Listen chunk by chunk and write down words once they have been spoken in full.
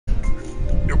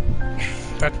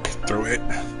That through it.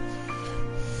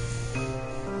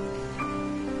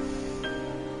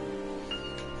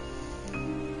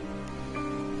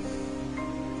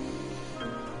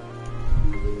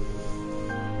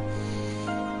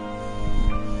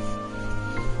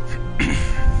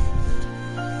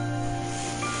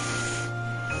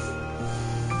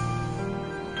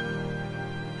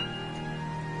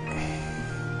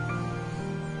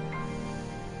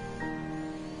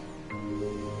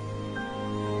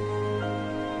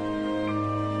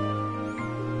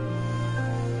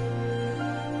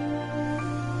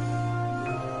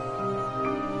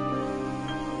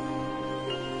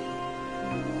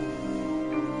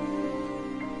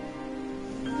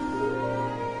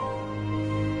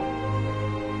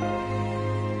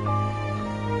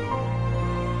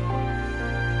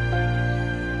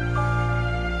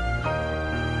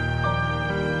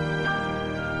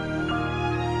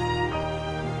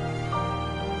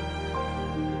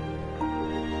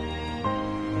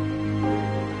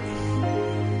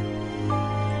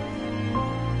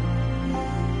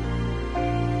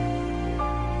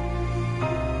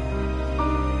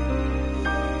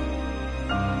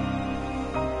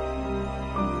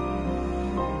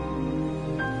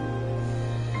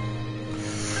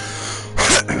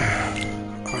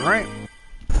 Alright,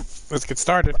 let's get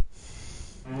started.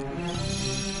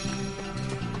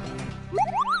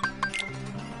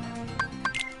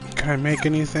 Can I make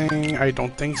anything? I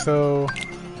don't think so.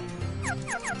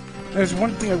 There's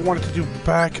one thing I wanted to do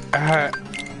back at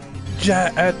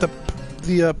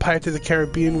the Pirates of the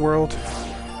Caribbean world.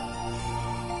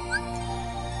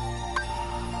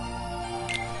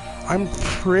 I'm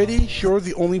pretty sure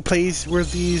the only place where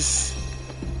these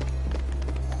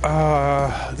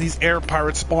air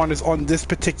pirates spawn is on this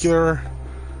particular...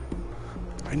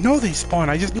 I know they spawn,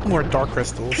 I just need more dark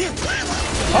crystals.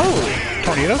 Oh!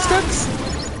 Tornado sticks?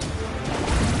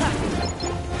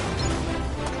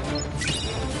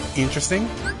 Interesting.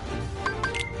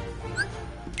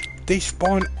 They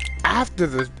spawn after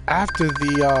the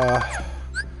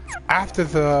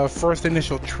first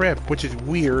initial trip, which is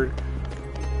weird.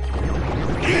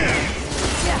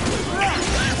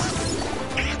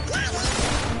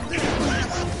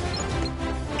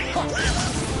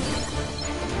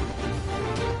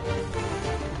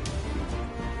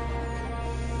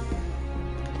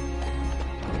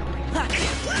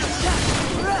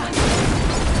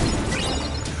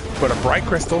 But a bright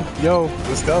crystal. Yo,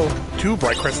 let's go. 2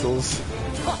 bright crystals.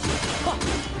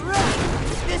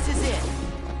 This is it.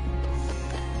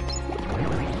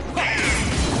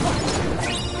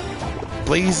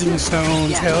 Blazing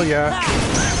stones, hell yeah.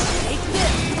 Take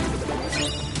this.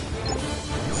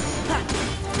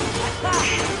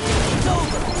 It's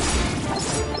over.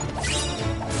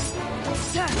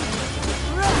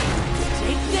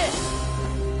 Take this.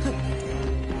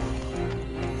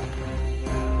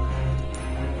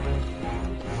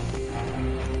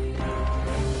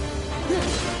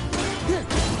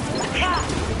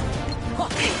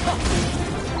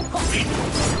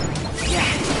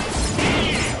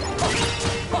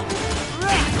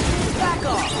 Back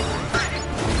off.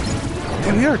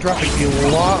 And they are dropping a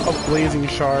lot of blazing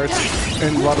shards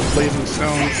and a lot of blazing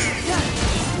stones.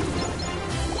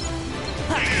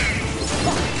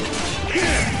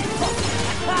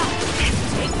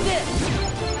 Take this.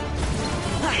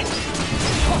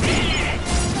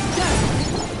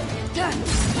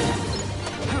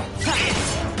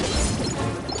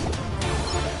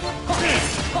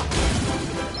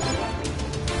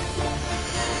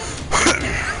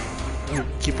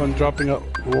 Keep on dropping a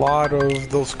lot of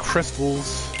those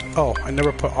crystals. Oh, I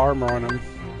never put armor on them.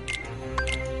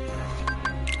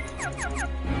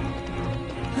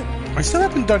 I still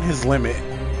haven't done his limit.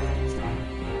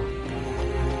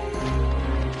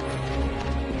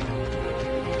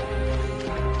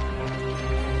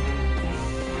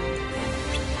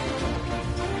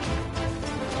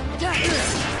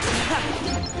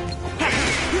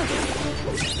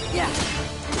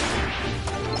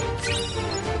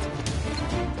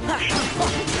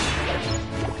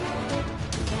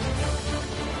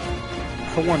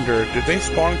 I wonder, did they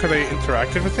spawn because I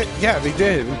interacted with it? Yeah, they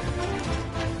did.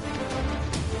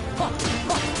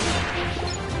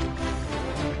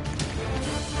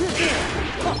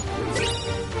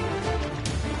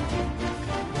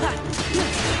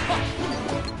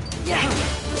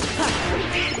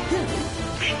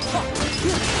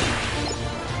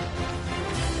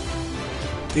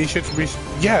 They should be...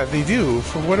 Yeah, they do,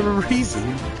 for whatever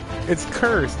reason. It's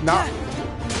cursed, not...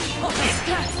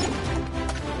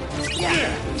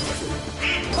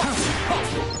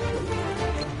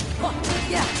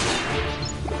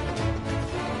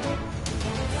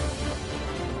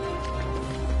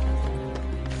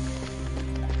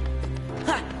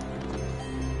 Ha.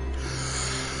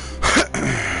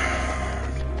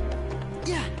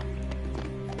 Yeah.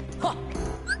 Huh.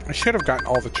 I should have gotten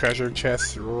all the treasure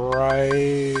chests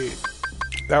right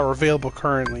that are available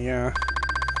currently, yeah.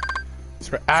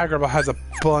 So Agrabah has a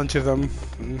bunch of them.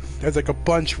 There's like a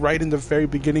bunch right in the very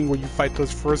beginning where you fight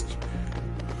those first.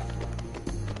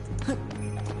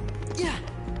 Yeah.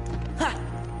 Ha.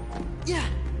 Yeah.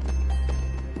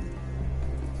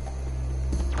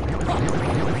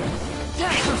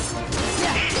 Yeah.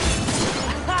 Yeah.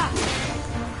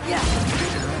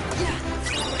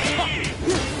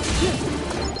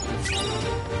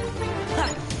 Ha.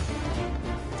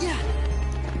 Yeah.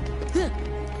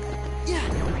 Yeah.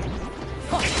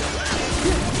 Ha. Yeah.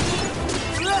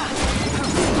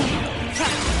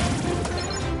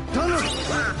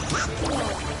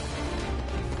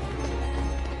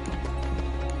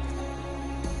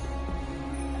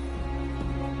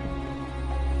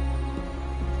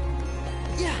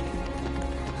 Yeah.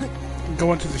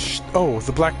 Go into the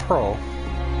the Black Pearl.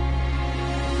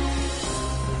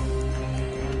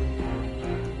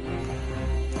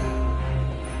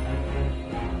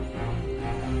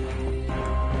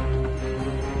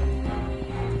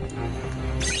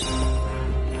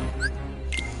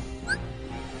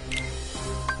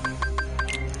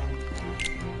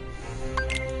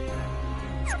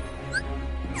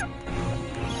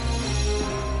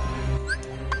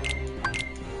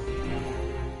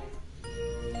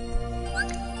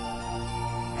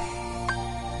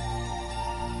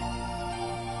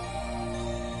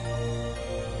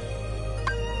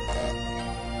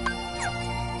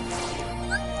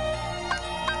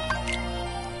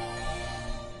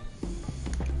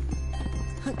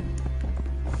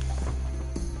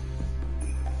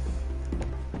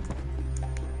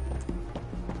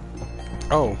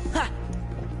 Oh. Ha.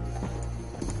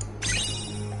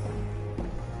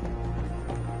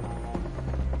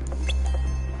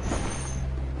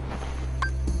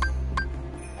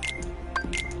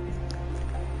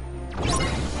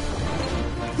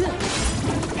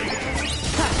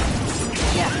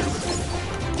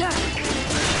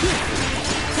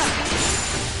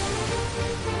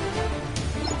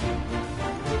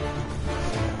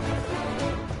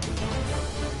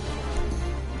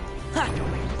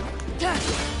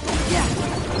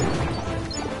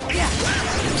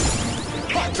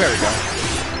 There we go.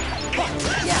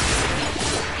 Yeah.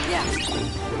 Yeah.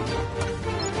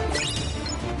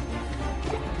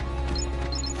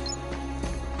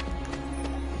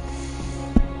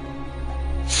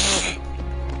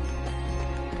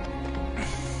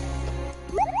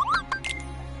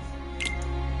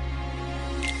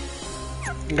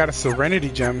 Got a Serenity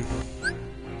Gem.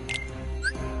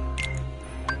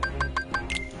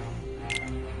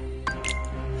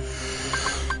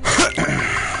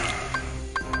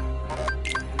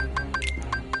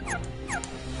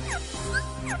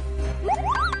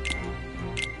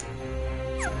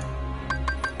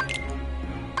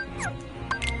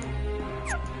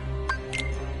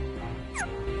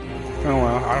 Oh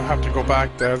well, I'll have to go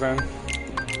back there then.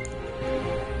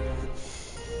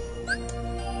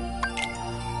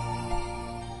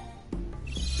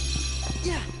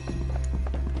 Yeah.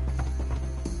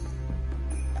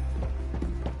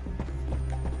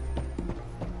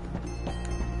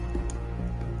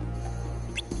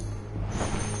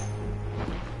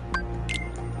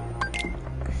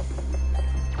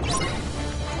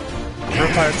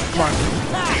 Reply, come on.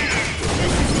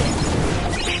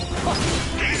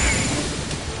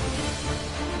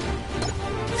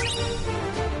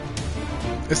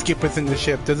 Escape within the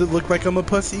ship. Does it look like I'm a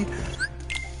pussy?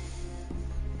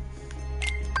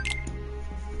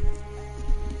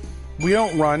 We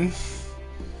don't run.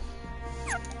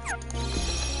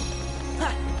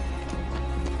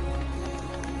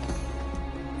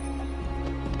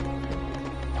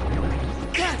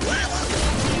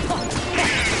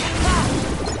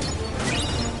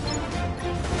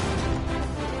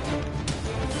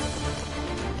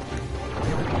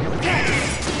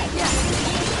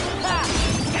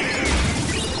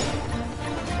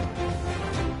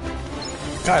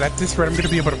 God, at this rate, I'm gonna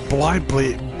be able to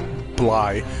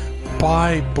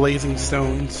buy blazing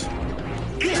stones.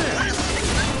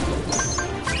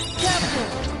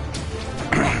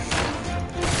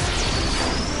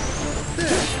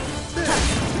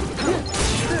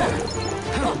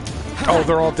 Oh,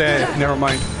 they're all dead. Never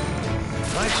mind.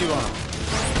 Light you up.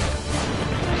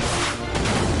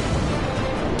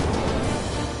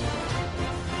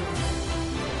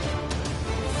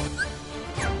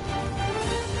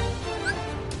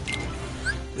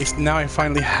 At least now I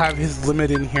finally have his limit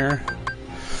in here.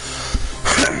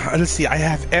 Let's see, I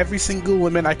have every single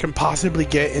limit I can possibly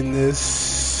get in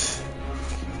this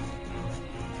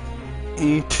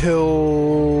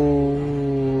Until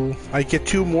I get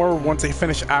 2 more once I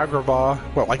finish Agrabah.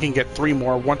 Well, I can get 3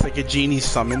 more once I get Genie's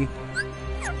summon.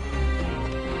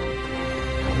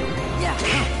 Yeah.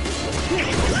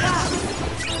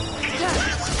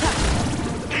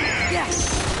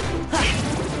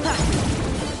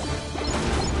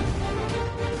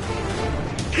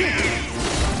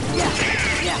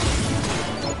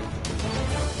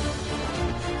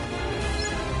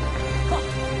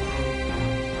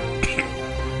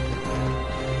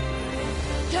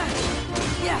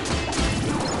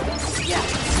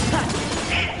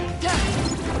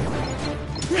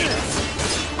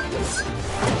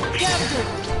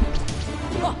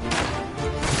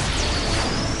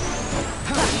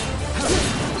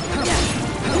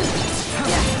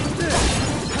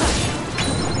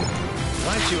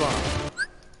 Light you up.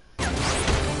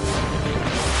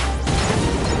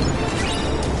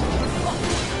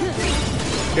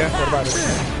 Yeah, what about it?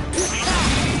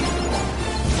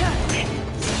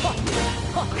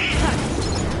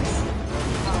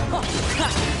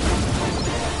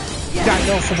 Yeah, I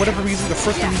know, for whatever reason, the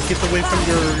first time he gets away from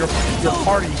your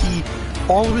party,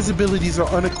 all of his abilities are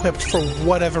unequipped for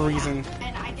whatever reason.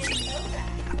 And I didn't know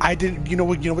that. I didn't, you know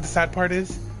what the sad part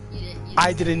is? You didn't.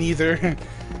 I didn't either.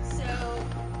 So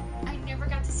I never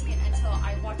got to see it until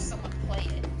I watched someone play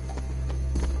it.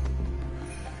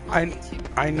 On YouTube.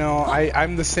 I know,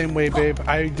 I'm the same way, babe.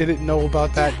 I didn't know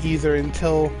about that either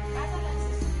until... I thought that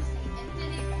was just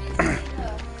interesting. And did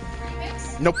it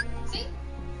remix? Nope. See?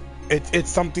 It's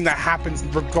something that happens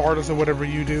regardless of whatever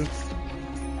you do.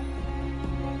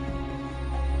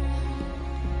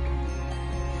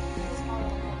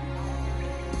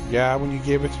 Yeah, when you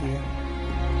gave it to me.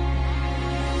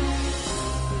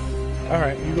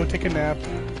 Alright, you go take a nap.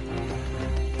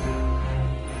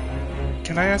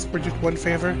 Can I ask for just one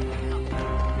favor?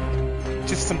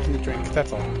 Just something to drink,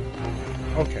 that's all.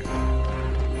 Okay.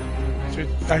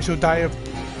 I shall die of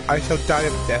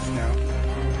death now.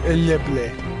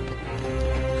 Lible.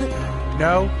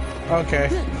 No? Okay.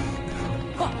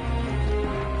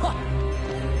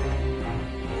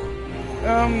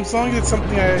 As long as it's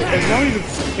something as long as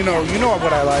it's, you know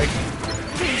what I like.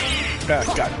 Ah,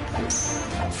 God.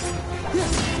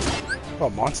 Oh,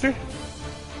 monster?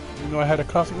 You know I had a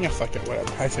coffee? Yeah, fuck it,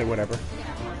 whatever. I say whatever.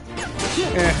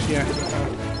 Yeah.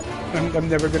 I'm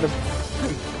never gonna...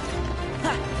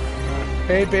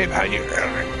 Hey, babe, how you...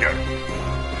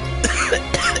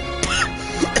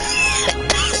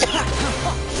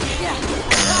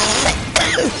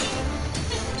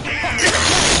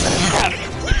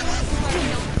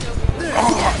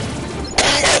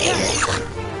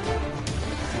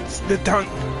 Spit down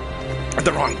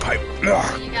the wrong pipe.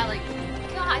 Ugh. You got like,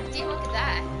 God damn, look at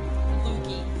that.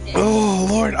 Loogie. Oh,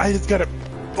 Lord, I just gotta...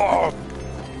 Oh.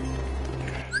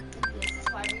 This is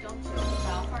why we don't show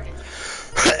Valharded.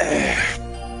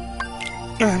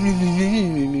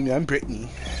 I'm Brittany.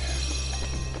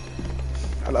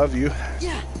 I love you.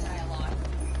 Yeah.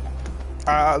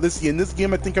 Let's see, in this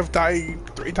game I think I've died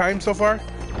 3 times so far.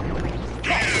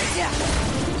 Yeah.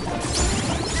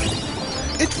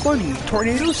 It's funny,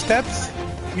 tornado steps,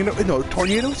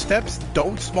 tornado steps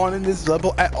don't spawn in this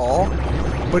level at all.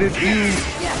 But if you...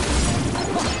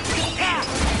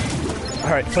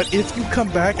 Alright, but if you come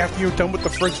back after you're done with the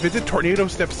first visit, tornado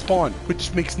steps spawn,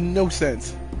 which makes no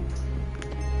sense.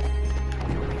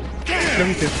 Let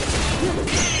me think.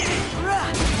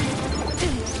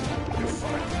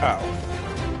 Ow.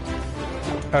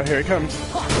 Oh, here it comes.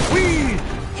 Whee!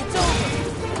 It's over.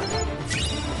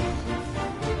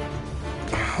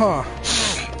 Huh.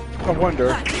 I wonder.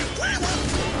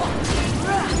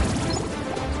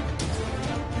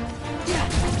 Yeah.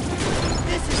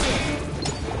 This is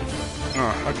it.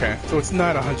 Oh, okay. So it's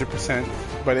not 100%,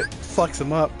 but it fucks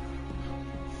him up.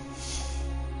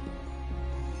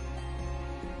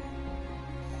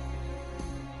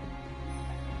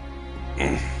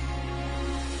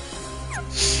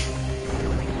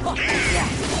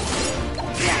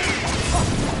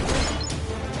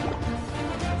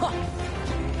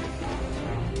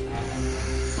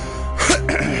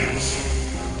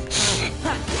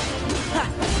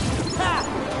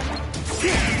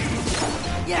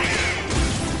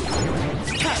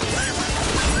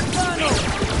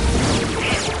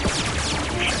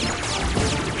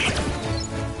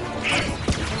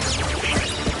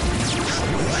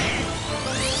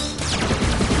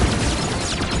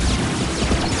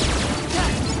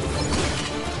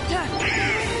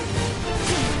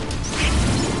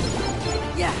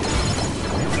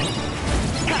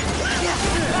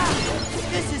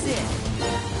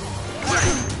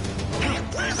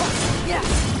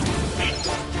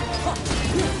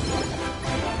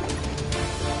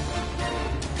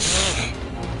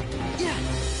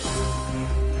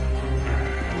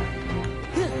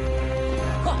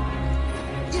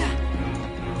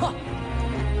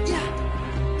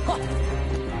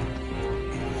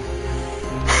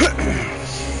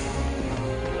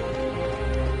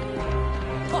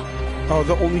 Oh,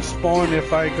 they'll only spawn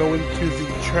if I go into the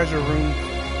treasure room.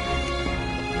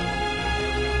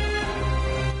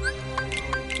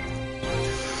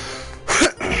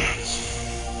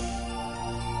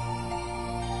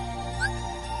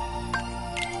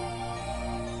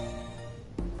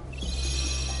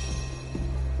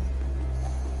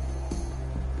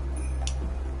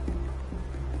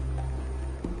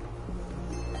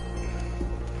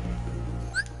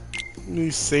 Let me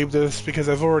save this because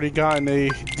I've already gotten a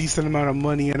decent amount of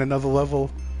money in another level.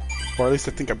 Or at least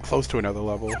I think I'm close to another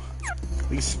level.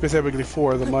 At least specifically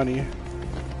for the money.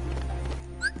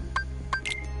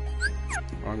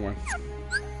 Wrong one.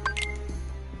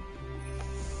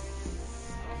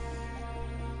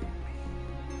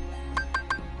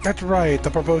 That's right, the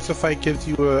Barbossa fight gives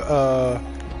you a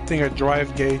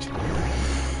drive gauge.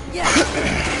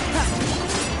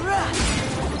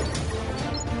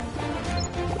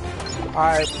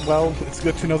 Well, it's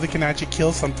good to know they can actually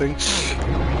kill something.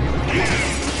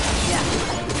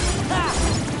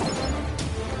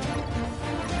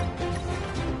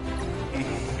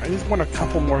 I just want a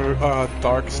couple more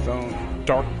dark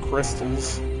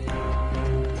crystals.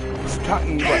 I've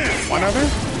gotten, what, one other?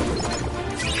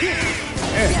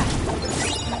 Yeah.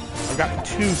 I've gotten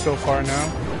 2 so far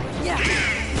now.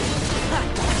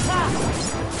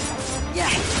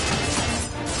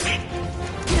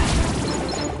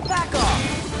 Back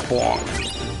off! Bonk.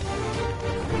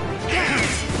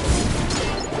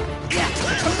 I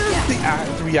wonder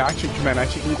if the reaction command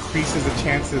actually increases the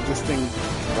chances of this thing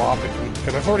dropping me,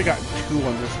 because I've already gotten 2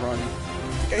 on this run.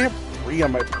 I have 3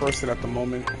 on my person at the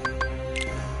moment.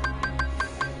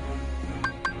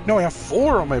 No, I have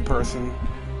 4 on my person.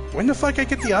 When the fuck I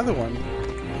get the other one?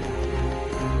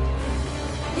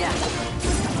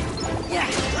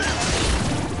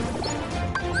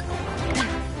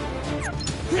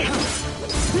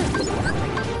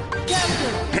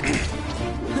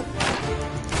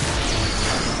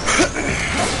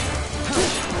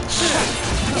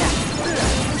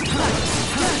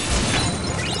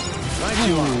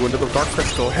 Ooh, another dark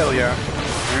crystal, hell yeah.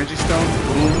 Energy stone,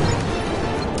 boom.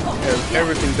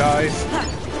 Everything dies.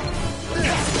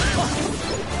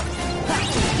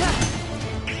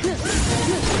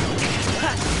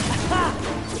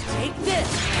 Take this.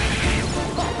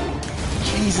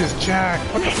 Jesus, Jack,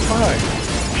 what the fuck?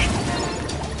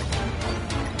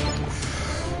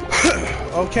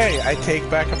 Okay, I take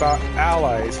back about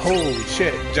allies. Holy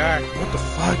shit, Jack, what the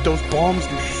fuck? Those bombs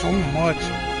do so much.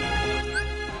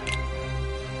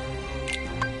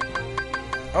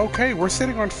 Okay, we're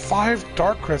sitting on 5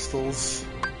 dark crystals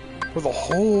with a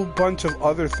whole bunch of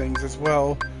other things as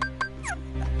well.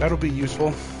 That'll be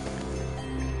useful.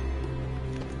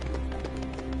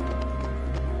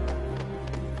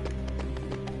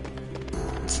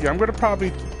 Let's see, I'm gonna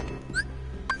probably...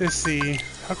 Let's see,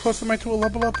 how close am I to a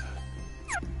level up?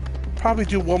 Probably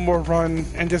do one more run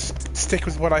and just stick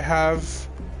with what I have.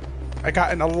 I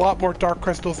gotten a lot more dark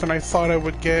crystals than I thought I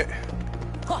would get.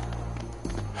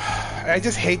 I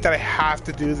just hate that I have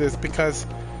to do this because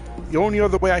the only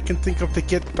other way I can think of to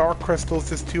get dark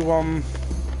crystals is to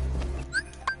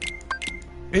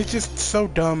it's just so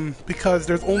dumb because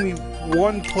there's only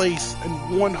one place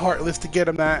and one heartless to get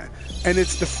them at, and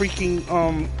it's the freaking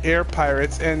air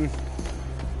pirates, and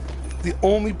the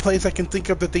only place I can think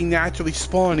of that they naturally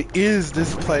spawn is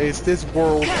this place, this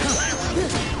world. It's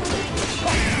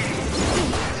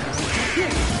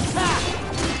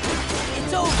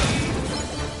over.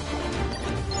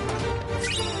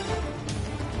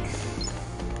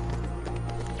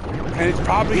 And it's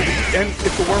probably, and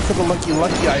if it weren't for the lucky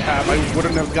I have, I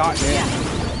wouldn't have gotten it.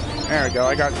 There we go,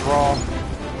 I got draw.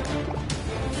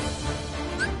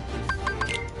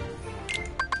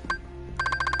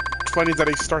 It's funny that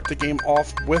I start the game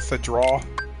off with a draw.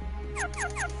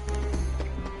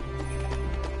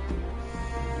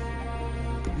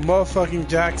 Motherfucking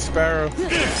Jack Sparrow. Take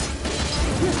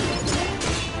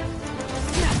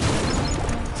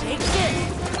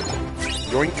this.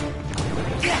 Yoink.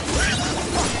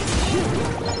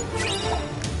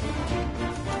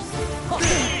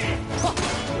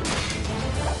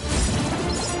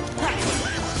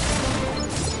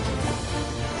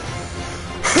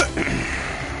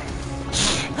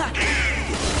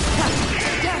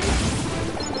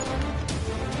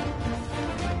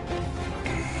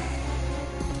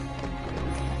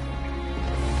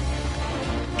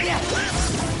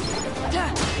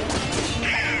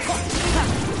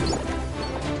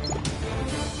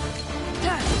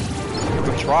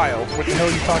 The trial? What the hell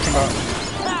are you talking about?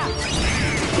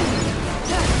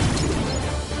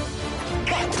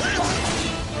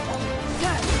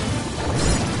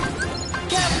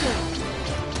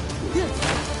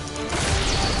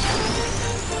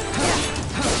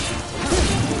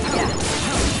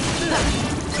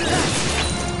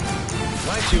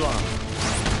 Light you up.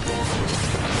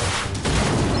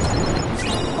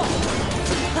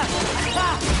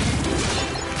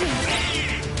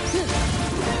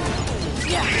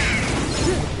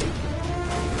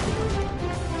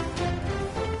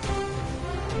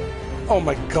 Oh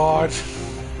my god.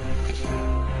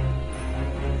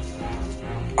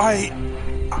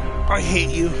 I hate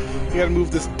you. You gotta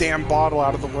move this damn bottle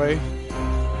out of the way.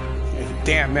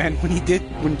 Damn, man,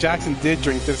 when Jackson did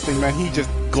drink this thing, man, he just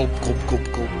gulp, gulp, gulp,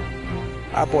 gulp.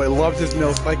 That boy loves his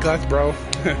milk like us, bro.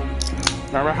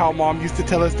 Remember how Mom used to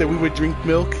tell us that we would drink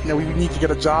milk and we would need to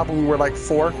get a job when we were like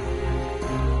 4?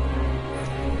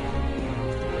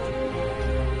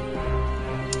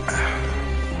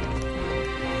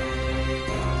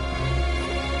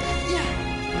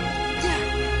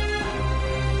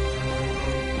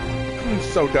 I'm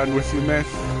so done with you, man.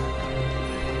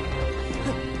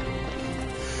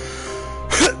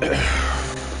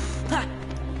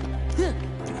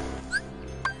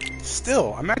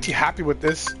 Still, I'm actually happy with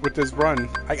this run.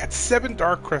 I got 7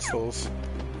 dark crystals.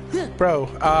 Bro,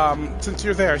 since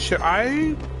you're there, should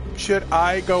I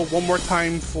go one more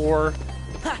time for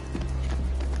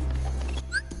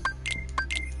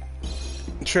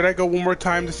Should I go one more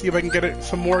time to see if I can get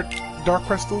some more dark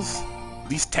crystals? At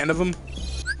least 10 of them.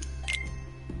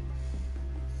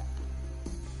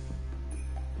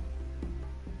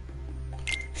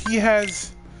 He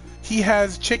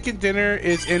has chicken dinner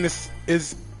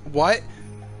is what?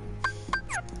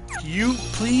 You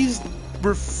please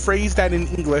rephrase that in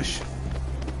English.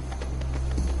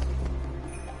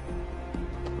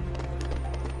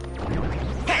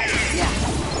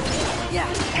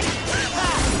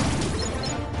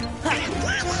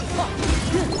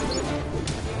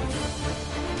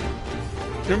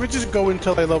 Let me just go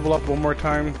until I level up one more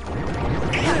time.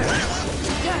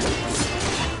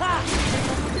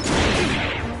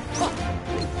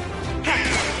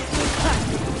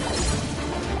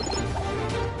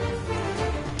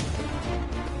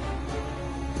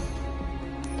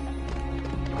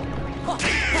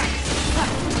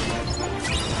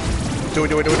 Do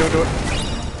it.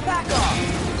 Back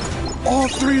off. All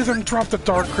 3 of them dropped a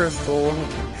dark crystal.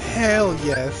 Hell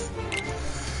yes.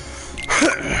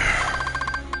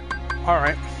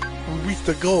 Alright, we reached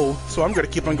the goal, so I'm gonna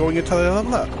keep on going until I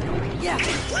level up. Yeah.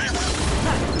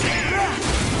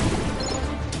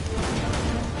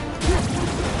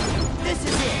 This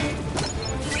is it.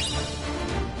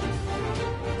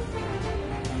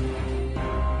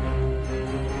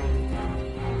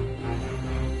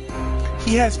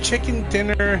 He has chicken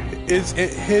dinner is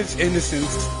his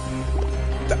innocence.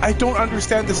 I don't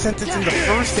understand the sentence in the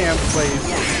first damn place.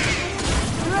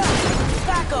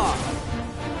 Back off.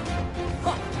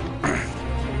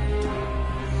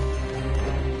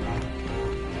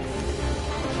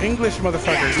 English,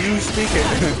 motherfucker, you speak it.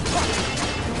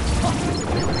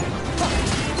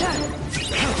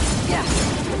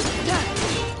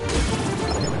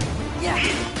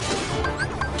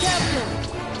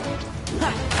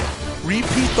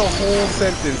 Repeat the whole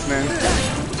sentence, man.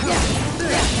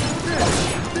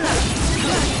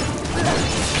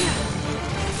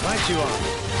 Light you up.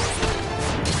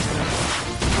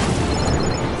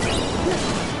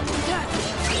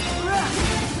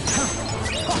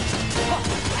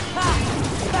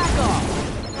 Back off.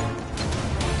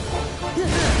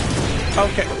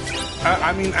 Okay.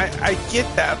 I mean, I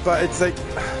get that, but it's like...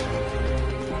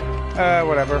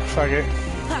 whatever. Fuck it.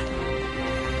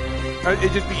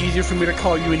 It'd just be easier for me to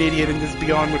call you an idiot and just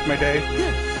be on with my day.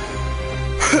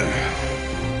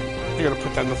 I gotta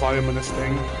put down the volume on this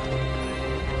thing.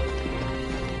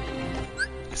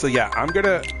 So yeah, I'm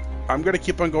gonna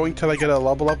keep on going till I get a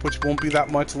level up, which won't be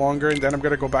that much longer, and then I'm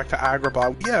gonna go back to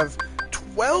Agrabah. We have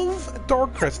 12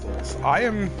 dark crystals. I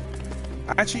am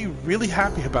actually really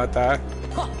happy about that.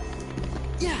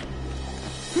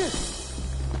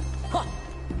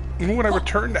 And when I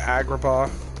return to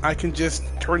Agrabah, I can just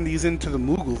turn these into the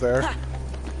Moogle there.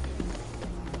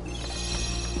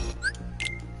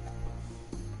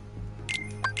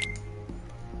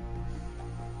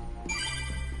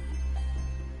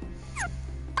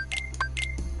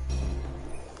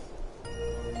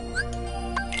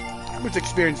 How much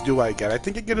experience do I get? I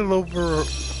think I get a little over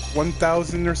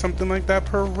 1,000 or something like that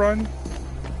per run.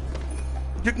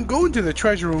 You can go into the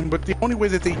treasure room, but the only way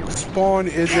that they spawn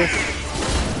is if...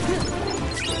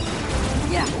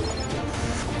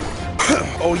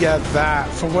 Oh yeah, that.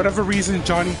 For whatever reason,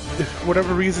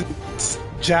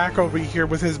 Jack over here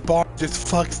with his bomb just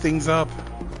fucks things up.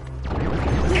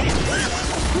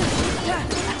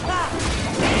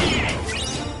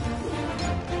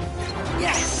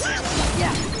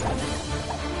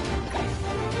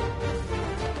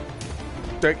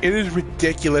 Like, it is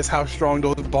ridiculous how strong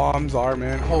those bombs are,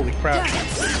 man. Holy crap.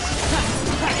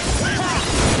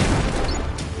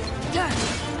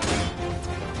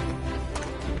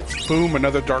 Boom,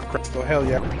 another dark crystal. Hell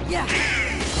yeah.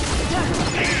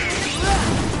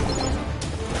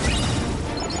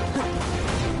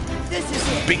 This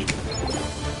is it. Bink.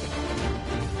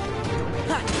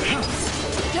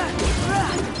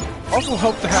 Also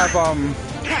helps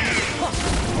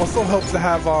to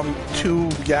have 2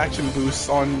 reaction boosts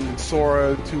on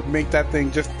Sora to make that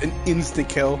thing just an instant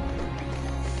kill.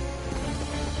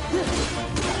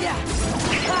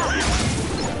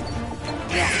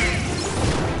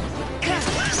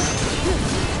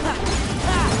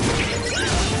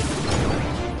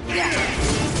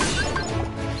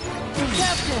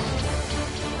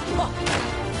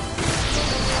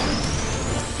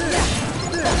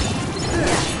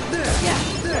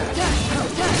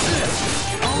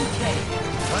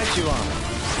 Light you on.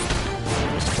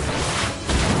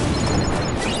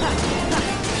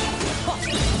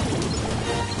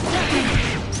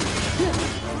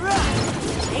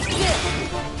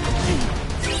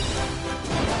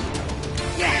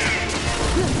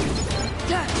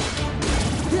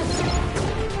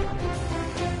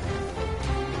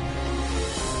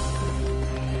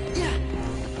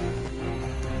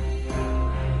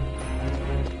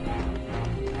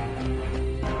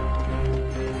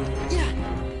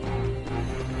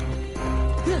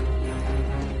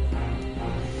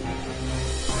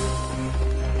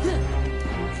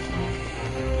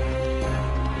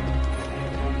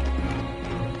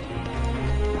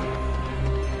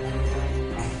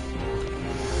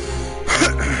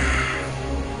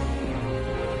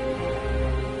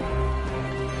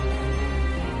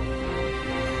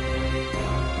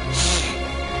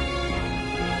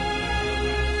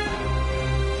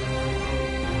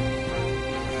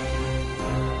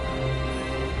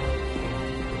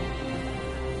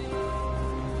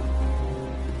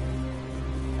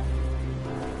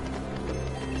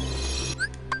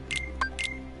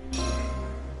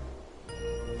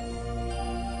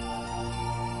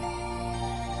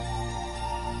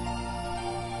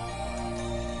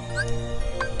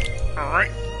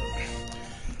 Alright.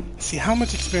 See, how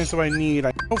much experience do I need?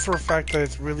 I know for a fact that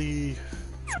it's really...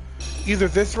 Either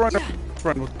this run or this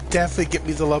run will definitely get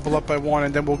me the level up I want,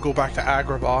 and then we'll go back to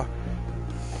Agrabah.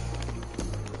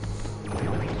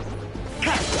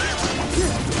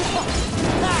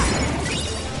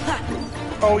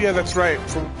 Oh yeah, that's right.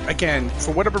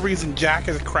 For whatever reason, Jack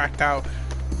has cracked out.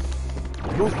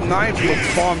 Those knives and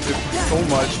those bombs do so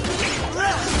much.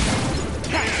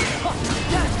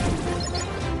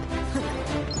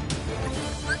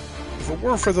 If it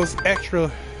weren't for those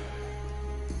extra...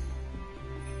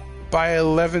 By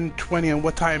 11:20, and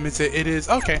what time is it? It is...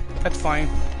 Okay, that's fine.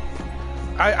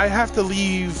 I have to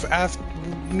leave after...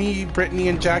 Me, Brittany,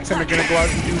 and Jackson are gonna go out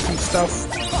and do some stuff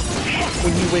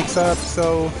when he wakes up,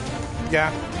 so...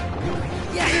 Yeah.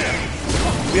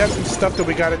 We have some stuff that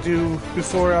we gotta do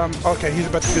before, okay, he's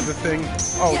about to do the thing.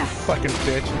 Oh, you fucking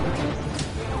bitch.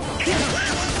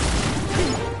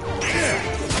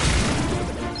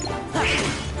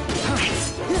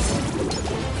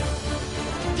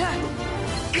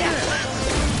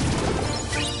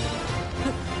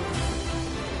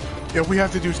 Yeah, we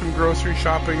have to do some grocery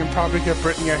shopping and probably get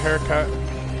Brittany a haircut.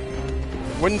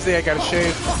 Wednesday I gotta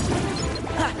shave.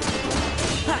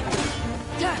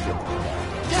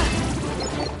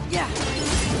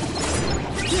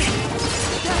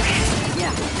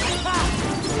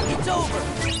 It's over.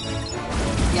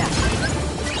 Yeah.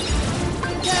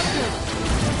 Captain.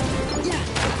 Yeah.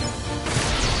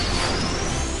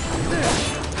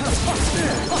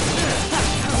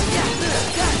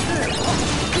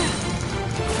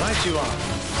 Light you on.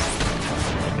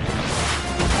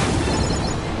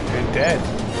 And dead.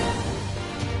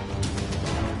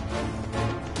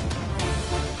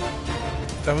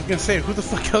 I was gonna say, who the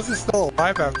fuck else is still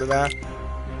alive after that?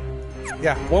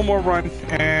 Yeah, one more run,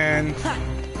 and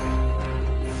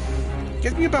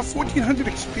gives me about 1,400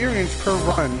 experience per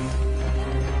run.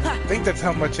 I think that's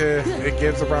how much it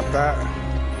gives around that.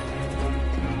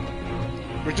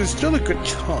 Which is still a good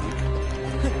chunk.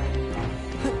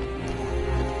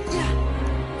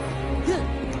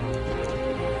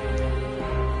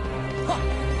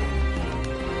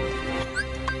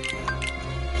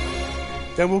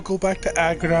 Then we'll go back to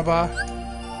Agrabah.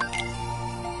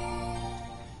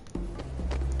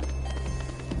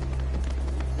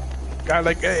 God,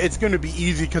 like, it's gonna be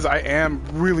easy because I am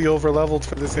really over leveled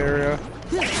for this area.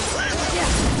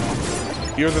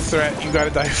 You're the threat, you gotta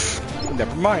die.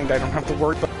 Never mind, I don't have to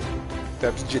worry about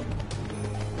that's just.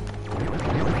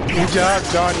 Good job,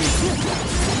 Johnny.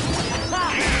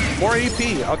 More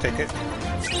AP, I'll take it.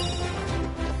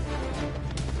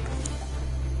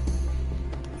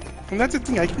 And that's the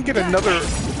thing, I can get another...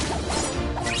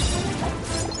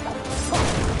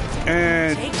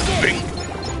 And... Bing!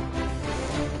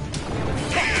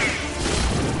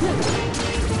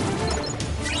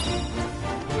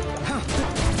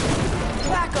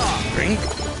 Back off. Bing!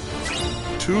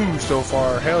 2 so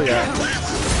far, hell yeah.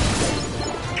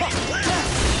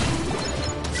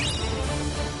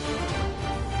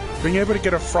 Being able to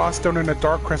get a Frost Stone and a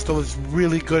Dark Crystal is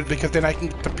really good because then I can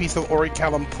get the piece of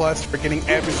Orichalcum Plus for getting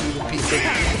every single piece of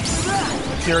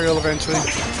material eventually.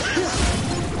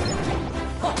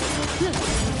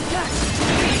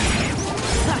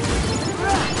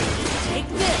 Take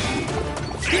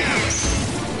this.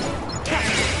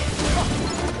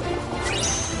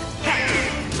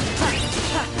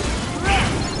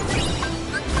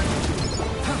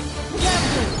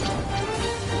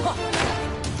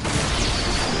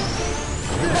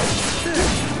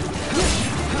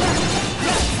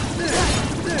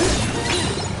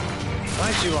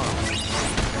 Light you on.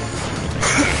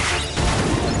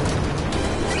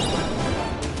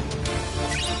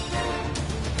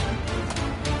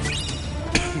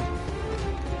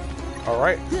 All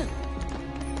right.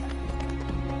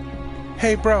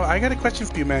 Hey, bro, I got a question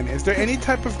for you, man. Is there any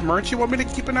type of merch you want me to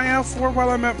keep an eye out for while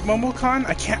I'm at MomoCon?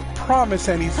 I can't promise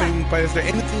anything, but is there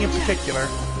anything in particular?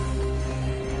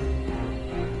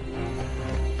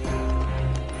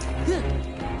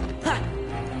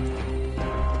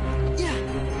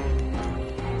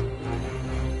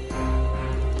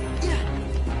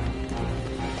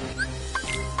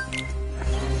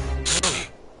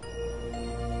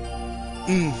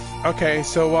 Okay,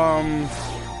 so,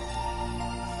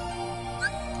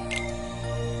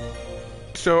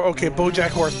 okay, BoJack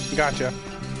Horseman, gotcha.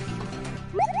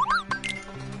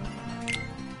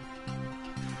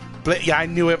 Yeah, I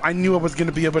knew it. I knew I was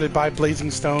gonna be able to buy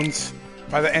Blazing Stones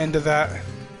by the end of that.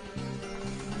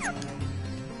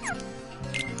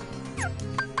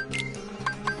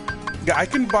 Yeah, I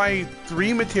can buy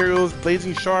 3 materials,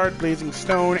 Blazing Shard, Blazing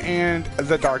Stone, and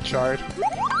the Dark Shard.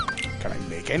 Can I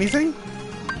make anything?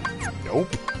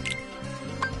 Nope.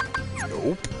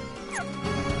 Nope.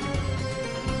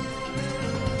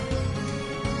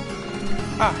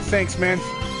 Ah, thanks, man.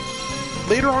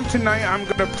 Later on tonight, I'm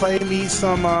gonna play me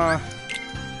some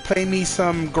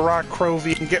Garak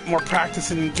Krovi and get more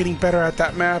practice in getting better at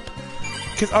that map.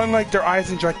 Because unlike their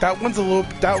Eisendrache, that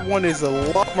one is a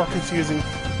lot more confusing.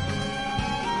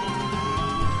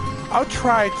 I'll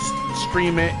try to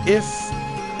stream it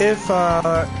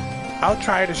I'll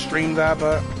try to stream that,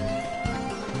 but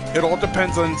it all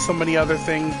depends on so many other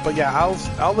things. But yeah,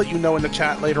 I'll let you know in the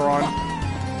chat later on.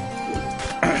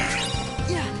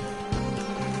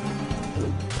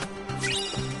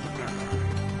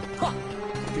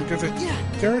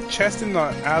 Is there a chest in the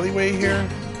alleyway here?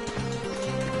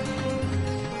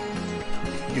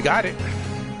 You got it.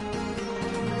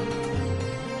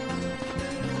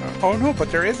 Oh no, but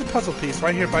there is a puzzle piece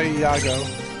right here by Iago.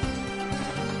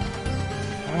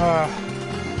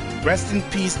 Rest in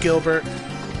peace, Gilbert.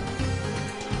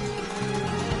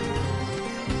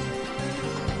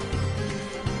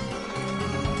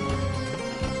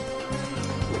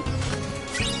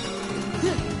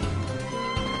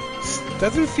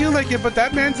 Doesn't feel like it, but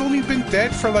that man's only been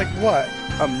dead for like, what,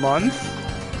 a month?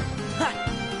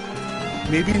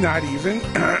 Maybe not even.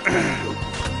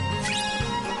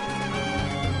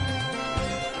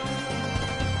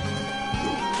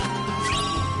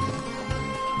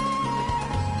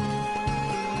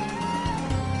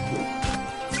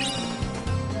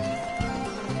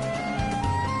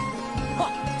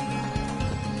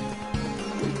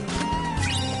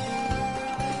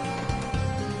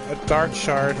 Dark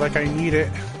Shard, like I need it.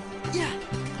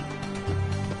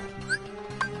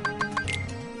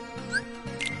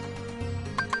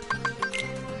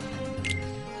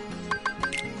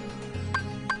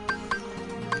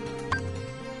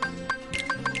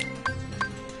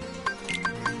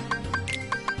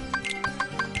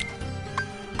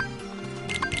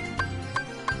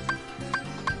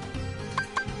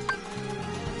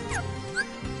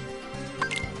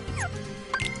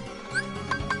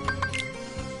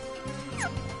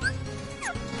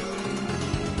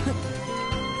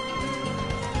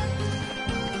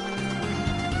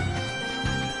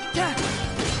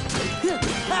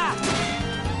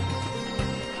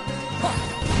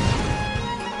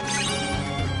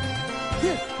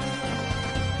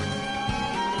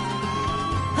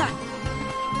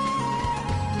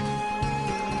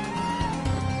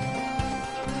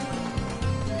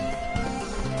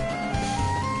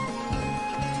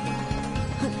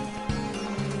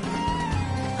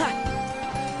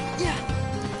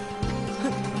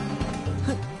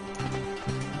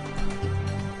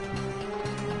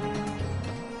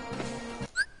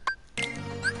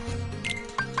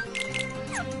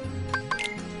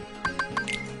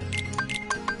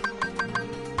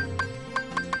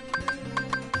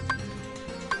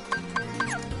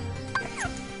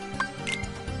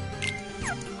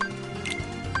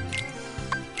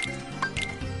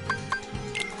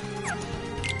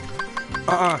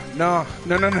 No.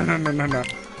 None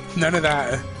of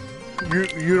that.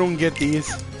 You don't get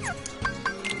these.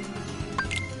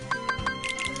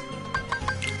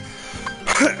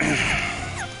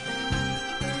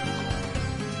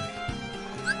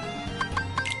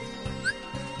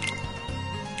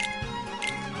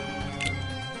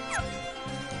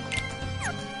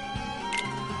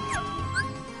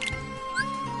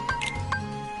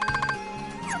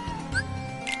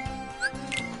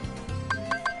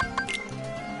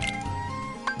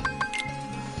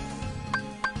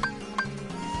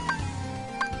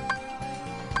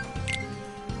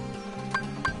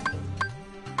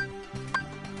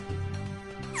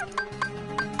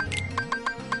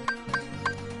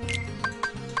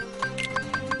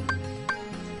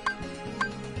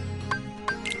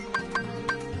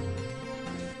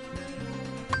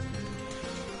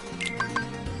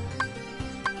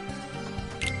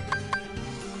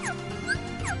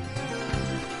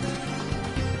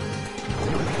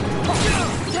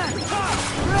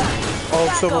 All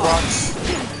silver rocks.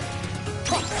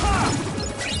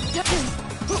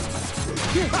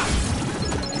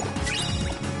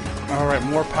 Alright,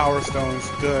 more power stones.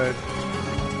 Good.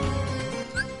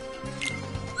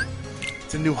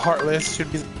 It's a new Heartless.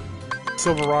 Should be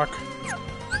Silver Rock.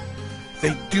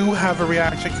 They do have a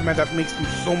reaction command that makes them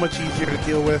so much easier to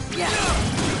deal with.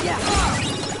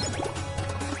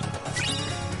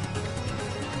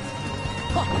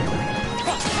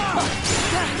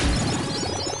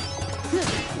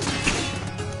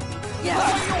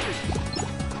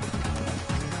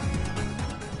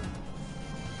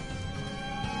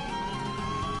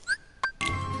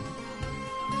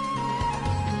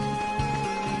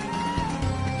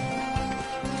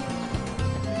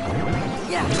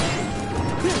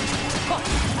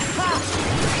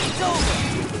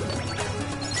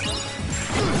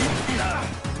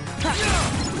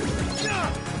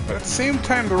 But at the same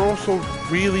time, they're also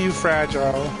really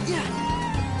fragile.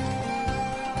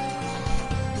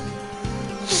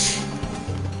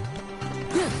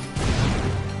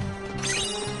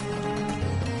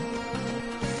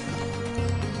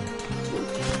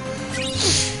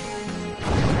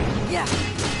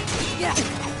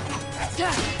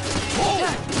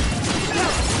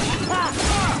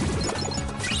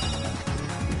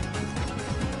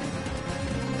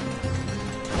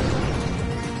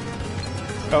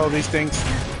 Oh, these things.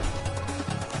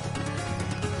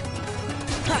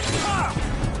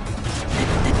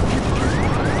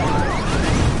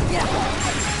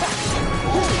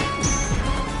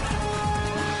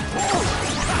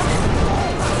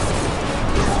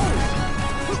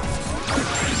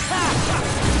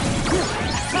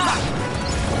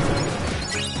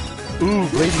 Ooh,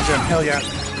 Blazing Gem, hell yeah.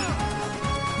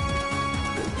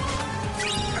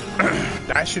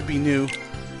 That should be new.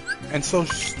 And so...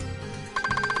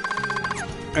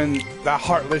 And that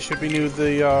Heartless should be new,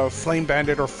 the Flame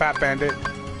Bandit or Fat Bandit.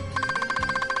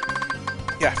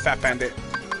 Yeah, Fat Bandit.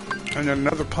 And then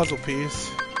another puzzle piece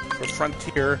for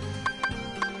Frontier.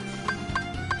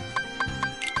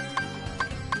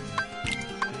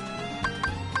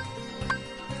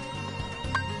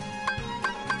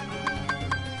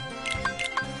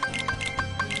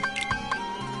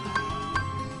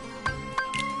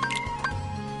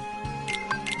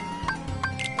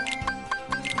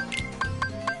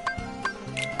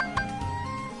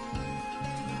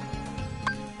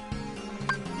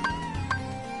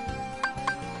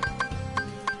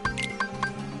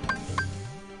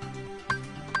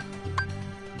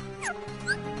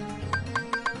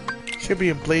 Should be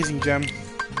a Blazing Gem.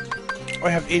 Oh,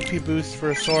 I have AP boost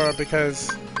for Sora because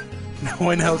no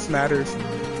one else matters.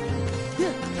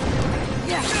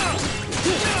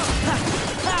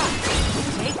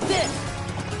 Take this.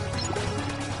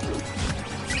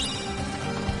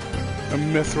 A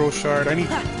Mithril Shard. I need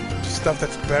stuff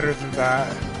that's better than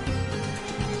that.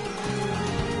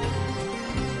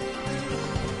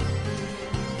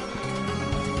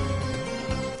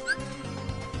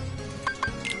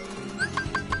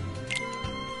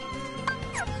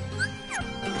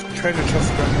 Treasure chest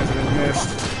gun has been missed.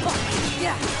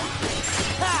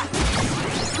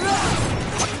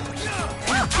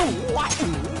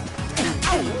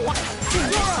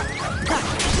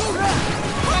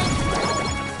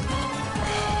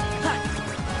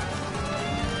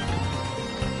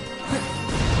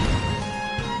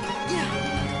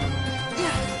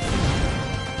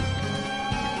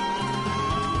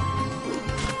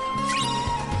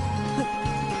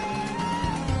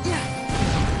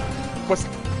 What's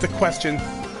the question?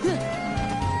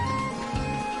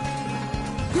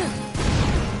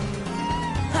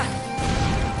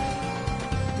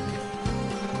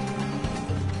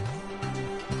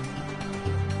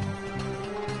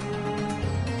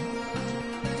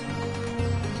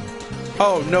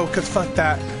 Oh, no, because fuck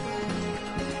that.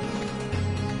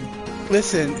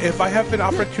 Listen, if I have an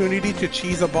opportunity to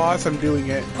cheese a boss, I'm doing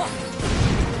it.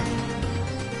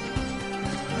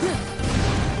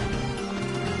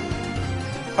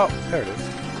 Oh, there it is.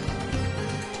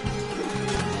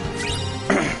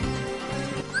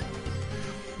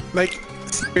 Like,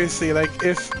 seriously, like,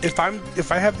 if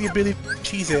I have the ability to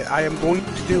cheese it, I am going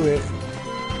to do it.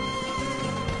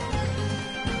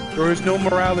 There is no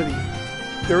morality.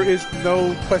 There is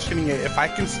no questioning it. If I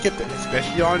can skip it,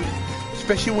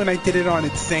 especially when I did it on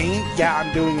Insane, yeah,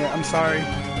 I'm doing it. I'm sorry.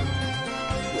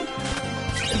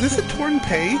 Is this a torn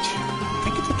page? I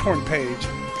think it's a torn page.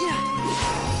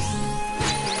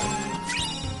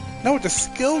 No, it's a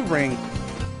skill ring.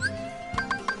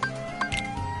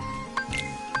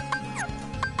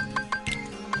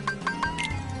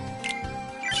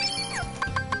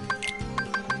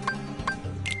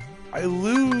 I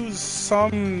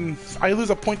lose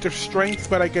a point of strength,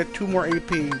 but I get 2 more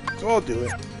AP, so I'll do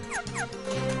it.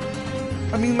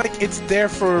 I mean, like, it's there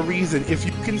for a reason. If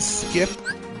you can skip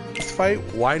a boss fight,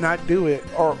 why not do it?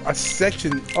 Or a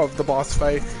section of the boss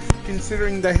fight,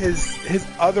 considering that his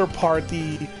other part,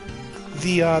 the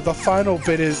final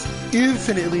bit, is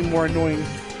infinitely more annoying.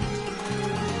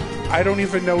 I don't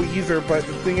even know either, but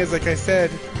the thing is, like I said,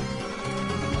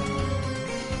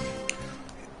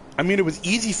 I mean, it was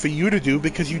easy for you to do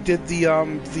because you did the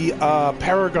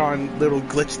Paragon little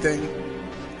glitch thing.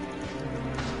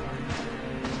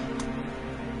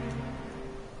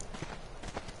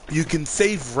 You can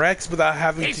save Rex without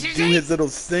having to do his little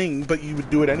thing, but you would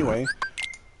do it anyway.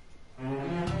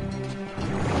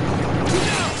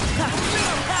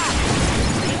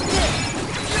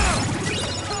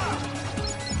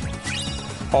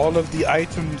 All of the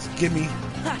items, gimme.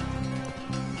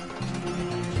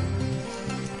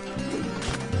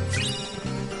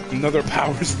 Another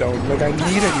power stone, like I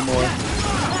need anymore.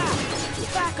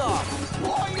 Back off.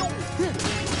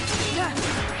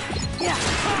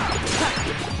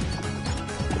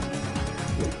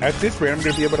 At this rate, I'm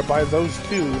gonna be able to buy those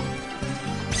too.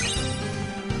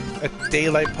 A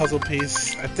daylight puzzle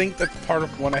piece. I think that's part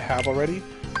of one I have already.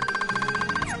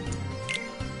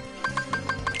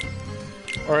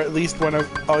 Or at least one of,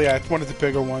 oh yeah, it's one of the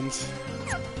bigger ones.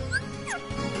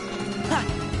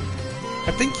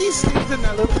 I think he stays in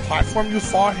that little platform you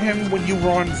fought him when you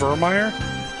were on Vermeer.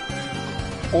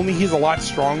 Only he's a lot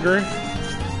stronger.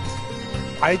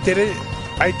 I did it.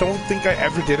 I don't think I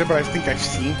ever did it, but I think I've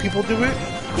seen people do it.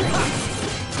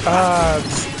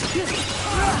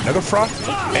 Another frost?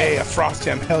 Hey, a frost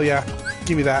gem. Hell yeah.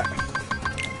 Give me that.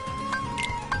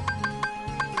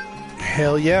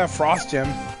 Hell yeah, frost gem.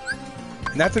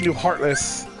 And that's a new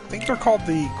Heartless. I think they're called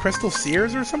the Crystal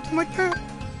Seers or something like that.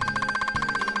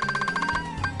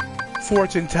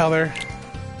 Fortune teller.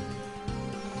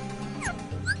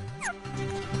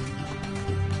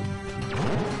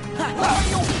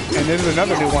 And there's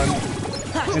another new one.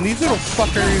 And these little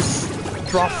fuckers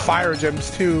drop fire gems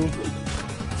too.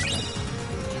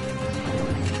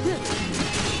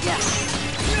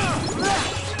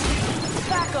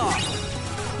 Back off.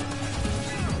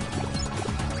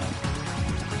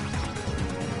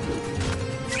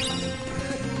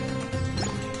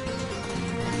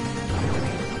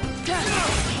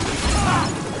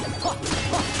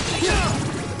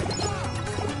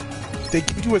 They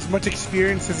give you as much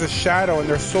experience as a shadow, and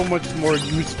they're so much more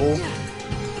useful.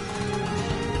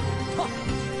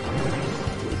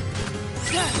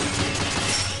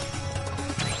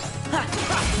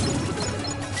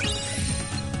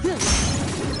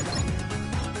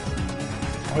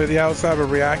 Oh, they also have a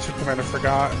reaction command, I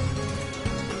forgot.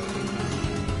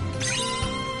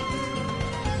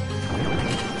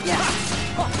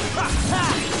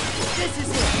 This is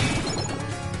it.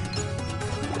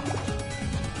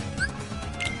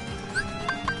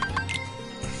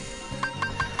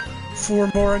 4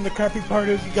 more, and the crappy part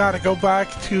is you gotta go back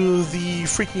to the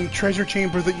freaking treasure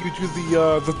chamber that you do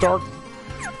the dark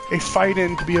a fight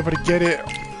in to be able to get it.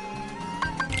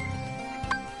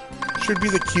 Should be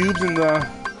the cubes and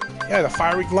the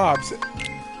fiery globs.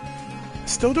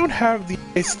 Still don't have the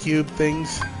ice cube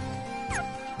things.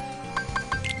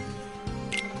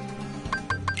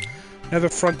 Another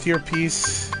frontier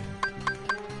piece.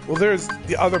 Well, there's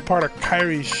the other part of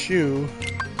Kairi's shoe.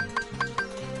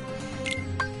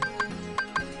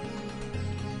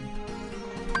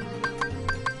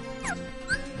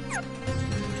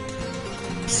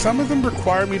 Some of them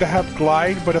require me to have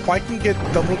glide, but if I can get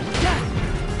double...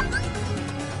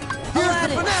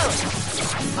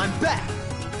 I'm back!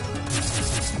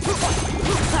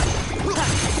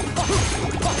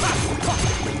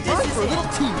 Time for a little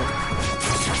teamwork.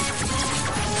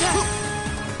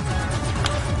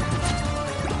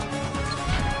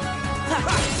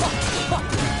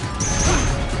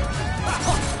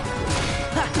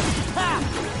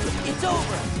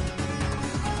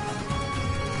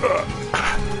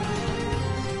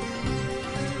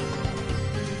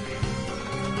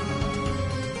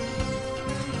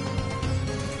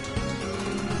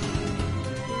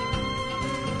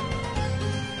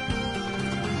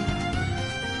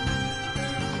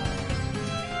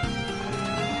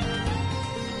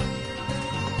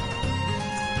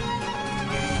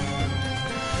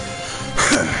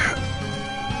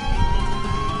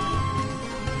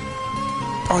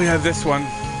 Oh yeah, this one.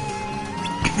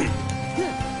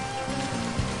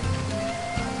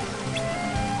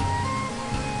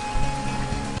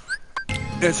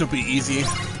 This will be easy.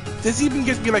 This even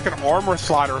gives me like an armor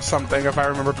slot or something, if I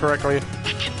remember correctly.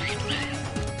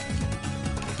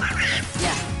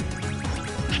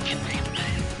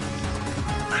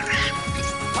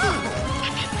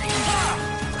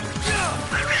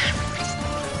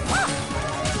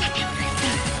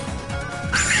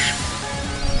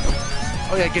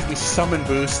 Oh yeah, it gives me summon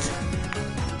boost.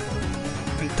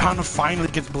 And Donna finally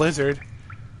gets Blizzard.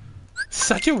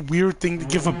 Such a weird thing to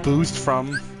give a boost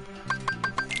from.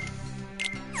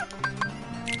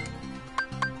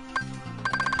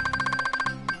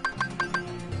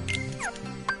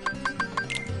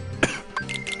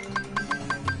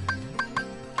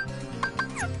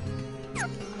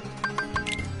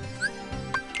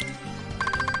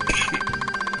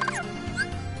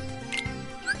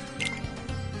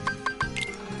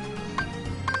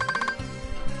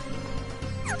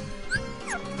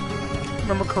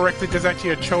 Remember correctly, there's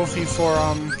actually a trophy for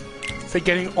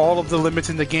getting all of the limits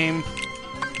in the game.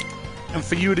 And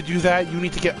for you to do that, you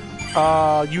need to get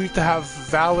you need to have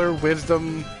Valor,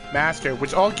 Wisdom, Master,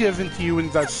 which all given to you in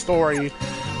that story.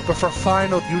 But for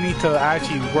final, you need to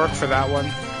actually work for that one.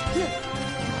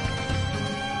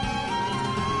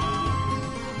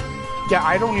 Yeah,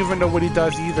 I don't even know what he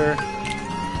does either.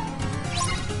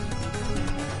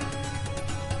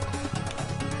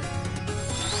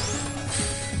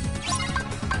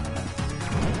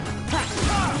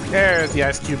 There's the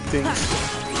ice cube thing.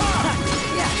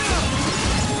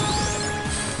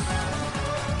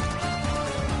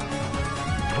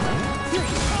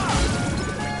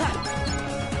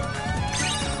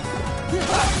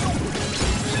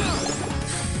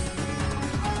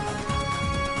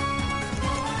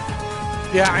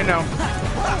 Yeah, I know.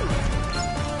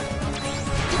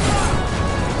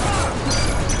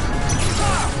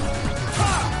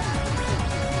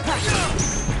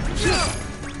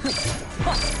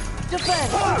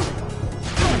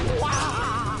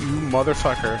 You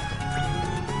motherfucker.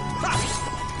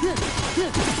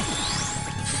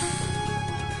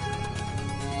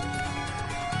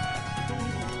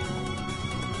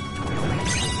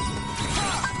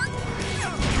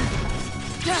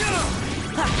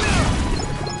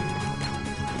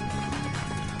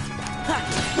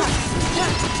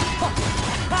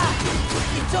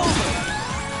 It's over.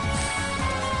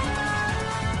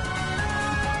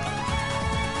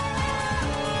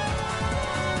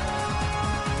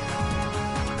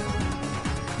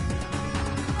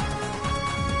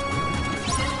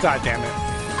 God damn it.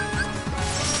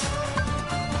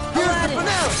 Here's the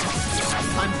finale.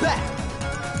 I'm back.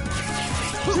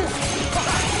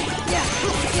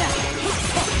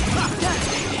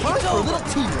 Time for a little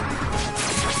teamwork.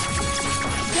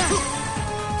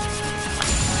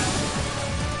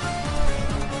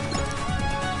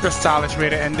 The stylish way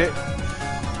to end it.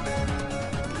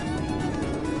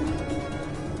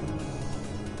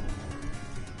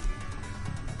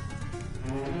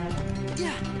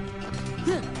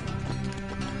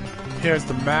 Here's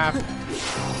the map.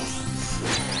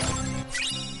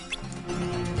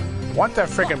 Want that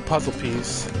friggin' puzzle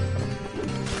piece.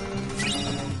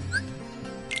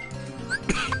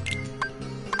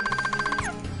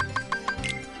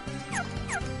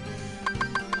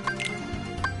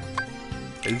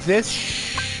 This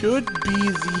should be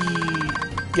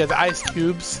the ice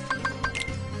cubes.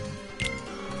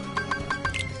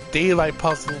 Daylight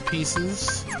puzzle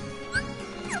pieces.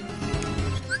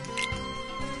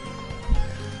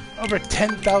 Over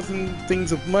 10,000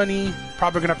 things of money.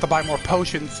 Probably gonna have to buy more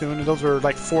potions soon, and those are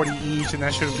like 40 each, and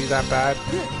that shouldn't be that bad.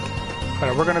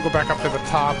 Alright, we're gonna go back up to the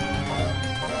top.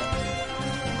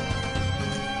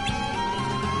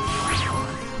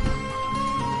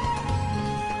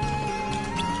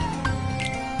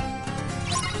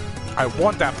 I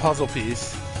want that puzzle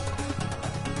piece.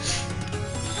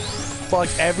 But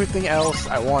like everything else,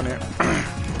 I want it.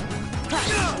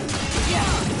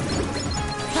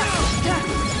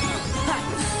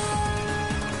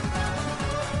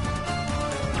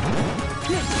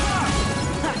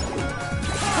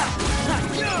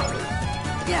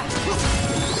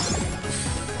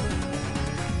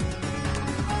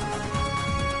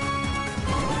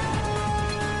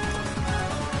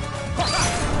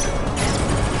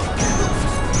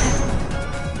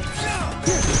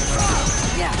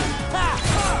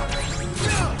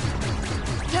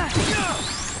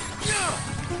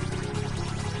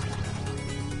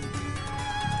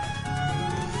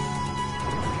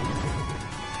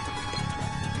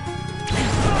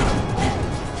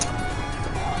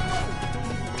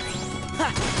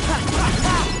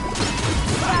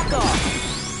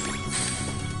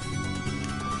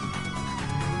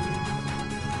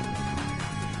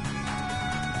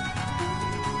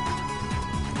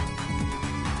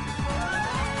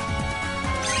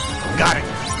 got it.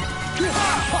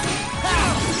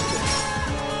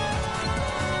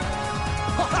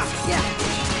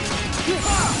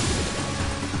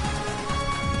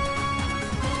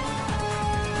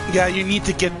 Yeah, you need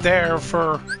to get there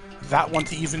for that one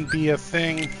to even be a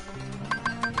thing.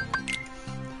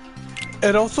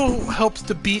 It also helps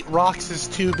to beat Roxas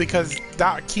too, because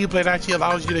that Keyblade actually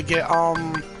allows you to get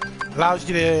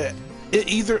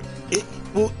it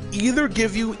will either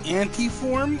give you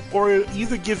anti-form or it'll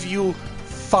either give you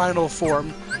final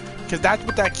form, because that's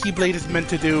what that Keyblade is meant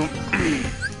to do.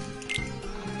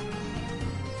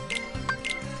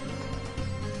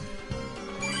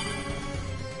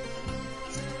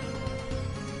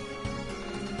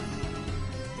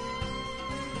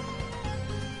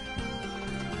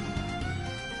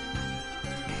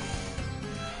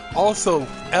 Also,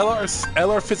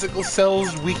 LR Physical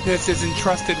Cell's weakness is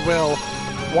Entrusted Will.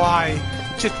 Why?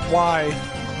 Just why?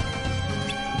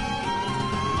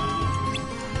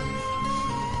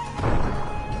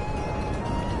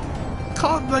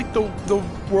 Called like the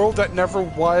world that never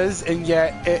was, and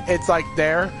yet it's like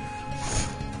there.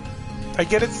 I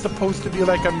get it's supposed to be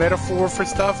like a metaphor for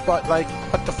stuff, but like,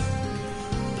 what the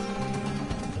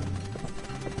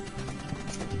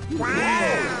wow.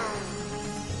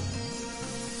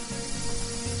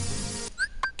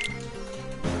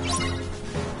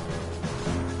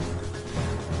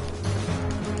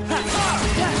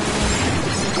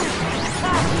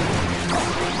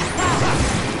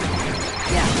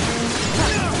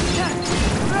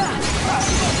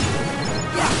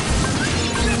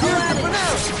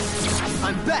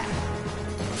 I'm back!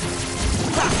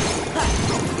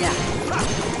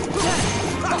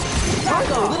 Time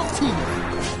for a little teamwork!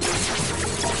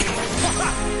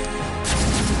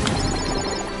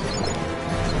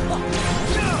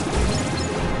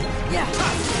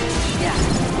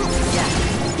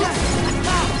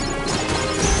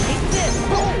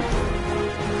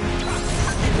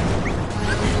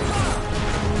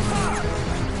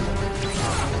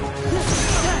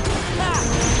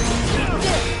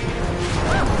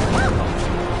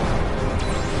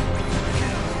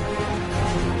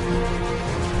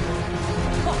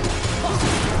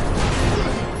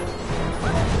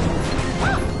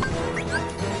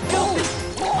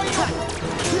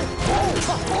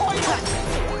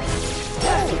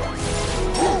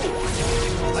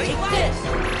 Take this!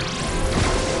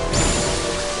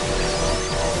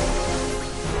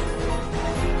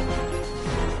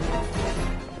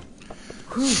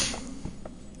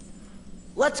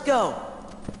 Let's go.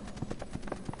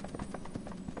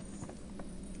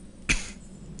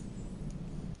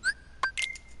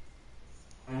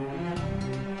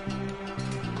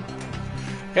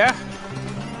 Yeah.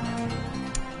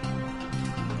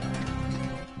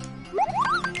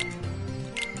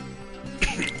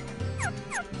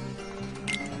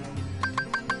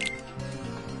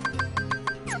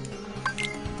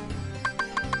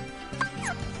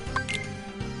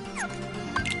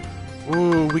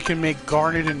 Ooh, we can make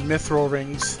garnet and mithril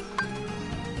rings.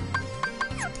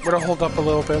 We're gonna hold up a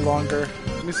little bit longer.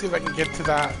 Let me see if I can get to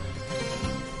that.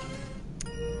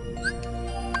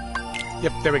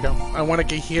 Yep, there we go. I want to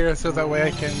get here so that way I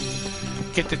can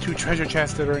get the 2 treasure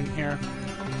chests that are in here.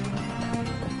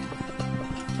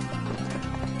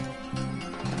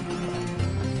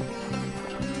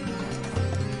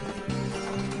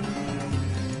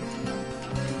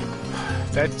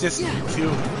 That's just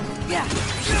too... Yeah.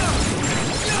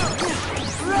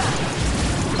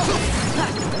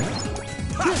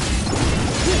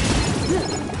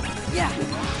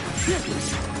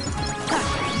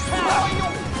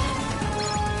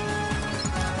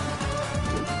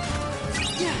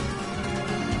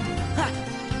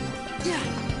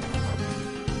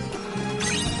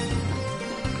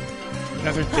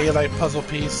 Another daylight puzzle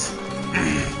piece.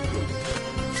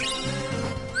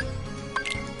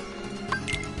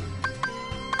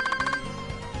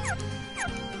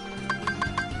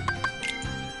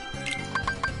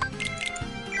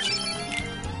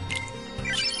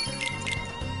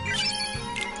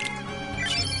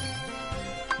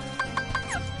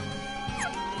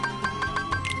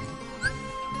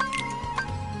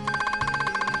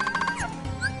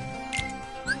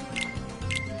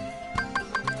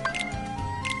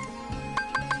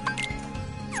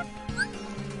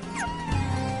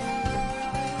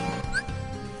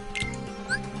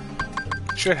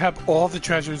 Should have all the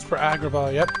treasures for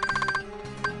Agrabah, yep.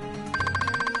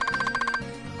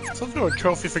 It's also a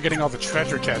trophy for getting all the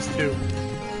treasure chests, too.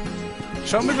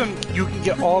 Some of them, you can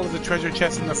get all of the treasure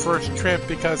chests in the first trip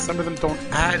because some of them don't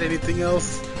add anything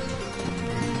else.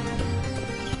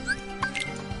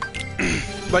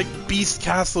 Like Beast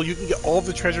Castle, you can get all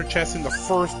the treasure chests in the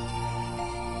first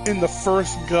in the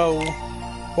first go.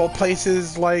 Well,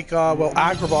 places like well,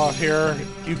 Agrabah here,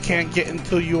 you can't get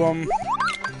until you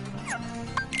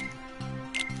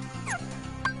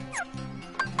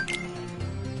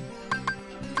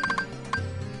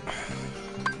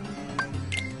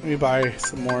Let me buy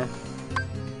some more.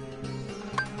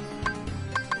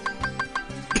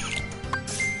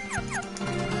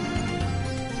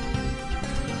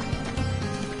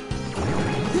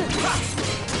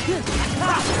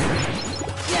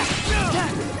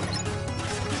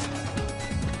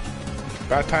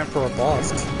 Bad time for a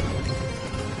boss.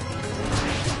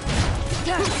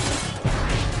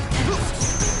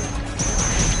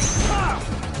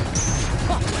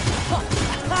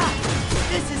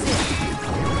 This is it.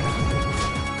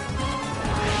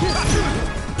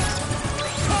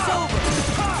 It's over.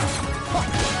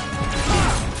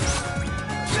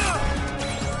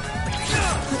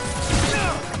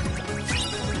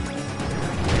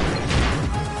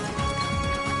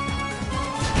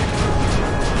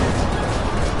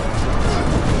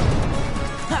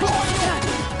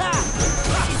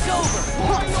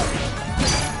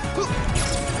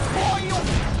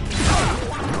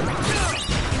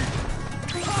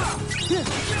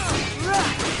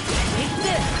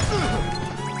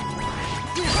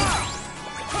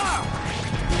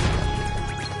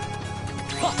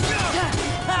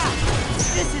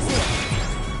 This is it.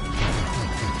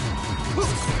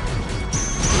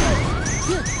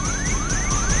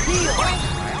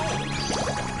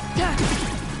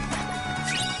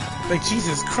 Like,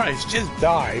 Jesus Christ, just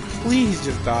die. Please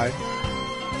just die.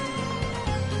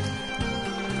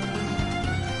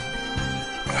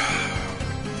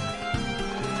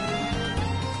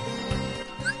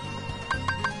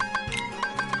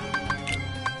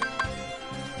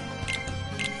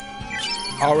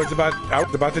 I was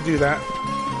about to do that.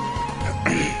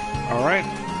 All right.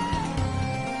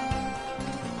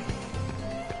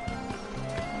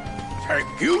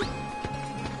 Thank you.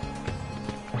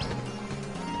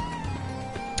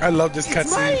 I love this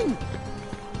cutscene.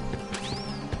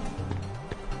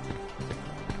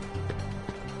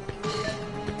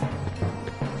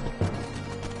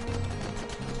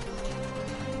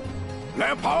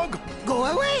 Lamphog, Go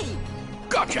away!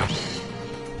 gotcha.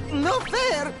 No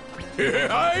fair!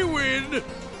 I win.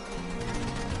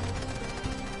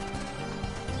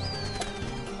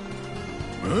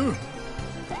 Huh?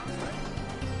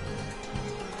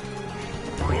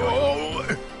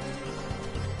 Oh.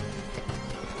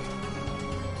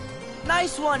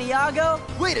 Nice one, Iago.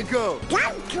 Way to go!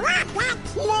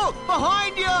 Look!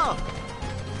 Behind you!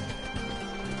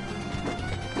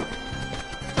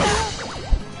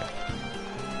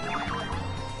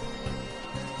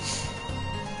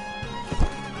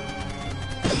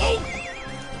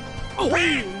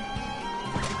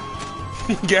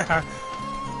 Yeah.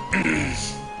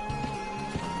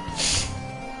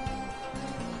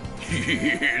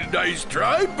 Nice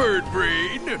try, Bird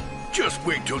Brain. Just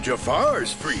wait till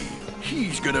Jafar's free.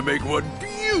 He's gonna make one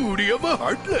beauty of a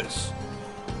Heartless.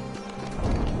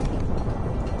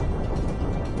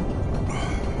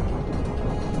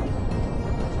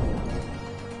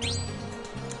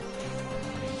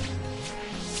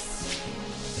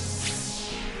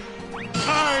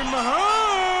 I'm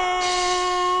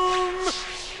home!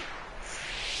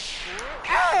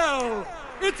 Al!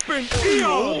 It's been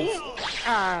eons!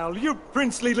 Al, you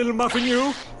princely little muffin,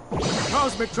 you!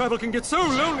 Cosmic travel can get so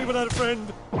lonely without a friend.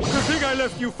 To think I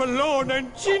left you forlorn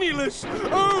and genieless!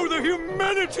 Oh, the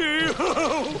humanity!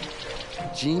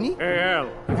 Genie? Hey, Al,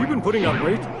 have you been putting on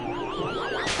weight?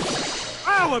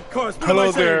 Al, of course! What Hello am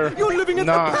I saying? there. You're living at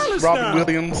Nah, the palace Robin now!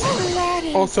 Williams.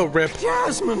 Aladdin! Also Rip.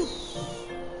 Jasmine!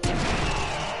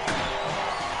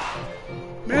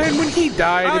 Man, when he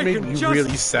died, I it made can me just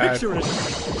really sad. picture it.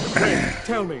 Hey,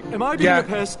 tell me, am I being Yeah. a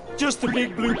pest? Just a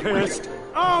big blue pest?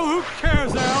 Oh, who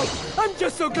cares, Al? I'm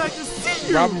just so glad to see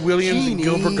you. Robin Williams Genie. and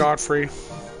Gilbert Godfrey.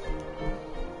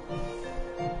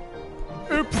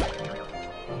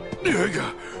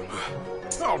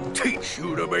 I'll teach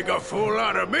you to make a fool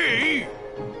out of me.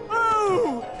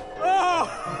 Oh, oh,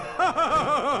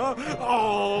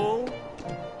 oh.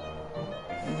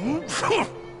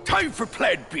 Time for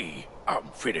Plan B. I'm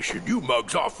finishing you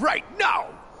mugs off right now.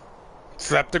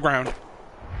 Slap the ground.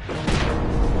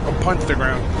 Or punch the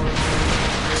ground.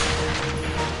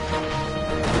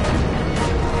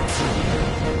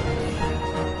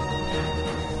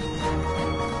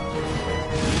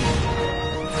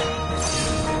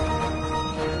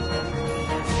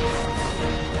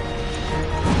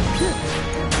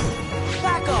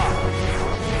 Back off.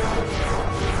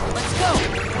 Let's go.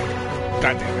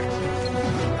 God damn it.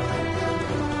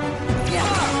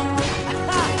 Yeah.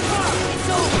 It's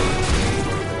over.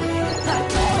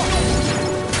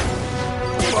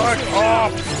 Fuck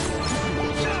off!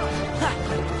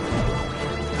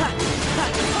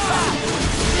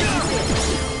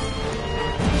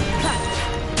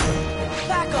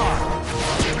 Back off!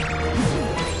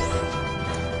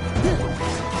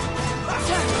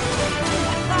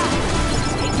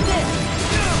 Take this!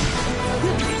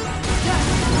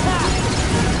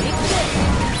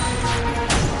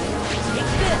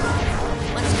 Take this!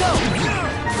 Let's go!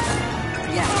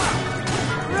 Yeah!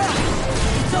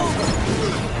 It's over!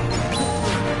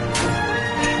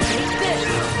 Take this!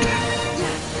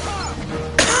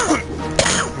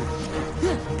 This is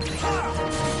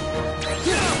it! Take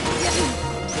this!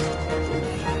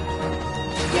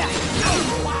 Yeah!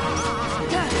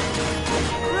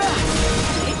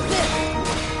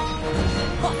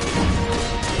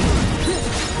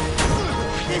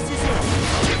 This is it!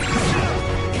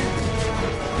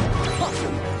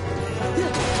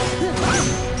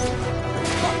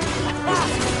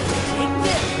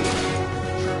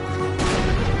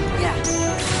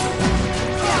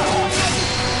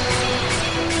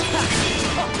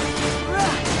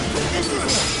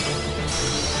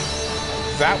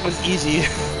 That was easy.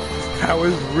 That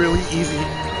was really easy.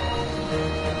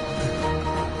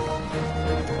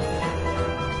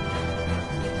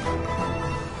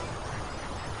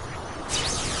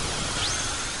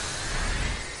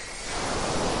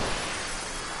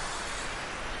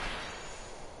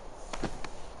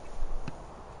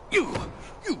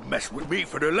 You mess with me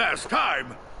for the last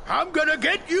time. I'm gonna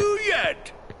get you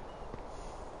yet.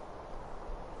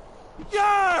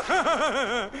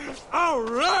 Yeah! All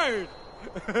right!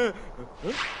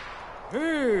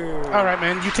 Alright,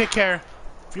 man, you take care.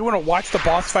 If you want to watch the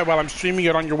boss fight while I'm streaming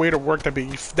it on your way to work,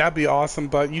 that'd be awesome,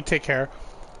 but you take care.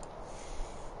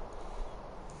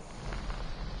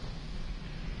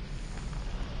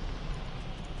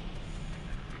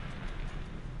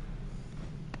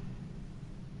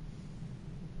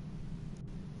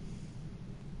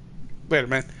 Wait a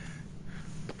minute.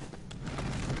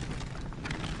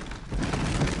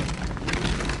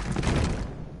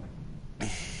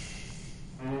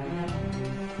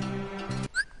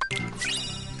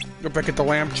 Go back at the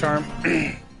lamp charm.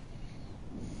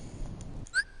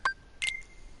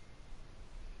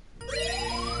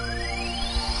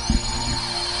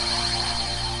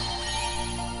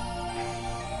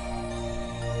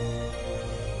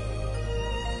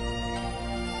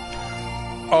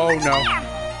 Oh no.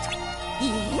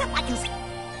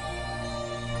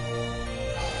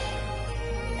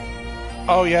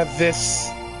 Oh yeah, this.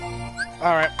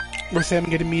 Alright, we're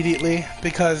saving it immediately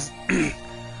because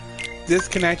this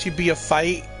can actually be a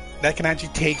fight that can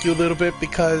actually take you a little bit,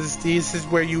 because this is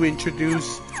where you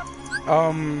introduce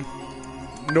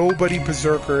nobody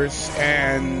berserkers,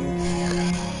 and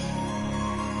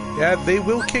yeah, they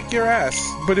will kick your ass,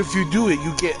 but if you do it,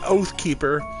 you get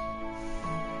Oathkeeper.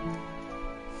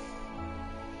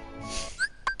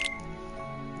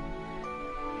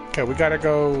 Okay, we gotta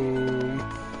go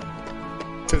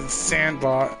to the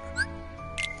sandbot.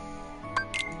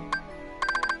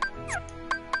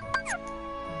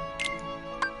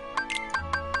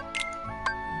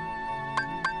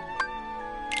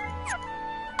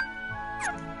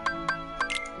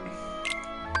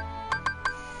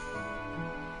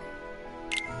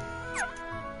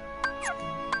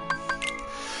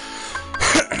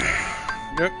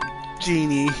 Yep,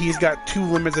 Genie. He's got 2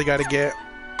 limits I gotta get.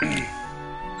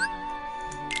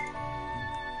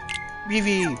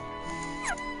 Vivi!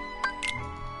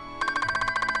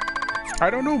 I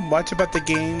don't know much about the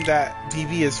game that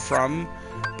Vivi is from,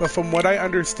 but from what I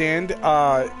understand,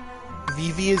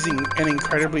 Vivi is an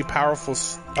incredibly powerful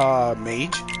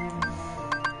mage.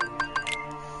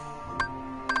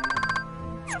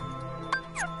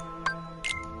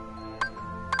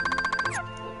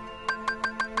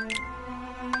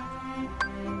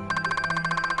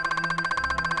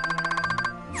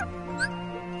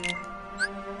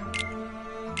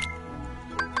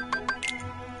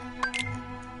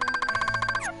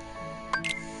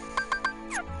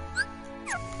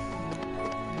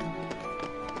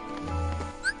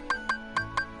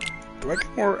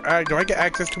 Do I get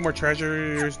access to more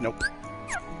treasures? Nope.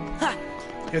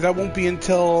 Yeah, that won't be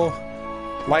until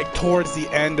like towards the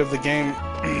end of the game.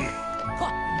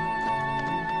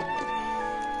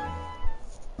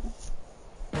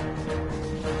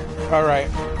 Alright.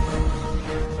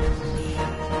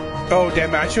 Oh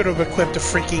damn it, I should have equipped a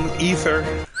freaking ether.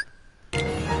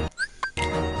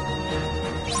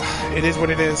 It is what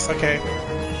it is, okay.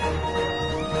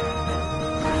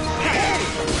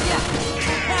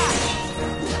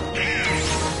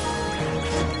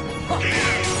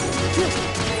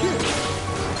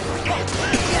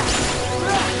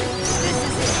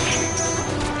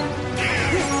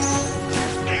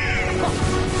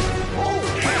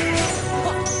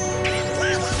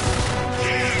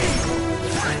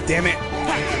 damn it.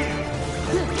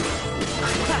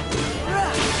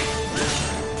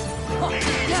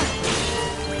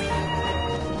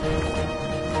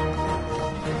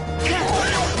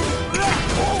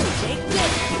 Take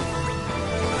this.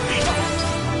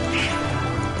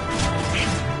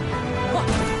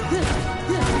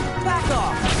 Back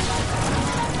off.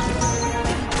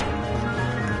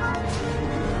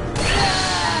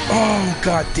 Oh,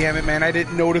 god damn it, man. I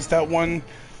didn't notice that one.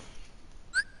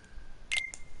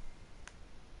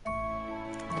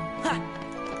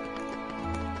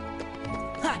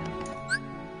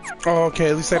 Oh, okay,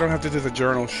 at least I don't have to do the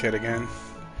journal shit again.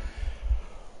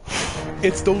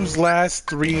 It's those last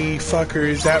three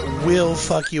fuckers that will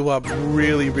fuck you up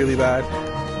really, really bad.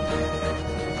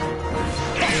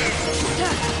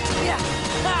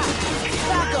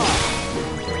 Back off.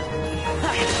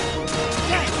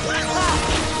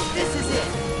 This is it.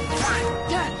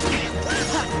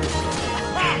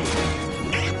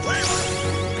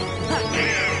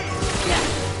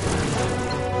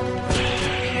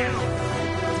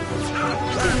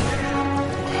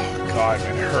 God,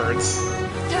 man, it hurts.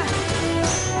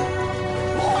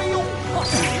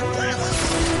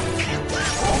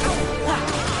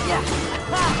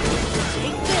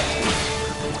 Take this.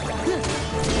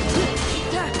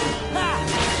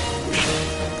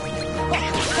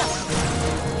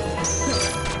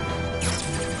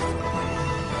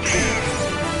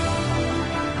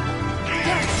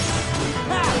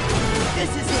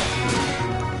 This is it.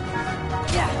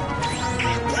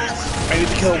 I need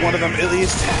to kill one of them at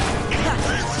least.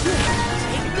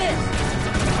 Take this.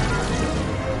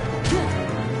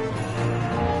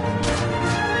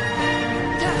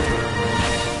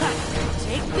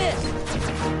 Take this.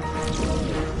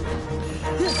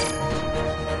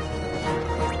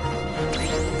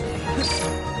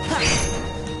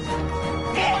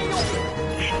 Yeah.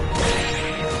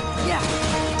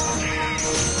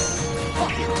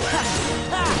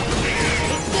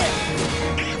 Take this.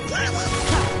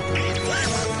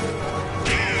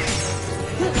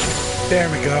 There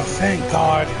we go. Thank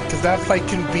God, because that fight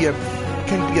can be a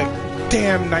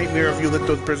damn nightmare if you let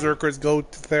those berserkers go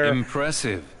to their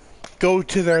Impressive.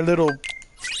 little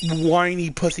whiny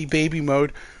pussy baby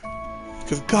mode.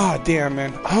 Because god damn,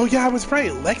 man. Oh yeah, I was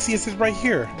right. Lexius is right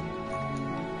here.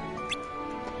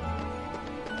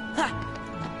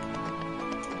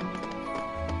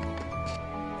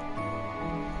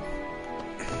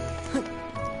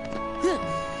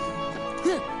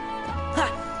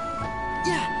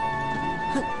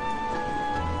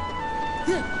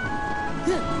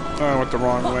 Oh, I went the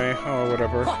wrong way. Oh,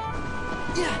 whatever.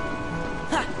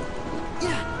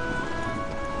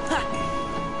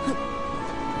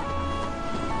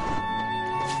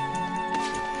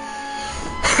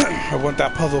 I want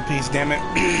that puzzle piece, damn it.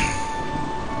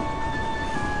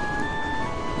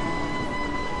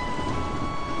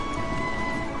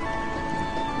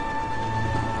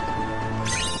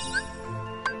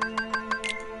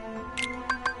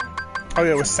 Oh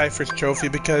yeah, it was Cypher's trophy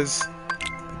because...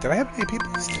 Did I have an AP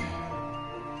boost?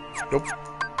 Nope.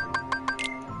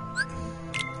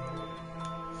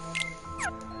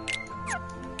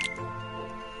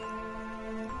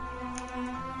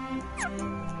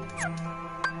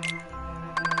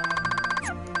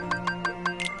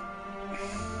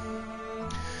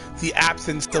 The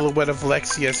absent silhouette of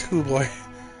Lexius, who boy.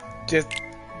 Just...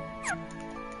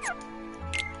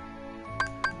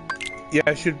 Yeah,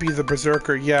 it should be the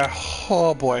Berserker, yeah.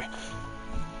 Oh boy.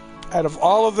 Out of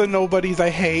all of the nobodies I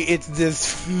hate, it's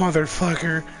this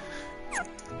motherfucker.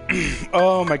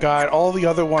 Oh my god, all the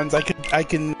other ones I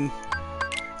can...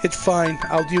 It's fine,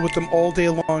 I'll deal with them all day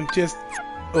long, just...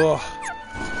 Ugh.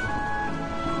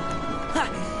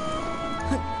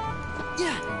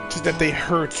 Just that they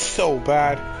hurt so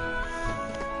bad.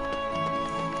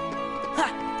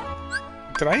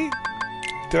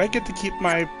 Did I get to keep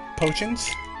my potions?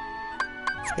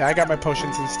 Yeah, I got my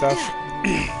potions and stuff.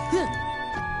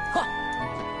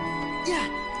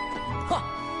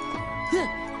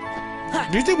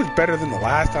 Usually it was better than the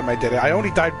last time I did it. I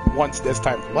only died once this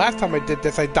time. The last time I did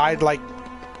this, I died like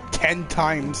 10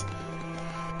 times.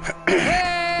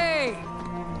 Hey!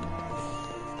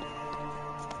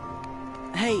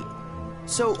 Hey,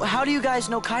 so how do you guys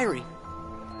know Kairi?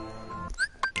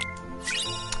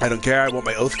 I don't care. I want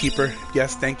my Oathkeeper.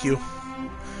 Yes, thank you.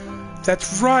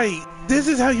 That's right. This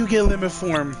is how you get limit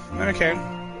form. Okay.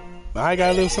 I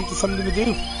got a little something to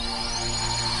do.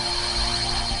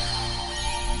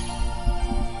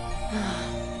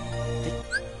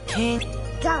 King.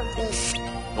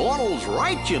 Donald's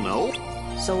right, you know.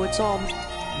 So it's all...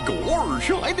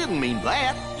 Gorge, I didn't mean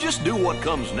that. Just do what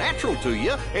comes natural to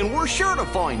you, and we're sure to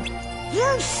find...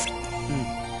 Yes!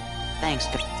 Thanks.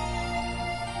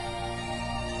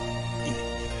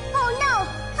 Oh no!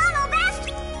 Hollow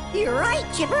Best! You're right,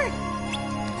 Chipper.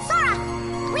 Sora!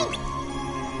 Wink!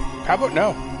 How about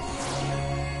no?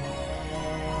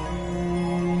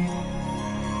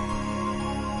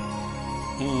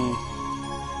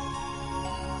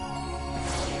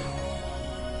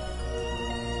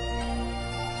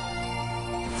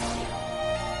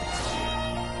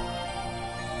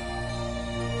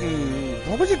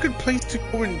 What was a good place to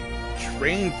go and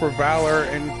train for Valor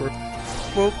and for...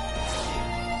 Well,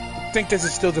 I think this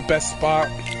is still the best spot.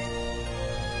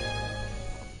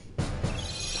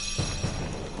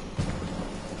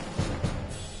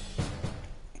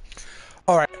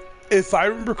 Alright, if I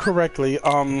remember correctly,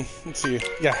 let's see,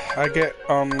 yeah, I get,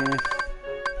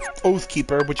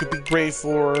 Oathkeeper, which would be great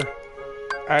for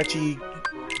actually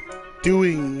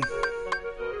doing...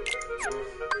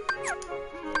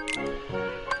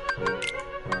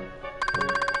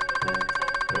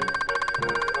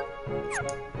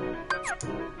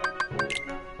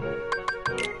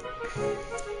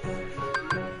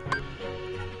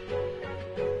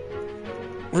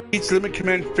 Reach limit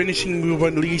command finishing move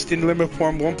unleashed in limit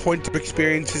form, 1 point of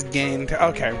experience is gained.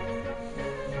 Okay.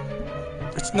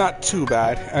 It's not too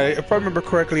bad. If I remember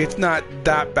correctly, it's not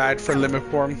that bad for limit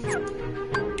form.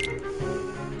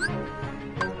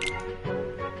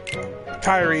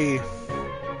 Kyrie.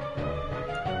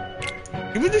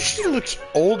 Even though she looks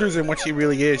older than what she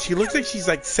really is, she looks like she's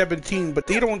like 17, but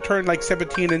they don't turn like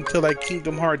 17 until like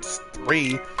Kingdom Hearts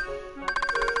 3.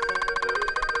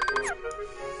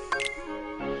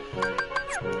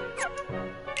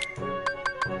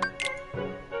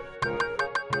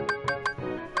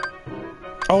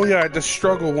 Oh yeah, the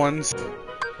struggle ones.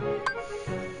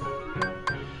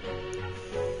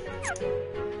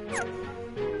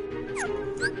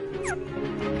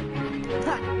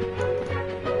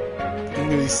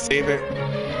 Really save it.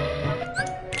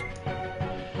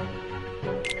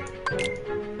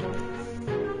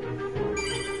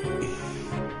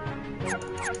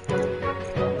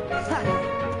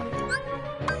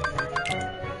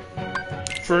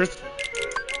 First.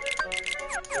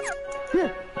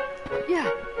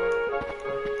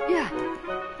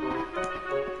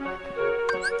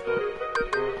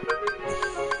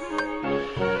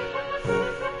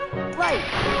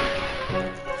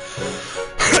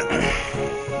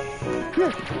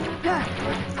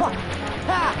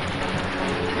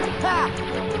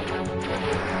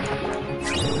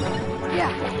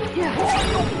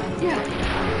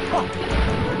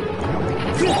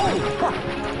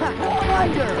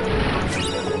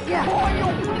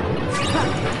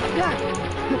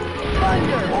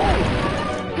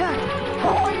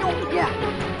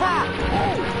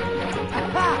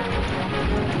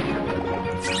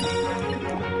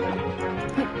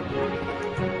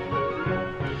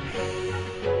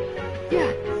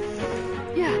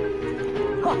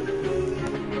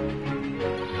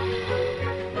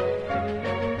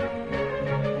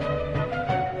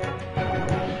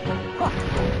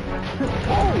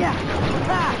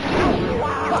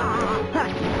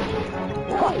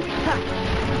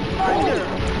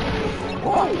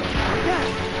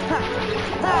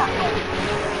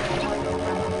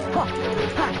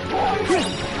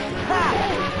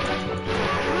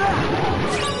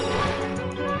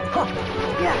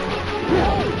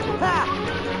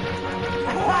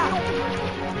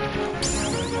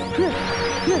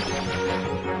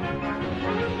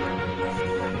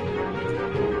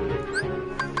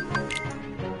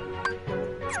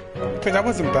 Okay, that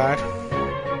wasn't bad.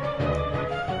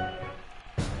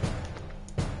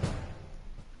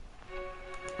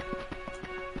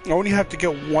 I only have to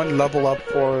get one level up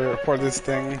for this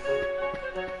thing.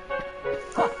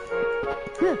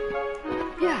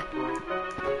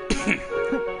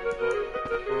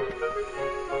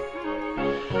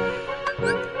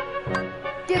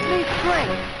 Give me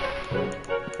strength.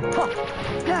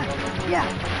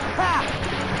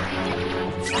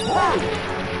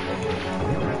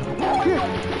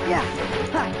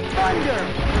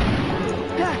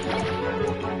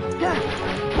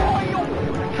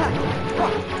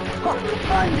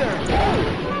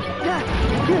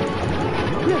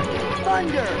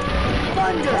 Thunder. Thunder.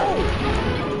 Thunder!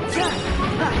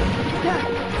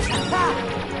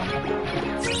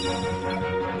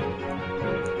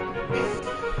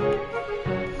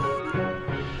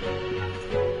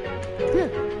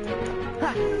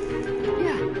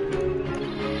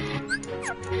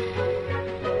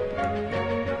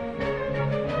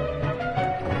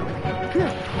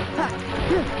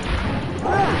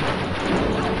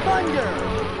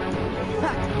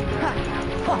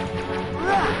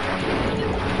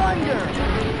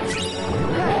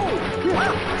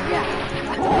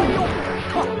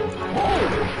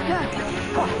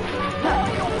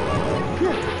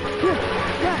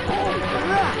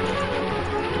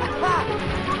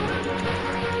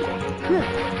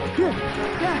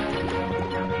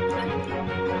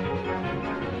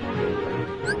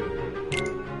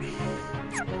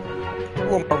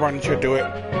 One more run should do it.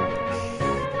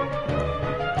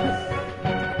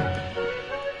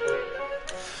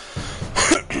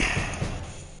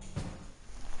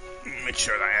 Make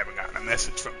sure that I haven't gotten a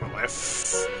message from my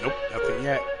wife. Nope, nothing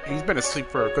yet. He's been asleep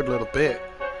for a good little bit.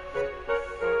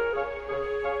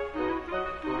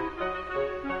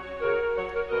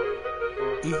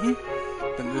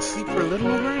 Been asleep for a little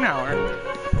over an hour.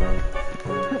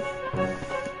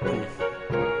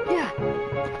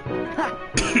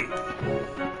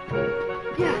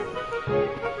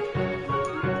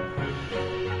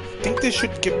 I think this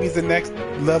should give me the next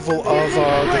level of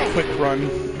the quick run.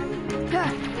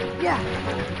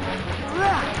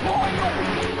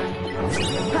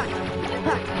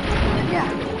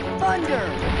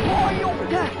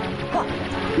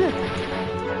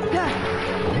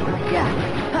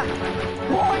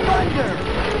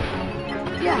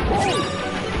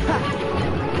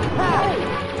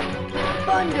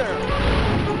 Thunder!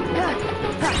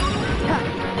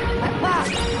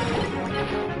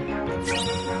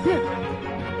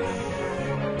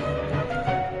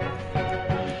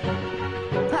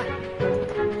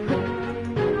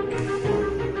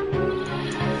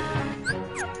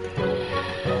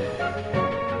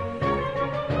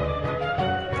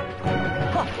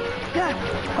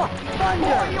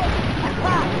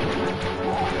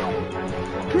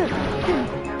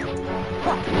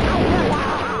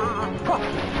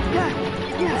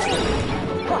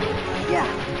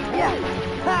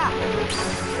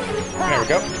 There we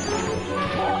go.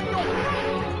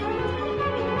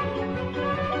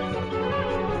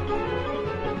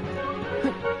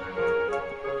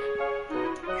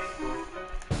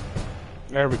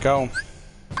 There we go.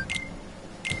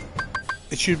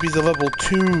 It should be the level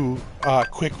 2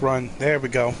 quick run. There we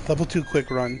go. Level 2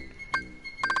 quick run.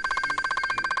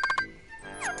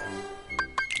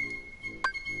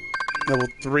 Level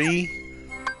 3.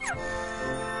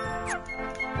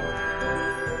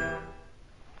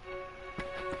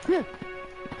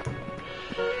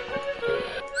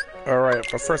 Alright,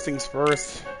 but first things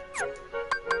first.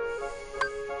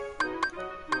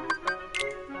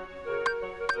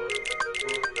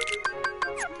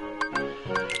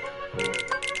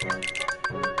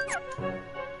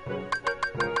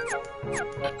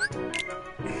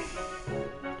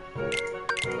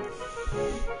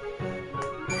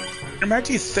 I'm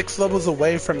actually 6 levels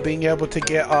away from being able to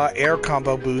get air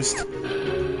combo boost.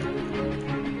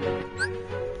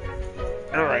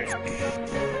 Alright.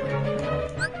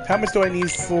 How much do I need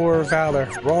for Valor?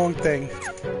 Wrong thing.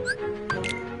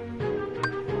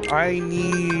 I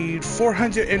need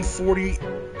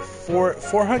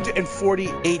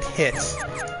 448 hits.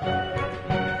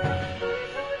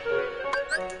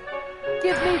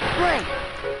 Give me strength!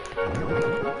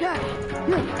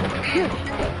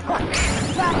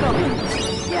 Back up!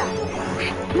 Yeah!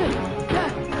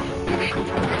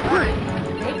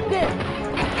 Take this!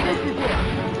 This is it!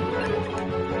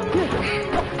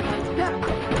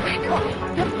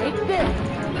 Take this!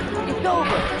 It's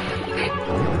over!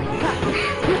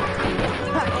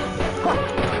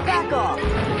 Back off!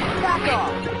 Back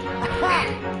off!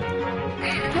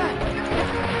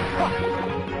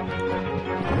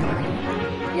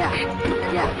 Yeah!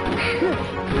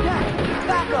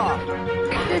 Back off!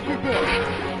 This is it!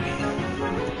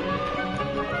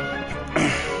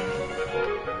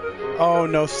 Oh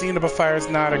no, Scene of a Fire is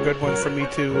not a good one for me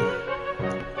to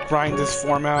grind this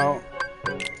form out.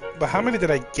 But how many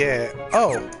did I get?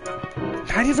 Oh,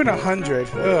 not even 100.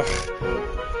 Ugh.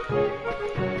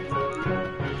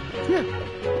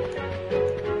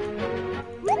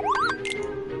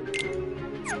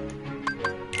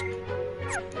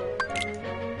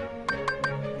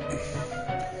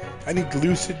 I need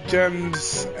Lucid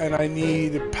Gems, and I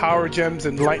need Power Gems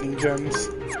and Lightning Gems.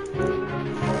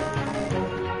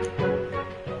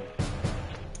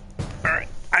 Alright,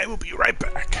 I will be right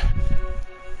back.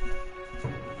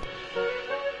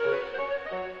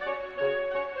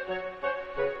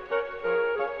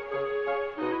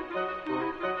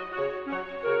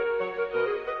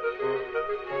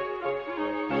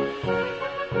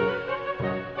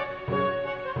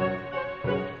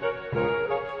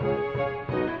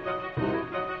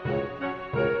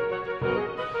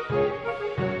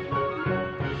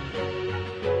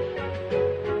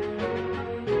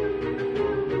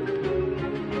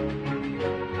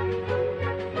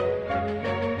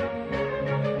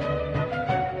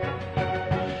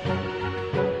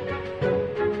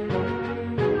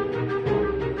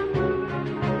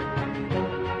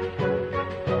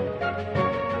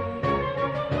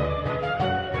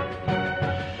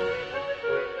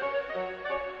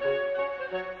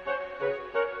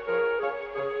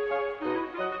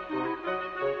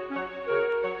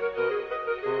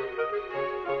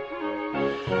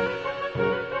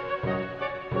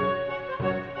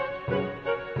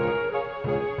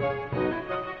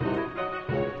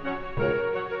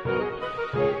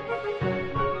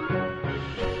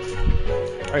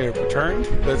 I have returned.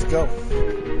 Let's go.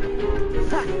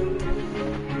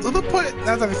 Lilliput,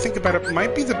 now that I think about it,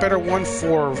 might be the better one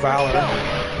for Valor.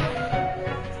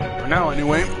 For now,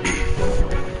 anyway.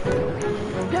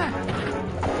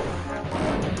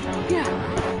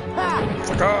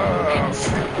 Fuck off!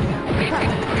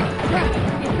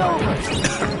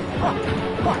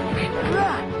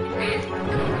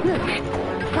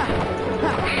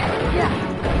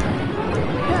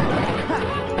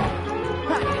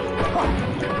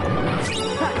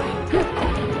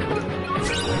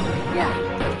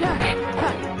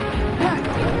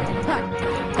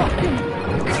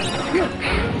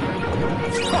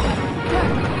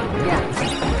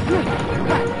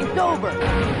 It's over.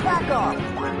 Back off.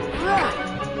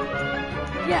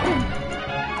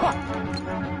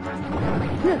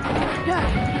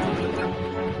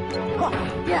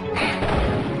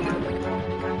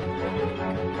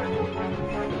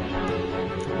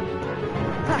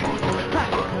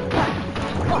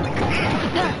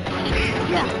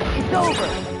 It's over.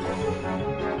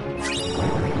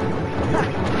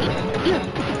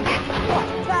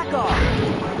 Back off.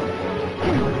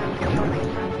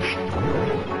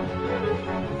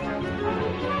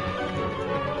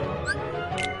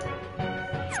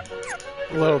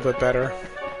 A little bit better.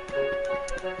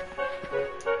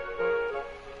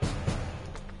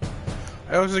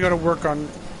 I also got to work on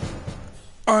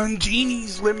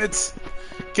Genie's limits,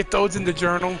 get those in the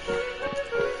journal,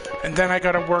 and then I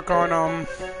got to work on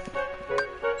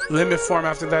limit form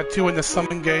after that too in the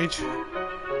summon gauge.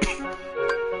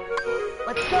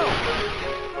 Let's go.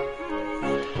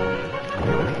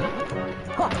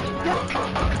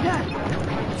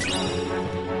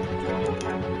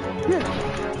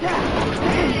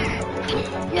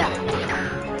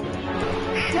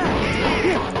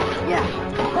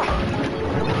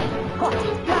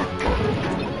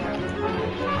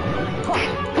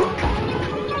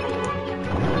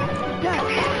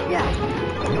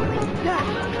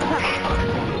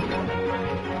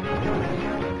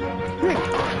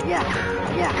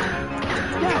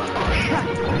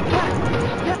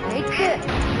 Take this.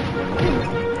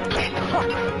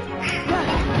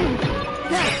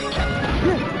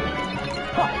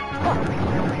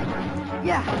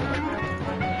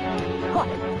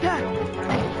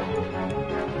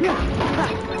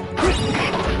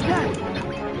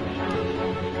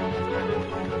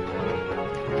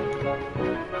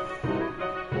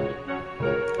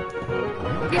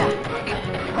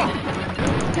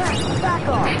 Back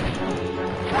off.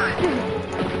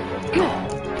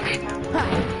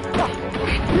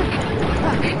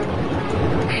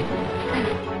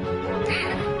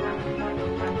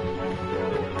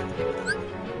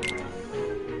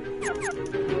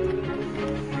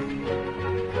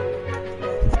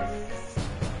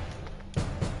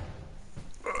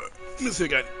 Let's see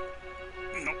again.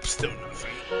 Nope, still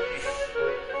nothing.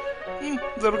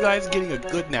 Little guy's getting a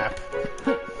good nap.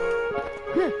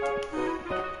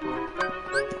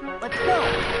 Let's go.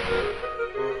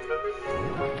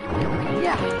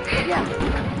 Yeah.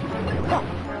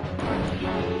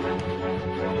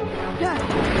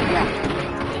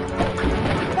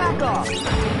 Back off.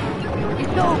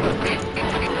 It's over.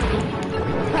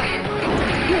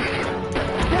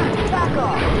 Back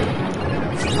off.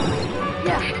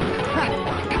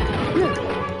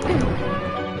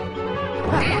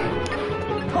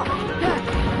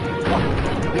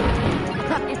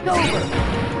 It's over.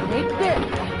 Take this.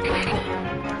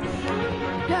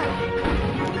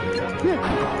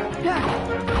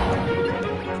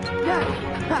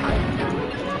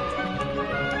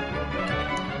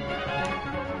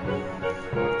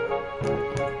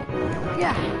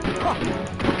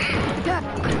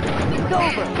 It's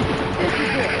over. This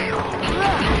is it.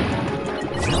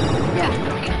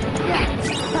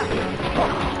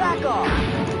 Back off.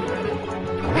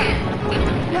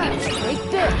 Take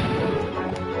this.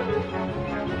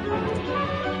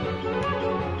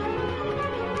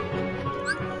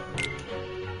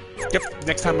 Yep,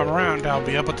 next time I'm around, I'll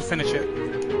be able to finish it.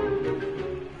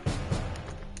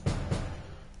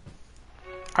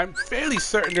 I'm fairly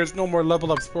certain there's no more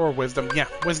level ups for Wisdom. Yeah,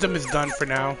 Wisdom is done for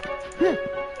now.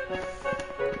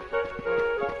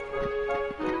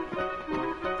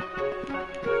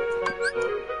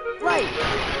 Right.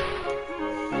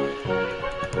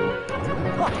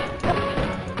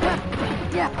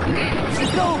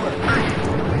 It's over.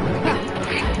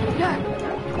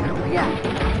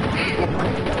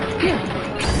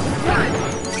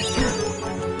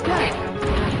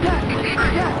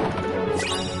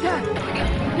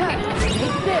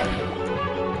 Take this.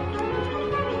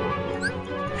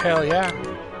 Hell yeah.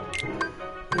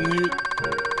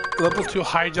 Level 2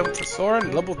 high jump for Sora,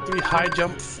 and level 3 high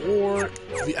jump for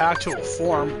the actual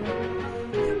form.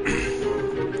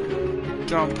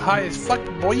 Jump high as fuck,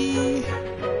 boy!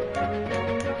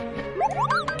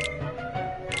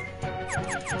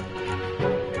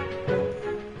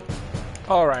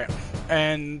 Alright,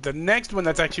 and the next one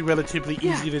that's actually relatively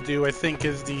easy to do, I think,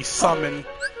 is the summon.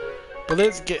 But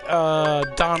let's get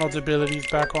Donald's abilities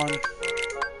back on.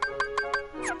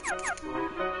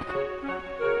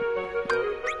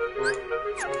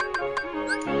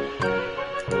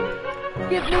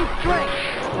 Give me strength!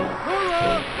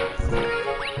 Hurrah!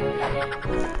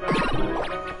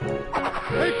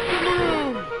 Make some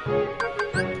room!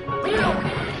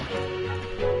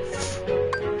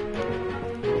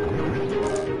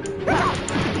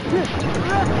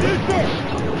 Eat this!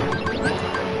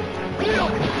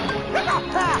 Back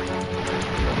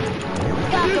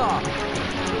off!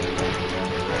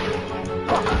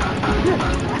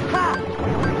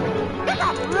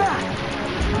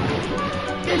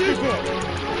 This is it!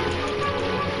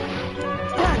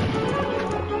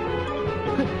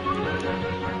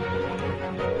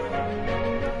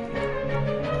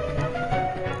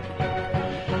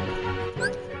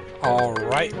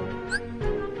 Alright.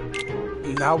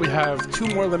 Now we have 2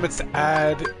 more limits to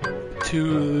add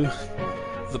to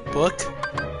the book.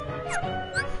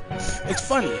 It's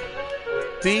funny.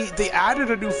 They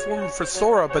added a new form for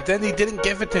Sora, but then they didn't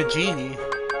give it to Genie.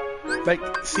 Like,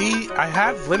 see, I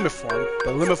have limit form,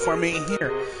 but limit form ain't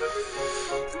here.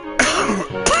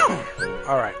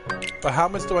 Alright. But how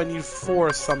much do I need for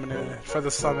the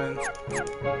summon?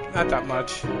 Not that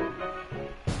much.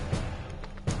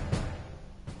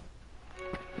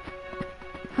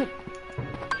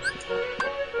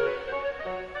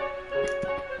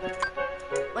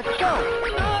 Let's go!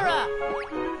 Nora!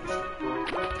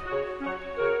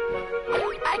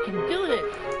 I can do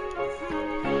this!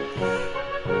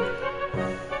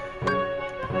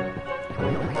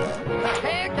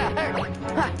 Prepare to hurt!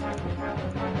 Ha.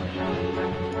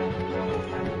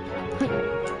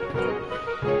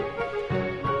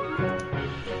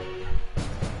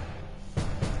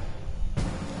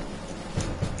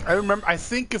 I remember, I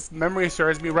think if memory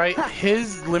serves me right,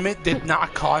 his limit did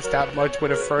not cost that much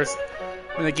when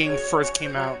the game first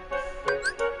came out.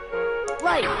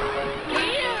 Right!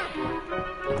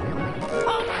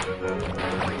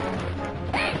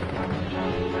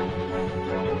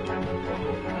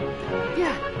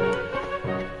 Yeah!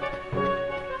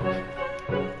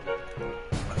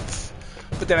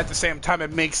 But then at the same time,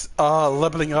 it makes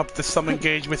leveling up the summon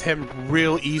gauge with him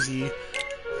real easy.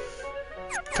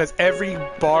 Because every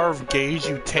bar of gauge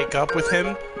you take up with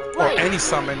him, or any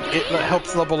summon, it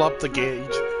helps level up the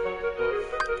gauge.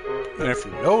 And if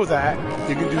you know that,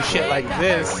 you can do shit like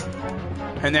this,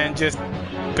 and then just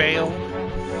bail.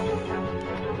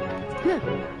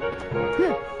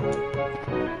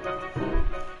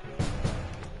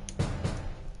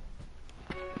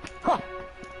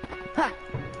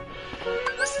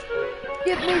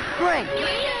 Give me strength!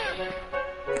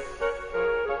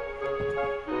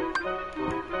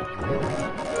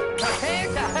 Prepare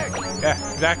to hurt! Yeah,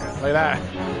 exactly, like that.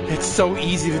 It's so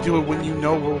easy to do it when you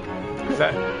know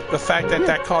that the fact that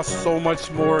that costs so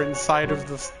much more inside of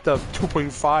the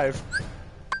 2.5.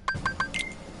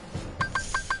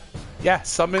 Yeah,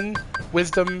 summon,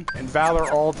 wisdom, and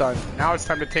valor all done. Now it's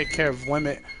time to take care of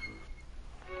limit.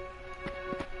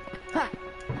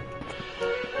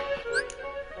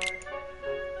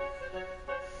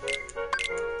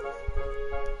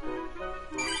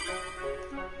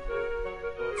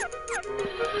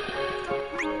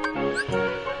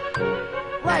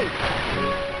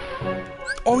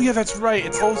 Oh yeah, that's right.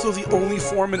 It's also the only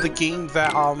form in the game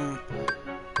that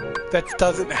that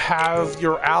doesn't have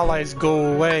your allies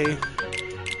go away.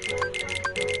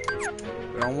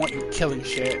 I don't want you killing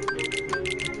shit.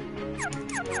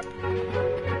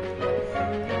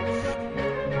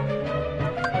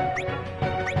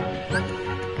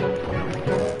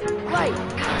 Right.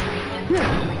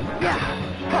 Yeah.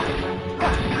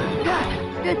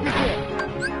 This is it.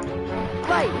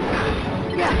 Right.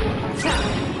 Yeah.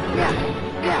 Yeah.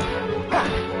 Yeah.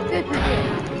 This is it.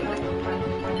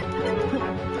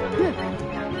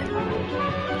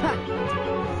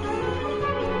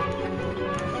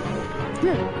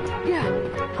 Yeah.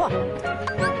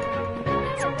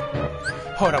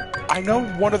 Hold up. I know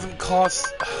one of them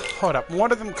costs. Hold up.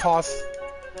 One of them costs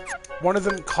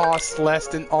less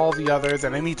than all the others,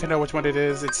 and I need to know which one it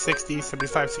is. It's 60,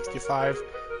 75, 65.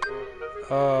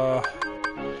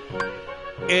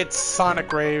 It's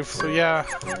Sonic Rave, so yeah.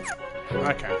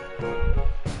 Okay.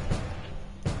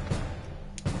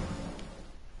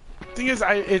 Thing is,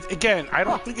 again, I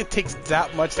don't think it takes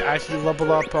that much to actually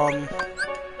level up. Right.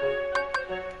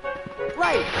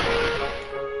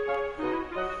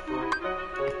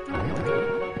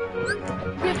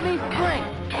 Give me strength.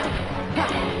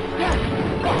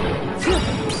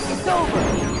 It's over.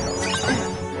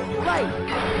 Right.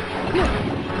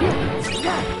 This is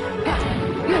it.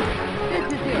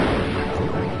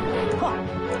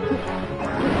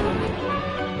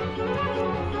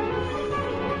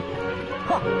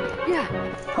 Yeah.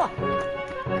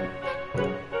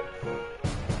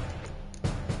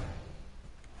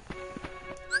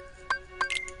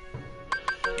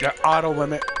 Yeah, auto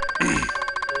limit.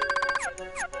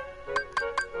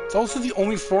 It's also the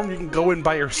only form you can go in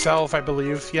by yourself, I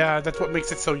believe. Yeah, that's what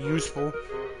makes it so useful.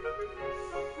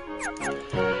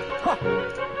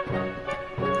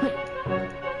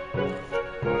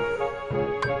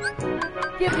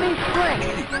 Give me strength.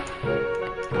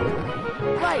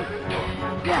 Right.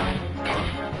 Yeah.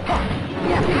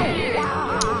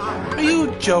 Yeah. Are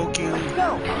you joking?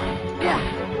 Go. Yeah.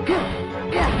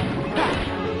 Yeah.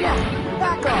 Yeah.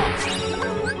 Back off.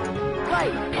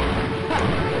 Right.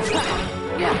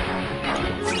 Yeah.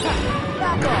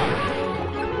 Back off.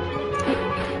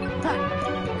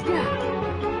 Yeah.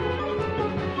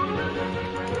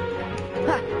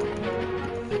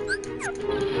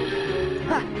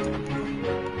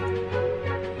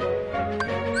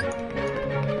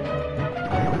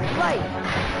 Right.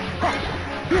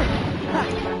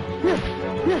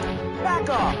 Back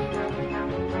off.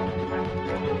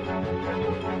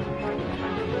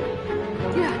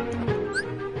 Yeah.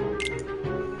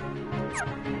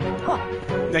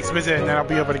 Next visit, and then I'll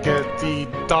be able to get the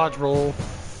dodge roll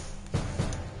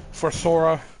for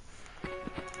Sora.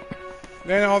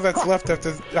 Then all that's left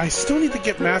after, I still need to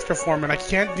get Master Form, and I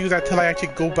can't do that till I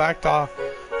actually go back to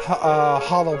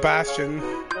Hollow Bastion.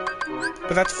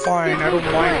 But that's fine. I don't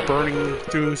mind burning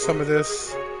through some of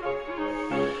this.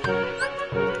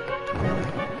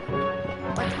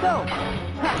 Let's go.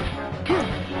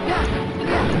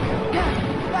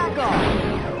 Back off.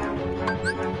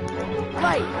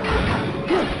 Right.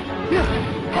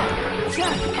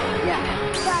 Yeah.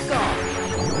 Back off.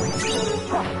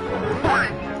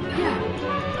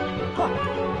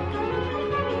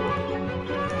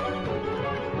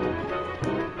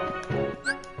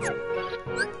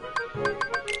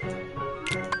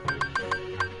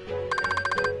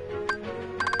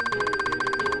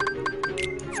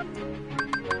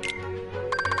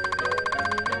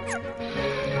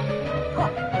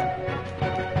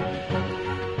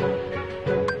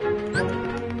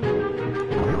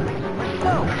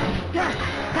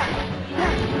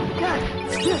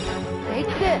 Take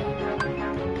this.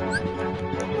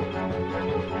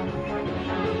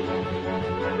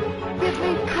 Give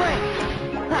me strength.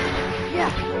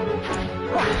 Yeah.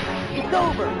 It's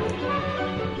over.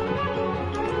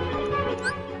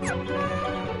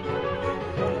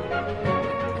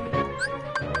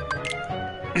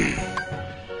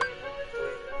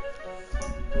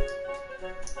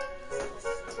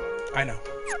 I know.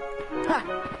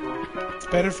 It's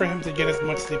better for him to get as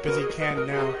much sleep as he can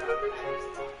now.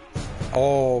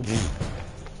 Oh.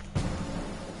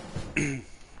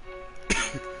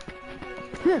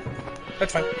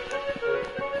 That's fine.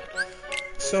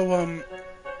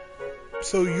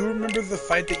 So you remember the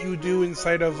fight that you do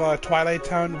inside of Twilight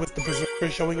Town with the Berserker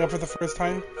showing up for the first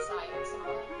time?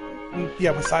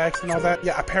 Yeah, with Sayax and all that.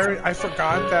 Yeah, apparently I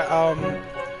forgot that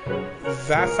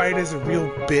that fight is a real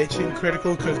bitch in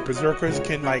Critical because Berserkers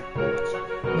can like,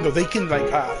 no, they can like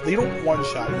they don't one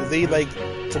shot you. They like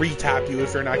 3-tap you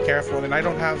if you're not careful. And I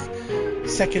don't have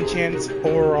second chance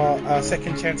or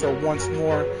once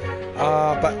more.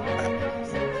 But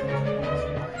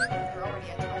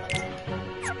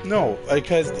no,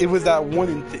 because it was that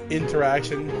one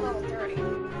interaction.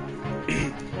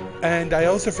 And I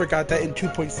also forgot that in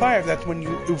 2.5, that's when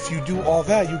if you do all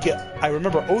that, you get, I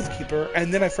remember Oathkeeper,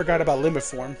 and then I forgot about Limit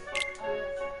Form.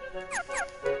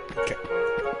 Okay.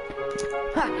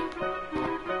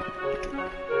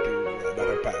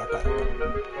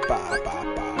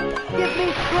 Give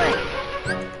me strength.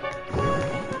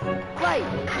 Right.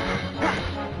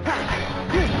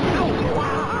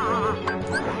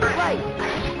 Right.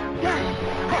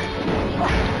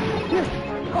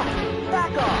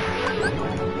 Back off.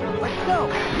 Let's go.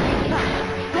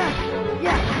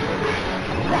 Yeah.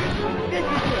 This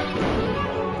is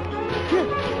it.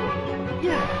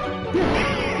 Yeah.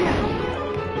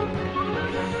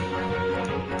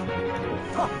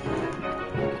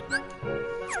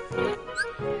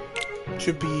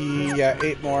 Should be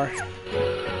 8 more.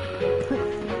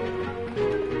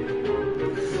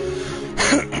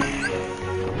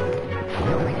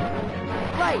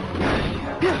 Right. Right!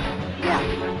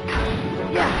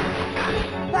 Yeah!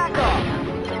 Back off!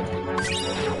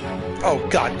 Oh,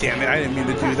 god damn it, I didn't mean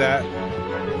to do that.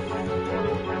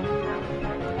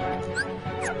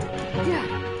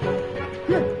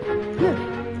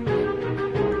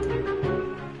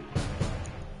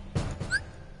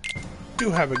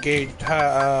 Do have a gauge.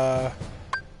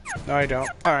 No, I don't.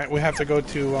 Alright, we have to go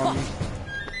to,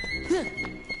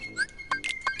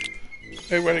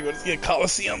 Hey, we're gonna go to the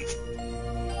Coliseum.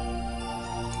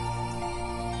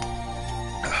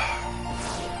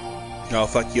 Oh,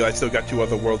 fuck you. I still got 2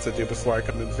 other worlds to do before I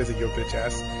come and visit your bitch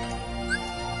ass.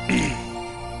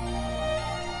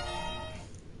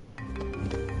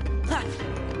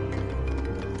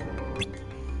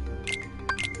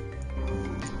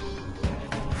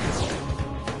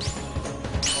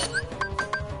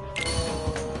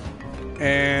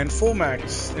 And full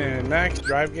max. And max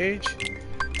drive gauge.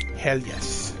 Hell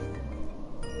yes.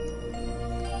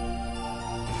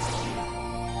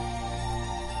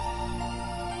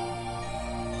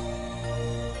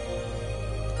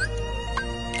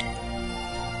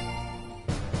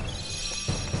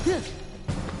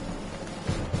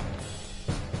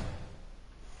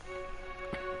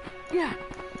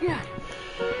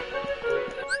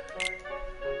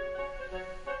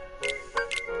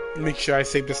 Make sure I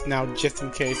save this now just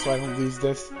in case so I don't lose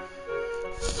this.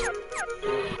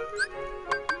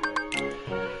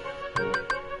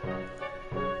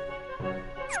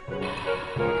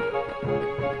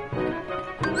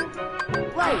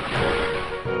 Right!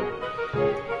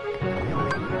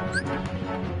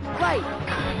 Right!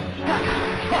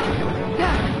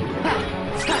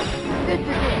 This is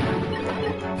it!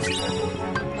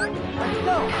 Let's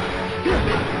go!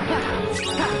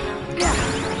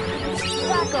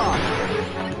 Back off!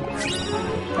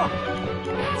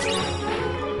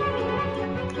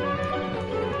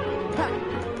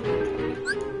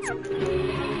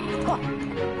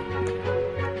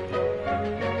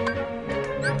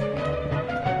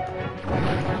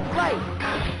 Right!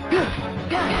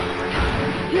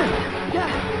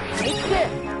 Take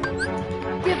this!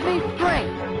 Give me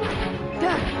strength!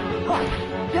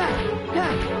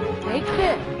 Take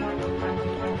this!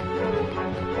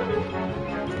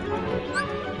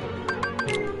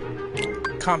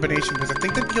 Combination, because I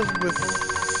think that deals with...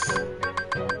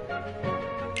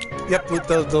 Yep, with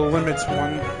the limits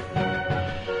one.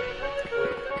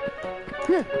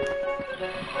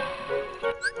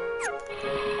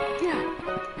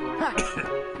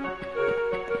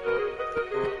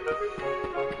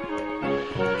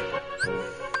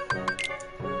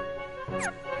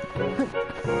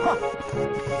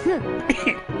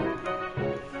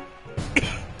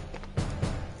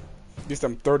 At least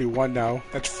I'm 31 now.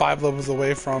 That's 5 levels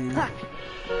away from... Right!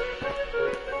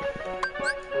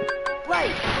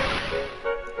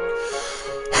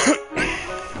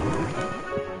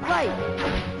 Right!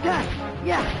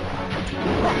 Yeah!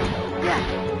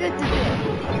 This is it!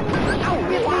 Give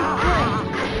me strength!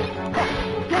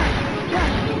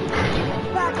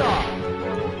 Back off!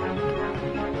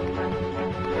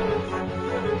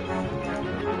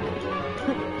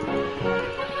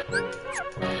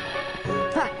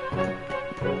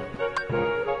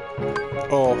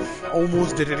 Oh,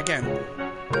 almost did it again.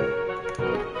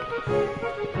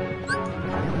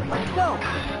 Let's go!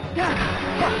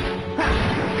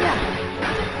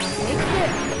 Take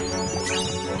this!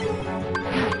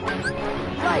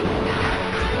 Right!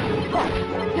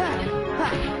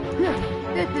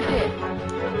 This is it!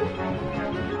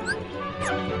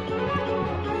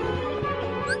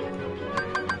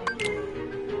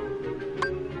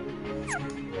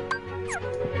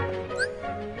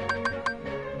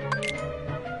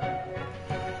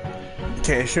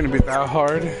 Okay, it shouldn't be that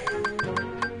hard.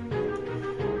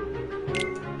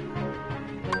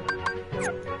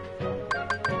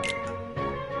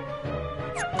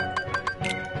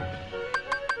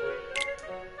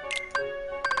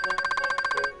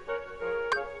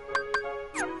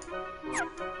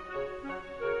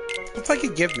 What's like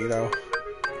it give me though?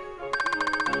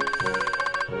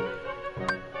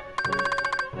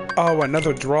 Oh,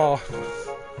 another draw.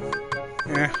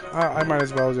 Yeah, I might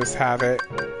as well just have it.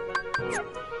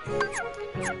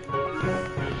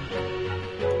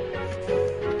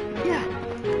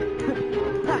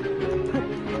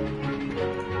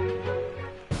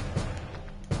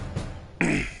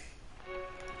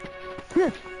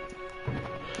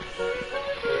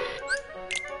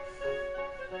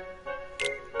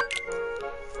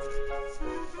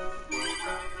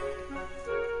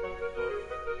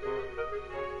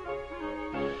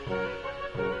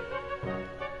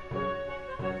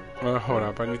 Hold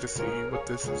up, I need to see what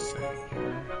this is saying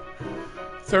here.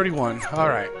 31,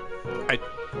 alright.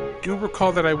 do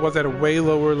recall that I was at a way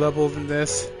lower level than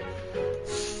this.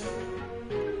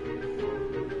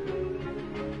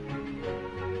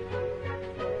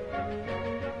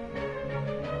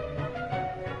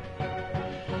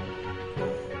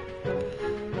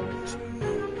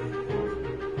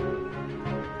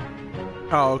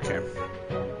 Oh, okay.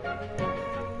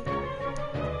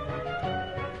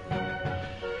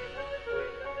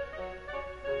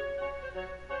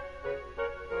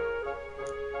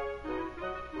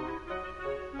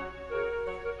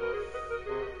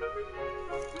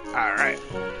 All right.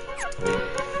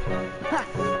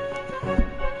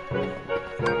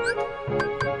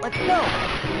 Let's go.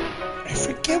 I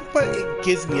forget what it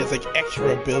gives me as like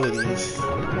extra abilities.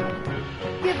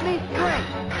 Give me strength.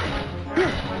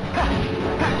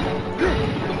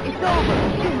 It's over.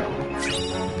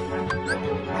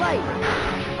 Fight.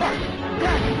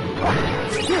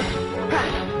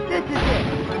 This is it.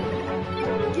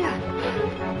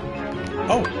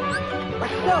 Oh.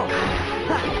 Let's go.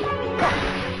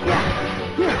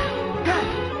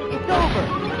 It's over.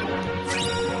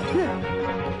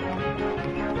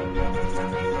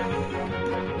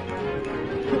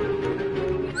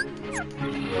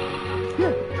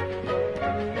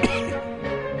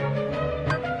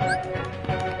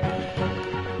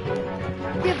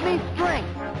 Give me strength.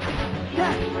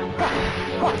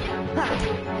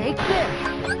 Take this.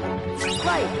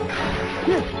 Fight.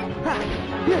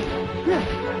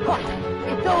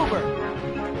 It's over.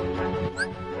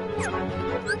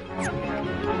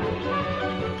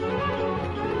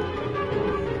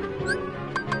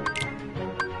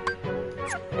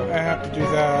 I have to do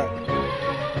that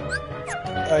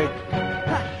like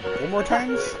 4 more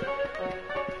times.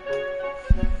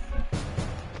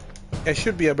 I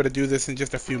should be able to do this in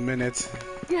just a few minutes.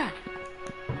 Yeah.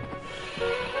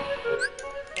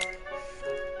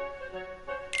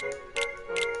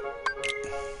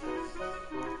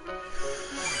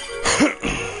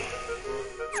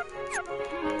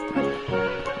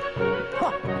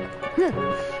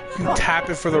 You tap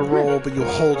it for the roll, but you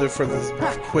hold it for the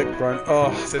quick run.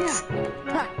 Oh, that's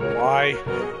why.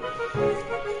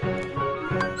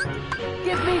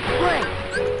 Give me strength.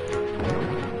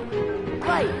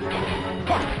 Fight.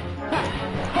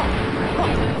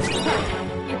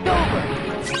 It's over.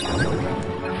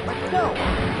 Let's go.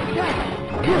 Yeah.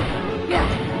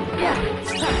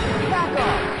 Back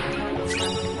off.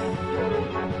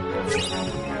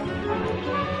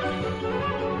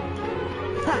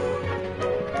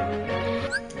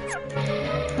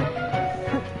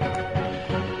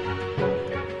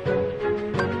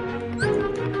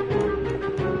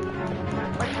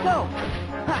 Let's go.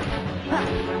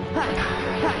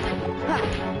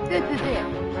 This is it.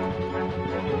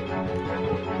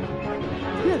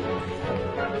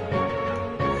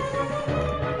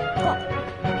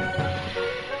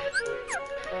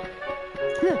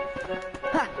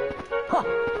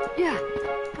 Yeah.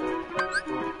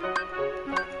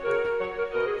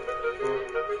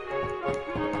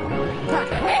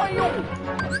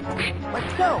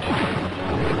 Let's go.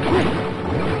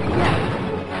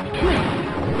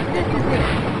 This is it.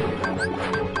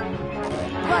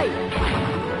 Fight.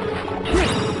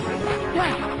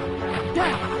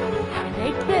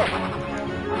 Take this.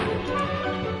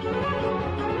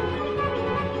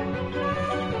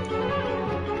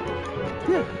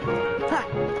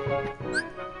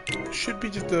 Should be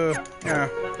just a yeah.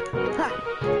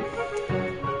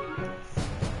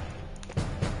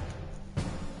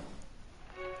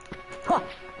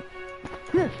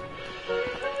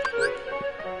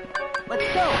 Let's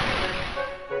go.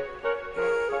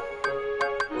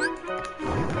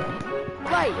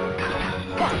 Fight.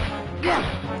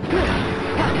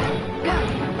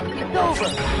 It's over.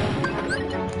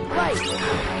 Fight.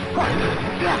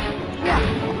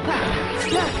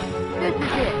 This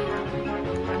is it.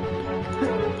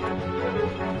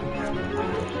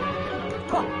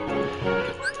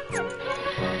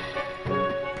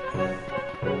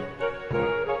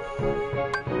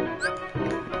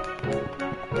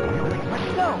 Let's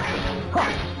go.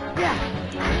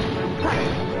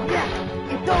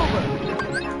 It's over.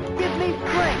 Give me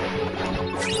strength.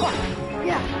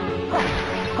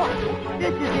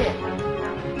 This is it.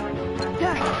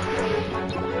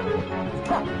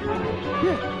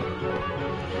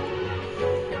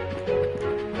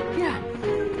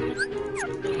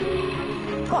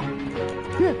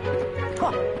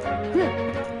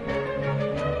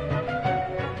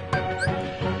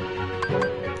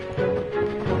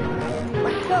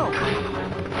 Let's go.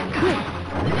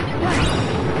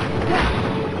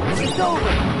 It's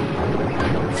over.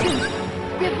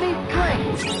 Give me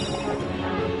strength.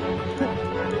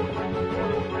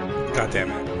 God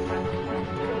damn it.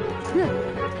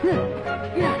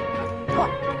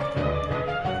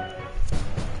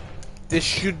 This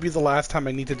should be the last time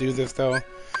I need to do this, though.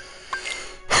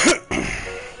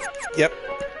 Yep.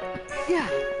 Yeah.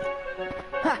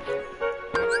 Ha.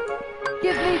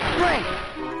 Give me strength.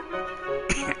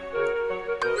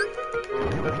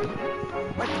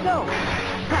 Let's go.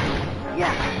 Ha.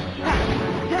 Yeah. Ha.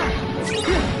 Yeah. This is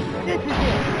it.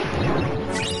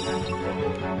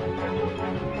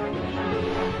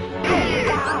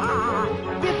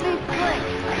 Give me strength.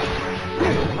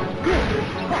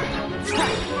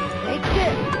 Take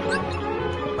this.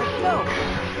 Let's go.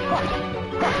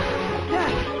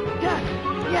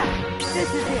 Yeah, this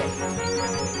is it.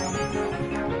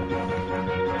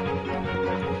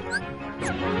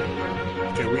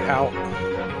 Okay, we out.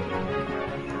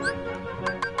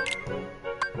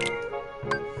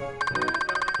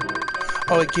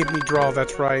 Oh, it gave me draw,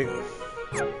 that's right.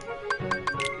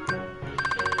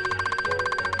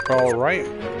 Alright.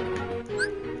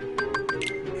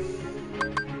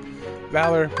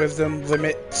 Valor, Wisdom,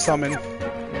 Limit, Summon.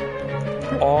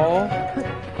 All.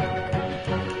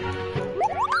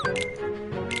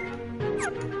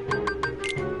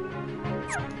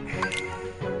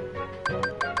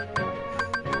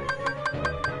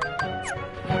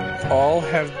 All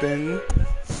have been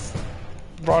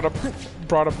brought up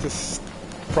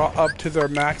to their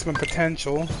maximum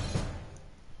potential.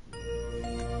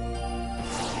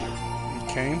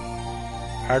 Okay.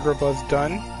 Agrabah's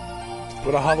done.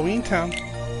 Go to Halloween Town.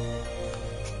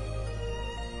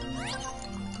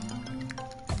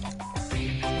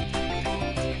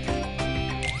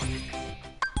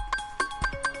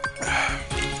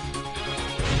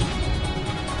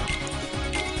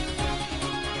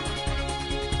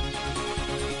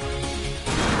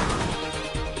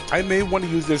 I may want to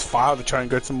use this file to try and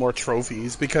get some more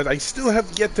trophies, because I still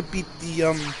have yet to beat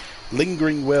the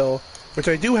Lingering Will, which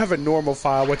I do have a normal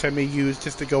file, which I may use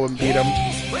just to go and beat him.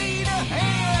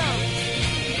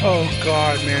 Oh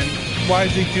god, man. Why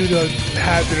did they do the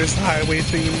Hazardous Highway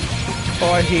theme?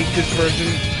 Oh, I hate this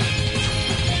version.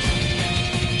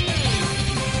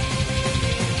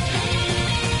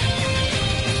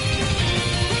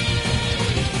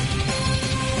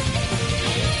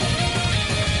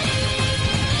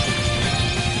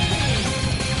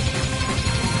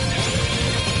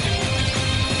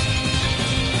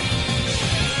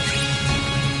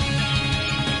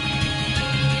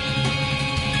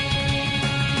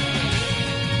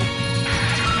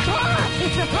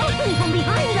 From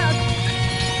behind us.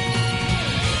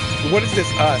 What is this,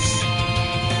 us?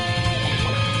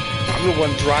 I'm the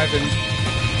one driving.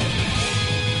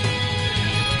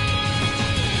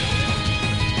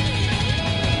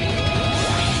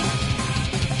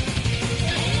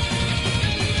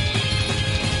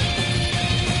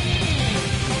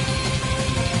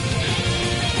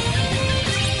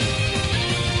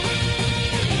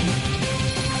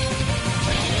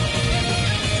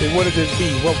 Say, what did this be?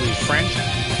 What was it, French?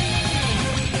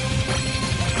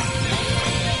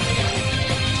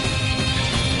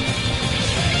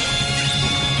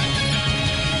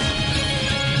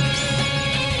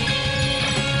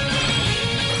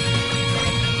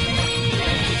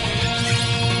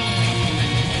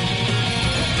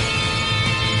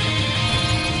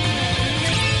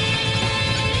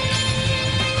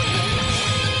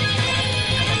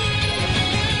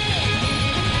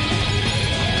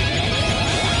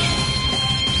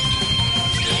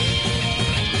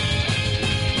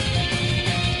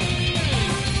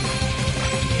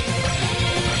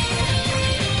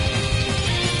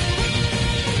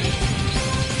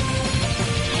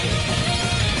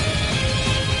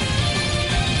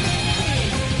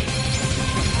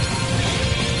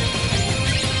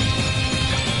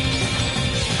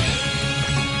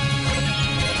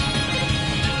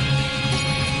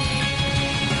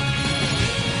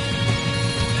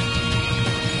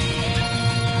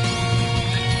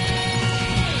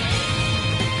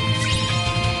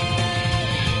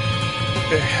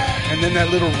 And then that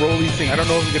little rolly thing. I don't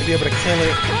know if I'm going to be able to kill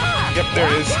it. Yep, there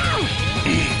it is.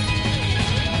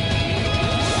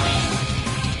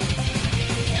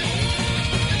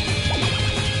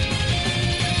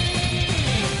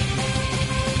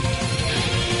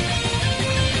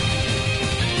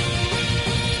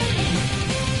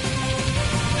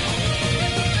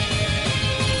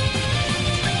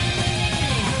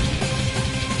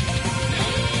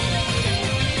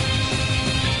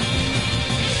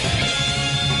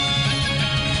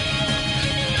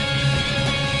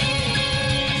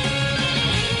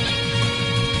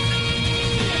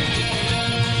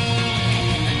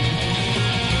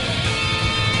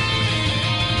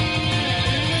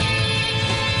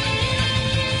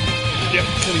 Yep,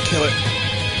 can we kill it?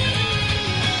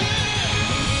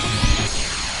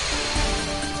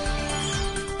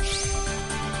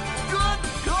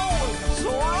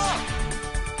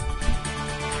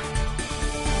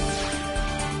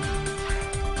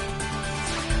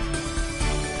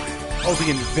 Oh, the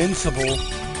Invincible.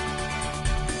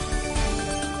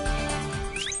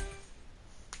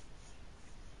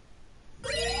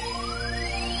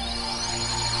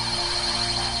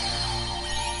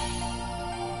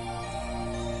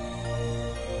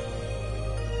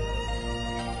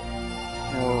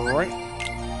 Alright.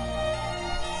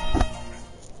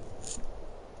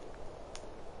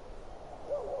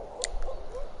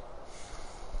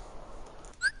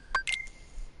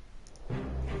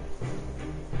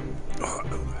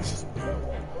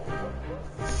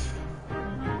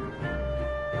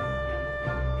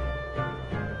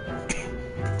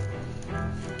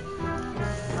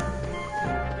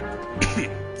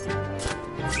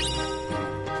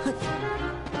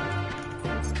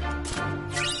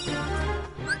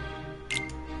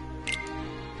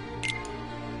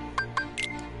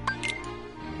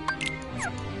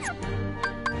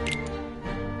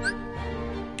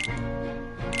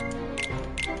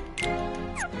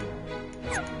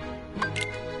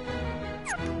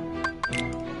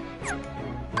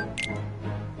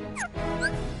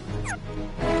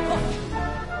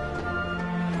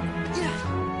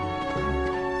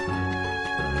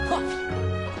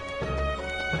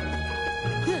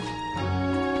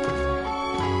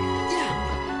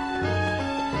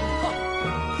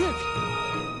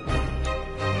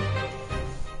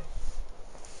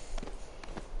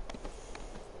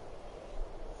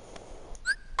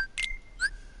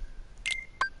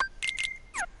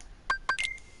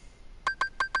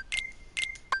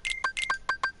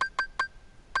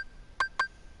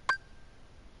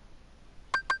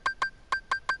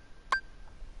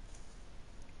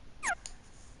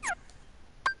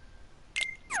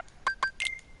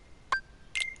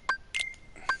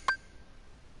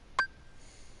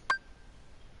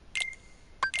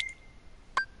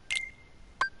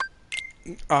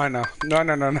 Oh, no.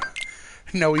 No.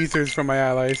 No ethers from my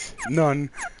allies. None.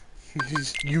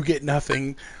 You get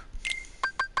nothing.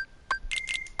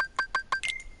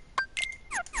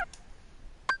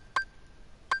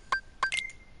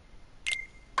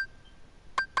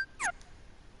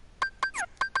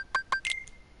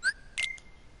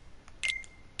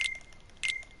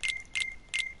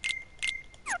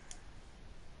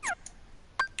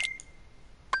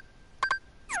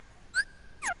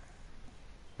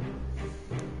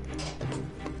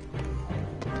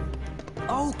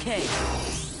 Okay.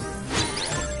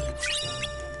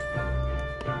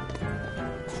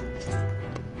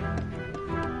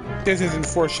 This isn't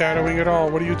foreshadowing at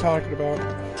all. What are you talking about?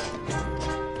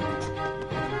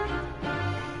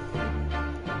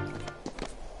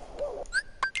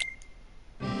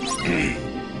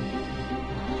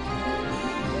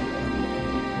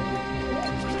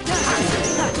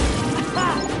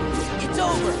 It's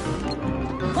over.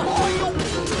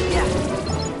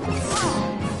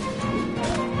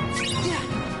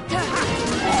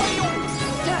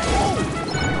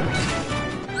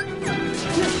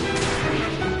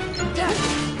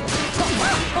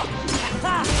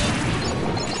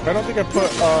 I don't think I put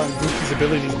Goofy's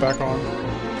abilities back on.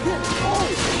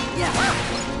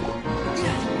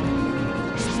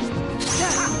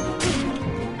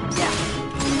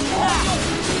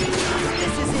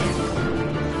 This is it.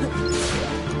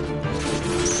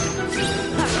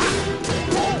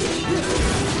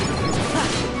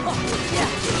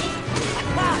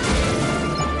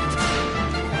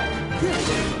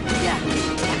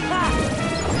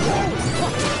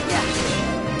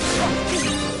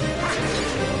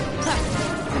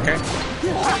 Okay.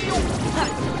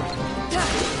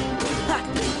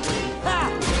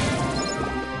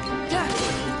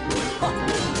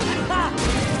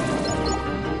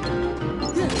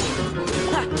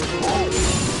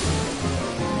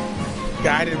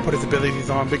 Yeah, I didn't put his abilities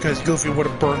on because Goofy would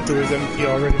have burned through his MP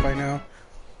already by now.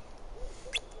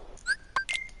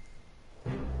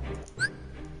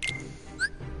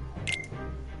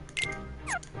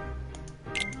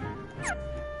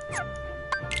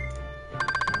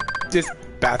 This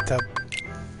bathtub.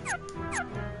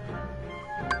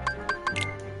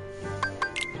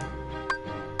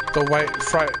 The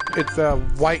it's the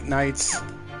White Knights.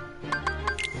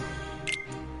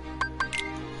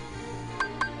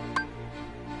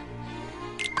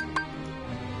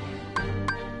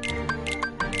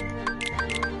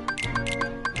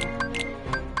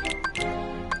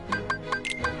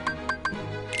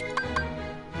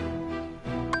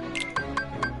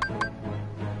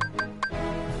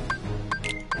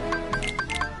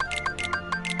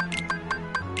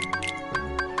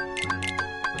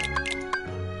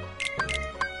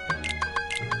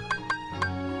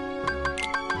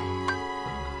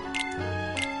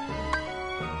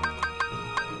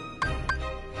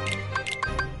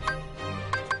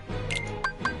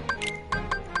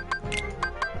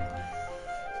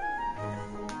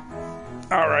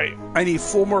 Alright, I need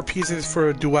 4 more pieces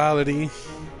for duality.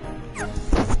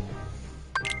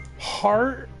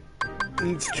 Heart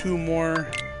needs 2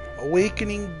 more.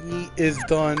 Awakening is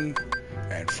done.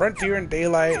 And Frontier and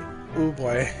Daylight. Oh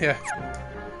boy, yeah.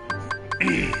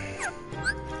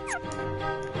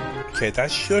 Okay,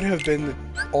 that should have been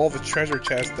all the treasure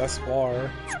chests thus far.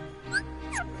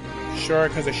 Sure,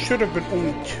 because there should have been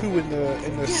only 2 in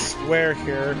the square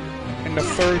here, and the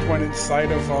 3rd one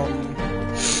inside of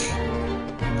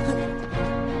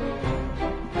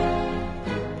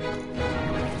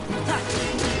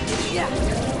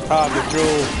the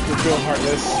drill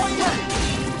heartless.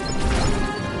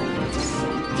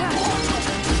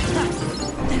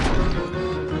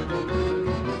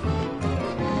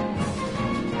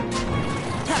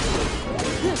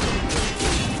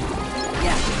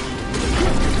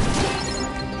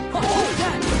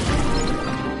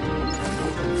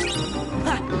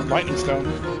 Lightning stone.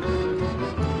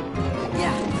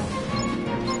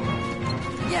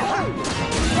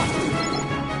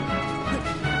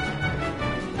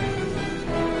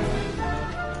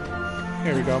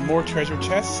 Here we go, more treasure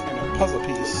chests and a puzzle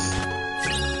piece.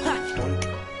 Doink.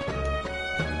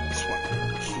 This one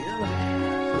here.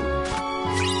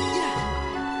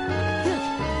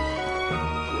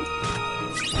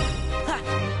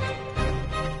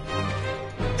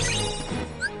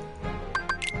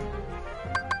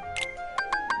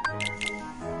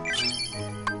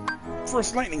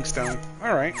 First lightning stone.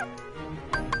 Alright.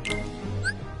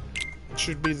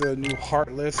 Should be the new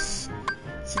heartless.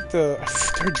 It's like they're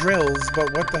drills,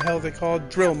 but what the hell are they called?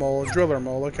 Driller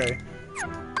mole, okay.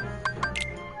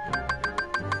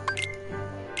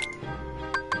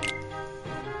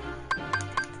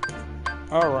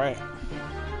 Alright.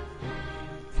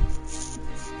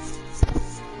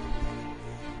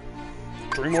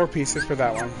 Three more pieces for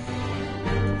that one.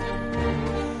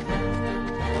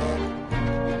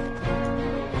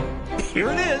 Here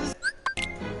it is.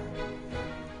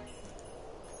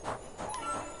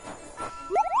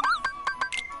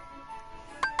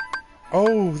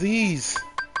 Oh, these.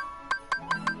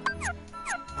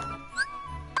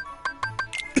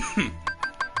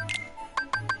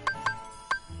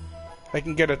 I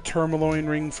can get a tourmaline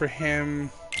ring for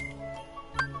him.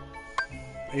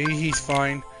 He's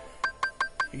fine.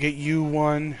 I get you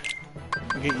 1.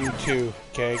 I get you 2.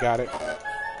 Okay, I got it.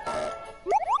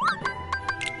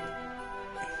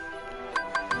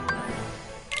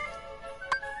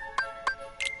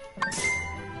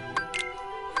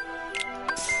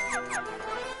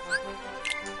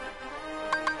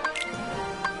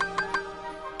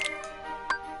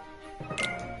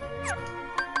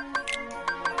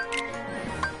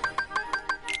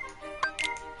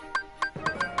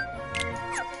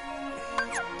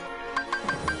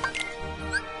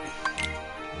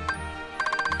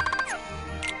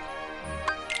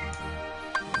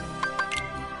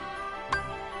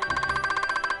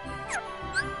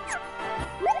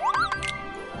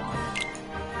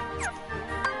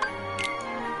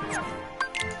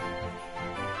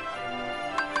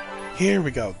 Here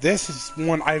we go. This is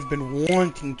one I've been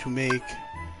wanting to make.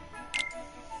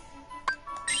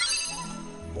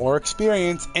 More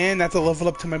experience, and that's a level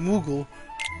up to my Moogle.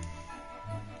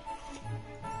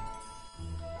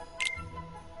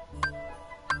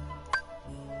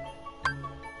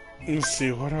 Let's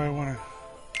see, what do I want to...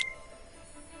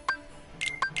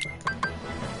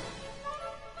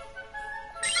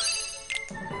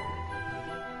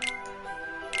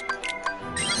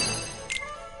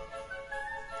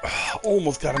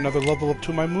 Almost got another level up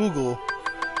to my Moogle.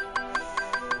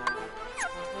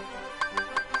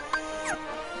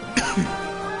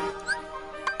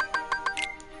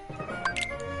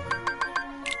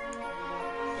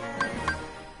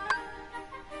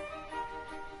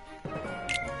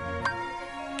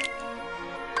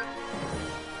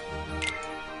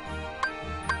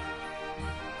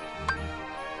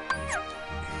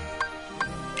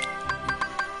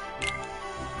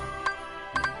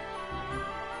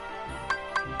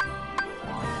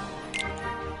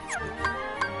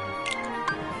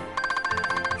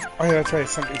 Oh yeah, that's right,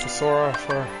 something for Sora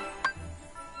for...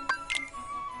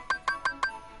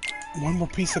 One more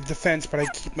piece of defense, but I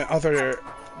keep my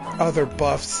other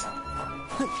buffs.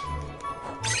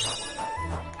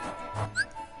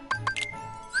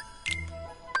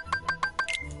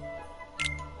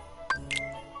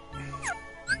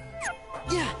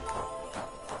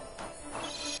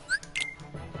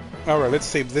 Alright, let's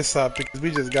save this up because we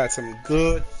just got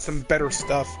some better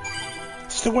stuff.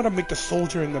 Still want to make the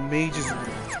soldier and the mages.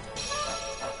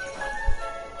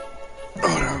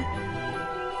 Hold on.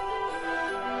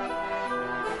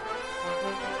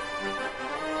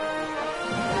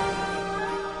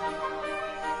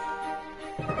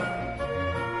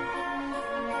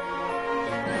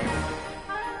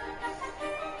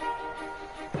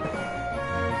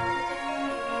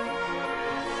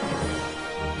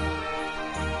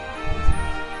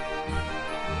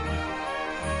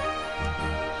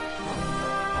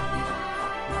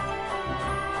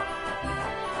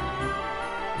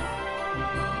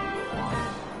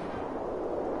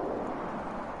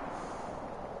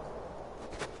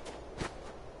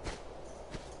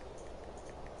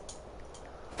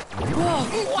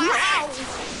 Wow!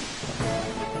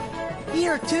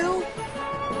 Here too?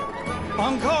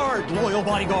 On guard, loyal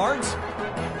bodyguards.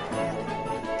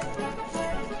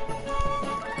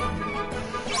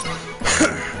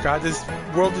 God, this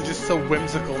world is just so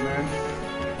whimsical, man.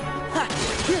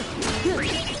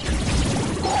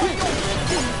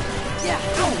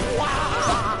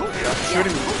 Yeah,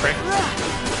 shooting me, prick.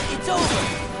 It's over.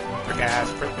 Prick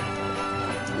ass, prick.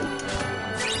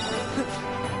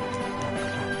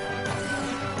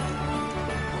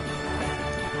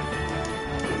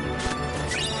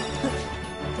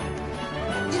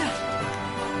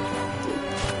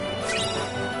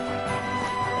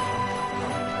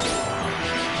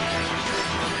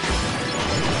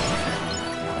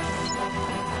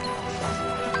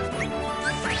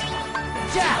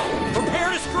 Prepare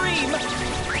to scream!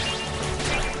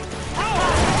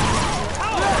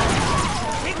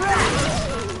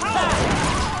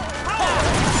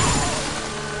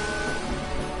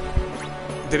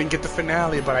 Didn't get the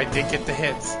finale, but I did get the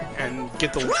hits and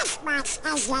get the. Christmas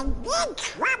is in big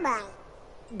trouble.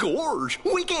 Gorge,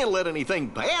 we can't let anything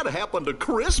bad happen to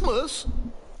Christmas.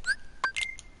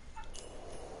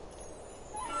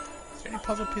 Is there any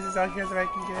puzzle pieces out here that I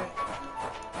can get?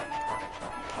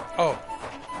 Oh.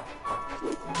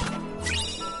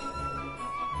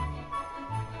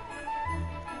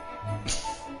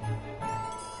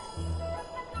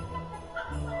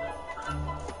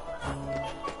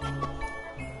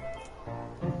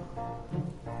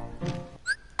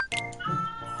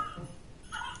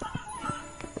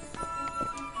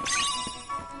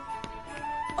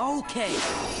 Okay.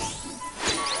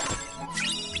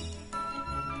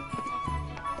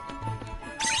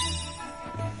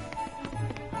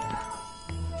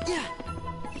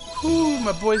 Ooh,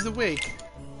 my boy's awake.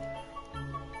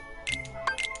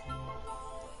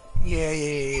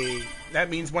 Yay. That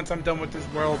means once I'm done with this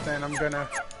world, then I'm gonna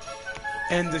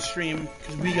end the stream,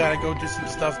 because we gotta go do some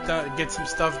stuff done, get some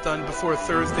stuff done before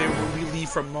Thursday when we leave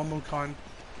from MomoCon.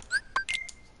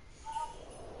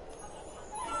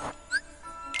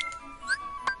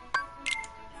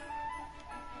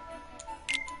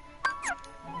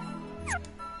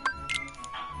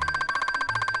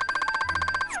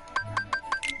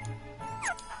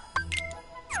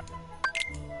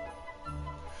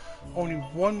 Only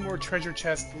one more treasure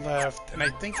chest left, and I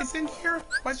think it's in here?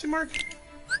 Question mark?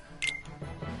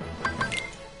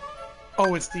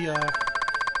 Oh, it's the,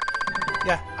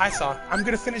 yeah, I saw. I'm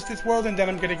gonna finish this world, and then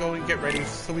I'm gonna go and get ready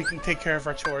so we can take care of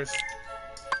our chores.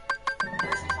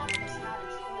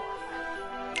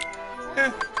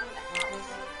 Eh.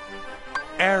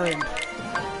 Errand.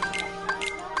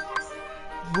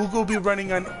 We'll go be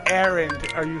running an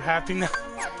errand. Are you happy now?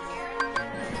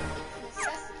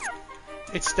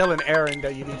 It's still an errand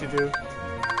that you need to do.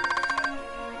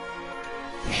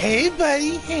 Hey,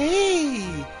 buddy,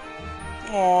 hey!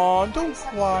 Aw, don't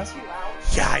cry.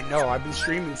 Yeah, I know. I've been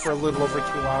streaming for a little over 2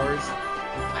 hours.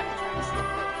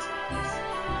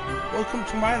 Welcome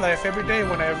to my life every day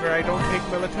whenever I don't take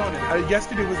melatonin.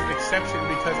 Yesterday was an exception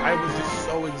because I was just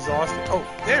so exhausted. Oh,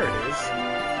 there it is.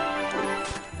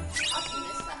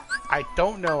 I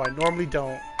don't know. I normally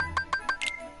don't.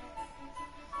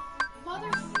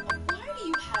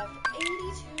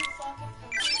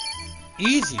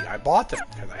 Easy, I bought them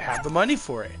because I have the money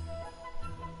for it.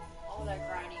 All that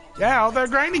grinding. Yeah, all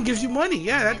that grinding gives you money.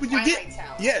 Yeah, that's what you get.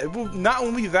 Yeah, well, not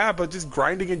only that, but just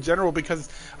grinding in general because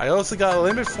I also got a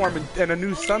limit form and a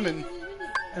new summon.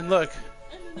 And look.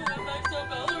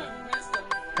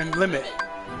 And limit.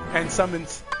 And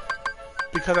summons.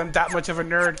 Because I'm that much of a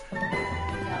nerd.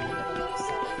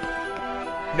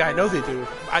 Yeah, I know they do.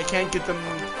 I can't get them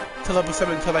to level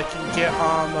 7 until I can get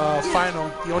final.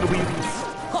 The only way you can...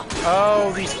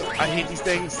 Oh, these... I hate these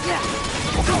things.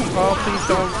 Oh, please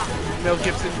don't, Mel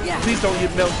Gibson. Please don't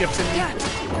hit Mel Gibson.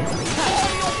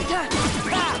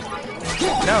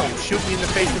 No, shoot me in the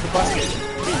face with the basket.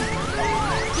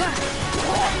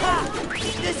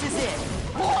 This is it.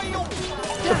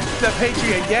 The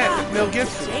Patriot, yes, Mel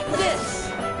Gibson. Take this.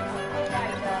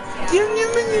 Give me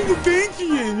the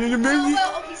Patriot. Oh,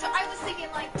 well, okay, so I was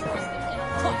thinking like towards the end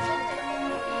of the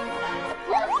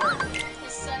part where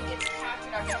his son gets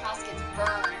captured after the house gets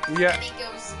burned. Yeah. And he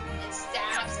goes and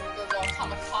stabs and goes all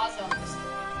kamikaze on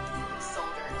his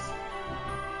soldiers.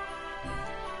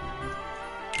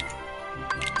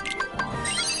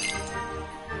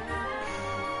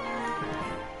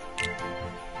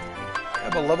 I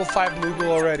have a level 5 Moogle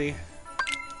already.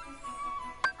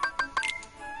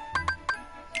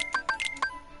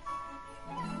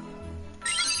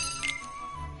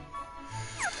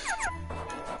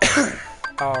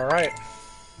 All right.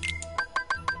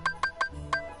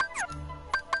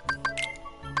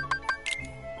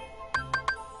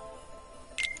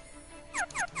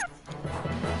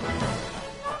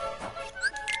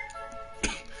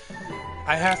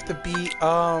 I have to beat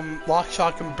Lock,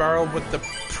 Shock, and Barrel with the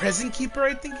Present Keeper,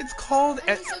 I think it's called.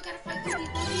 I still gotta fight Oogie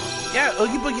Boogie. Yeah,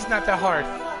 Oogie Boogie's not that hard.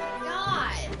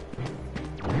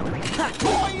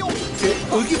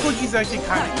 Oh Oogie Boogie's actually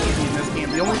kind of easy in this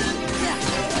game. The only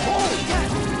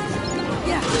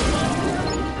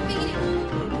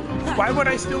why would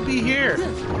I still be here? You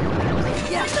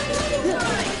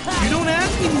don't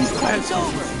ask me these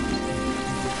questions.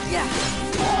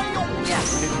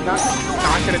 It's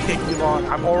not gonna take me long.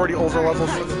 I'm already over level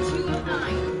for this.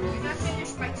 209. You're not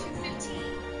finished by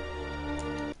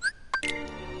 215.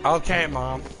 Okay,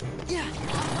 Mom.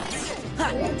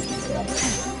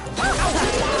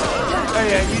 Oh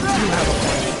yeah, you do have a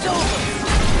point.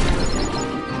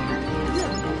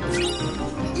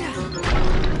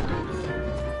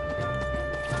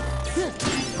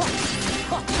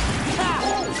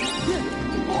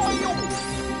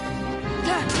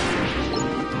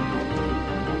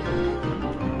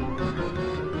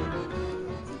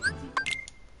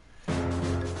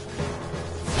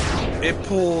 It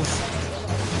pulls.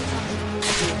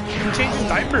 You can change his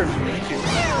diaper if you need to.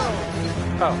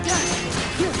 Oh.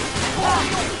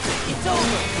 It's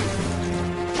over.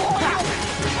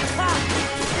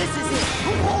 This is it.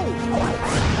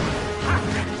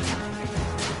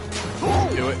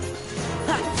 Do it.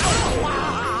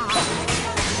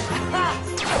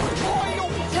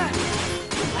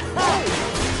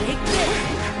 Take this.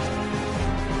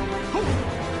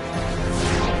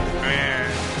 Man.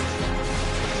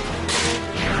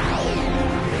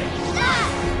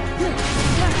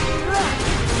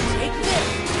 Take this.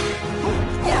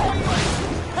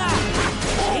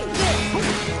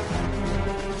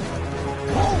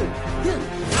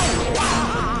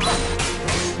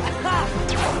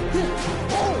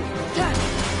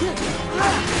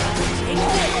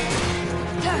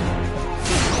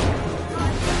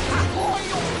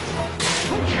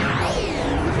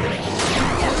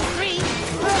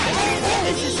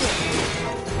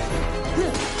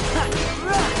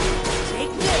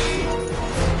 Take this.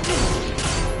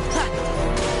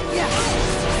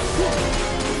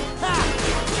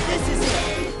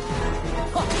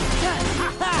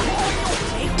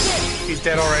 He's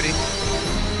dead already.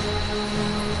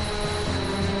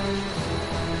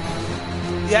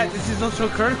 Yeah, this is also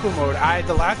critical mode.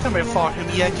 The last time I fought him,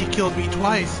 he actually killed me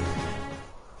twice.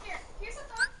 Here's a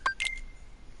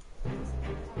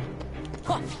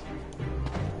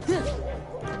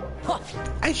thought.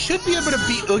 I should be able to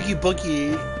beat Oogie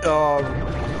Boogie.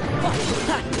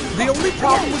 The only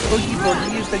problem with Oogie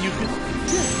Boogie is that you can...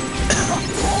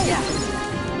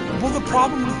 Well, the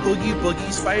problem with Oogie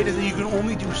Boogie's fight is that you can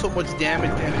only do so much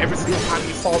damage and every single time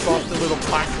he falls off the little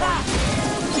platform.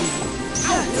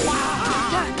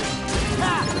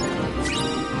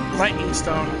 Lightning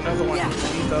Stone, another one.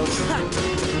 Need those.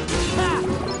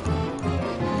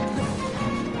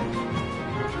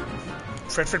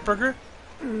 Fred Burger?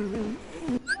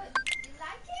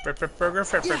 Fred Burger,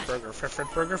 Fred Burger, Fred Burger, Fred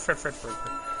Burger.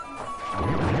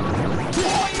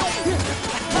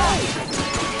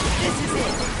 This is it.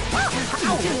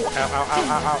 Ow, ow, ow,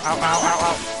 ow, ow, ow, ow, ow,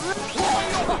 ow.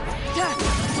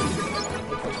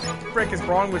 What the frick is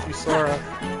wrong with you, Sora?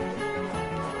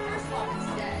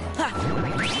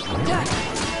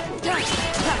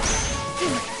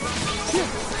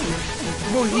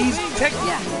 Well, he's tech.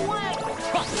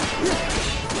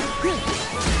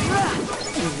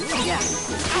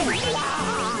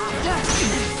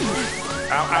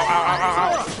 Ow, ow, ow, ow, ow,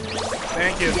 ow.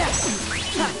 Thank you.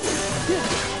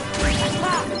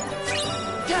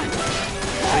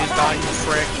 Please die, you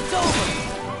frick.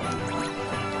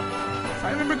 If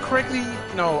I remember correctly,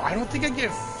 no, I don't think I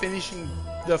get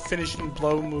the finishing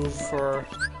blow move for...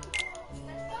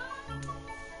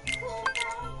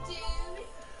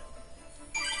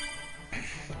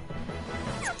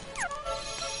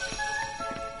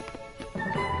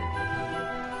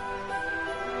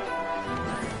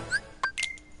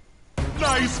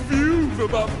 Nice view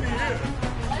from up here.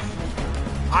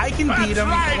 I can beat him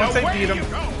once I beat him.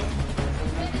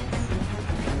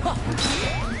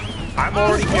 I'm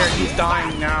already here. He's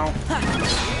dying now.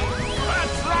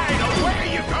 That's right.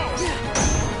 Away you go.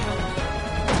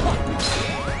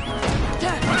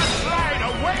 That's right.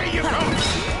 Away you go.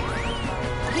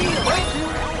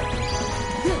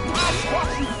 I'll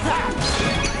squash you flat.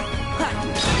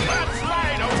 That's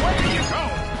right. Away you go.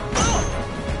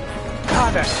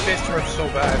 God, that fist hurts so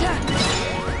bad.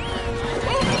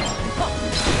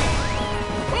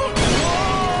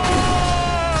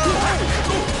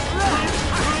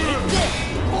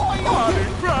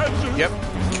 Yep,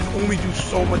 you can only do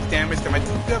so much damage to him. I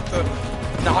think you have to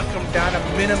knock him down a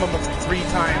minimum of 3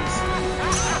 times.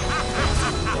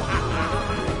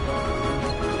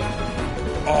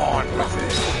 On with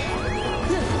it.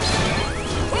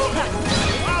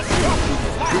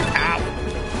 Ow.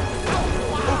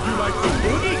 Hope you like the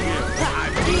boogie here.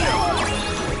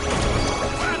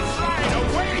 That's right,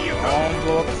 away you go. Oh,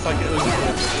 blow up. It's like it was.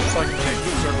 It's like a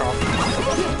jerk off.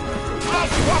 I'll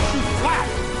squash you flat.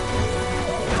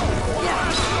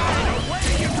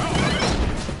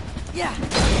 Yeah.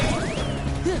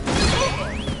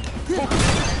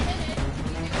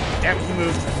 Damn, he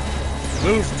moved.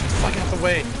 Moved. Fuck out the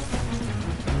way.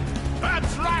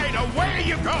 That's right, away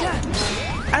you go.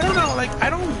 I don't know, like, I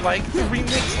don't like the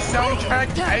remix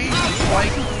soundtrack. I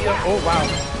like the, oh wow.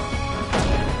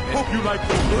 Hope you like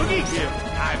the boogie here.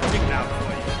 I picked out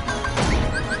for you.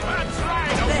 That's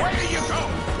right, away you go.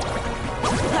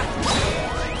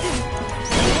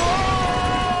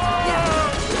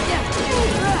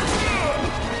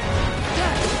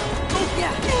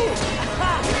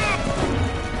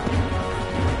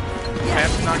 I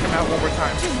have to knock him out one more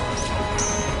time.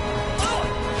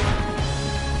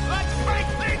 Let's break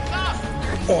things up.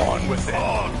 On with it.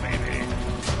 On, baby.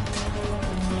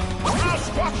 I'll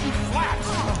squash you flat.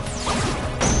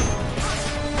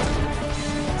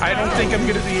 I don't think I'm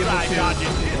gonna be able Try to.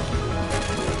 dodging this.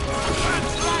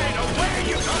 That's right, away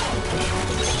you go.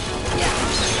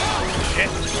 Shit.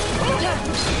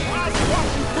 I'll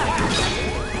squash you flat.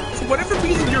 For whatever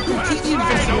reason, you're completely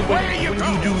invincible when you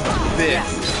do this.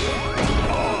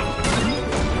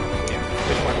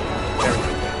 There we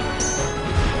go.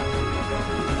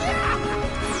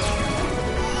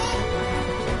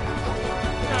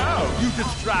 Now, you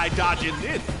just try dodging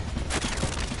this.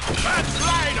 That's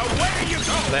right, away you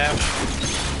go. Left.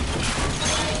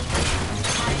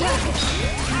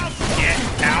 Yeah.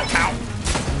 Ow, ow.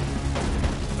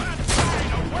 That's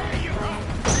right, away you go.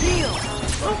 Heal.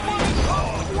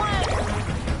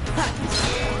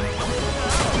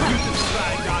 You just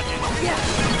try dodging this. Yeah.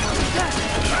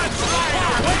 That's right,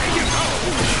 away you go.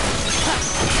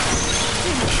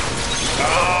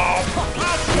 Oh.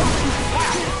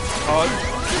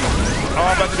 Oh,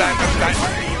 I'm about to die, I'm about to die.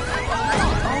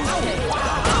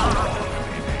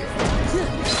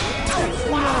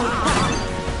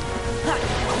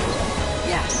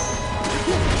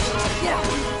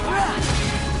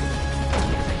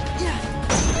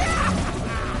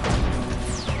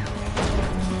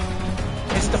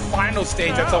 It's the final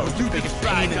stage that's always the biggest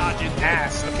pain in the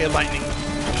ass. Okay, lightning.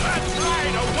 That's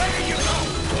right, away you go.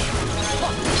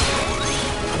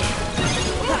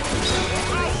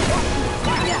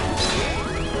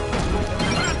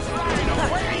 That's right,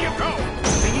 away you go. I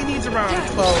think he needs around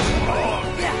 12.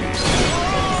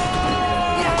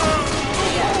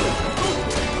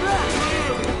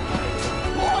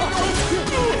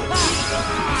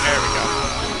 There we go.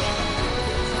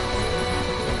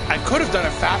 I could have done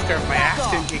it faster if my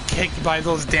ass didn't get kicked by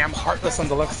those damn Heartless on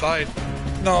the left side.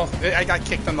 No, I got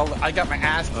kicked on the. I got my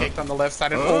ass kicked on the left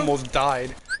side and almost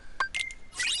died.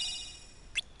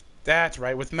 That's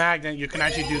right. With Magnet, you can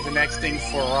actually do the next thing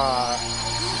for.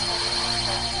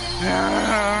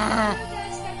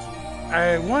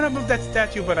 I want to move that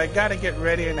statue, but I gotta get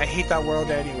ready, and I hate that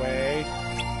world anyway.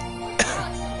 I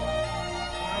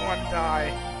don't want to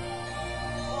die.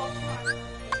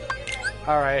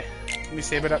 All right, let me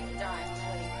save it up.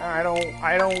 I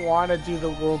don't want to do the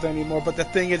world anymore, but the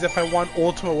thing is, if I want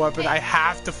Ultimate Weapon, I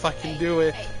have to fucking do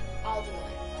it. I'll do it later.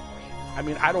 Don't worry. I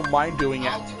mean, I don't mind doing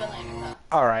it. I'll do it later.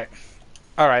 Alright.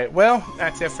 Alright, well,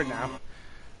 that's it for now.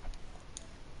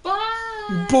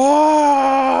 Bye!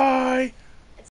 Bye!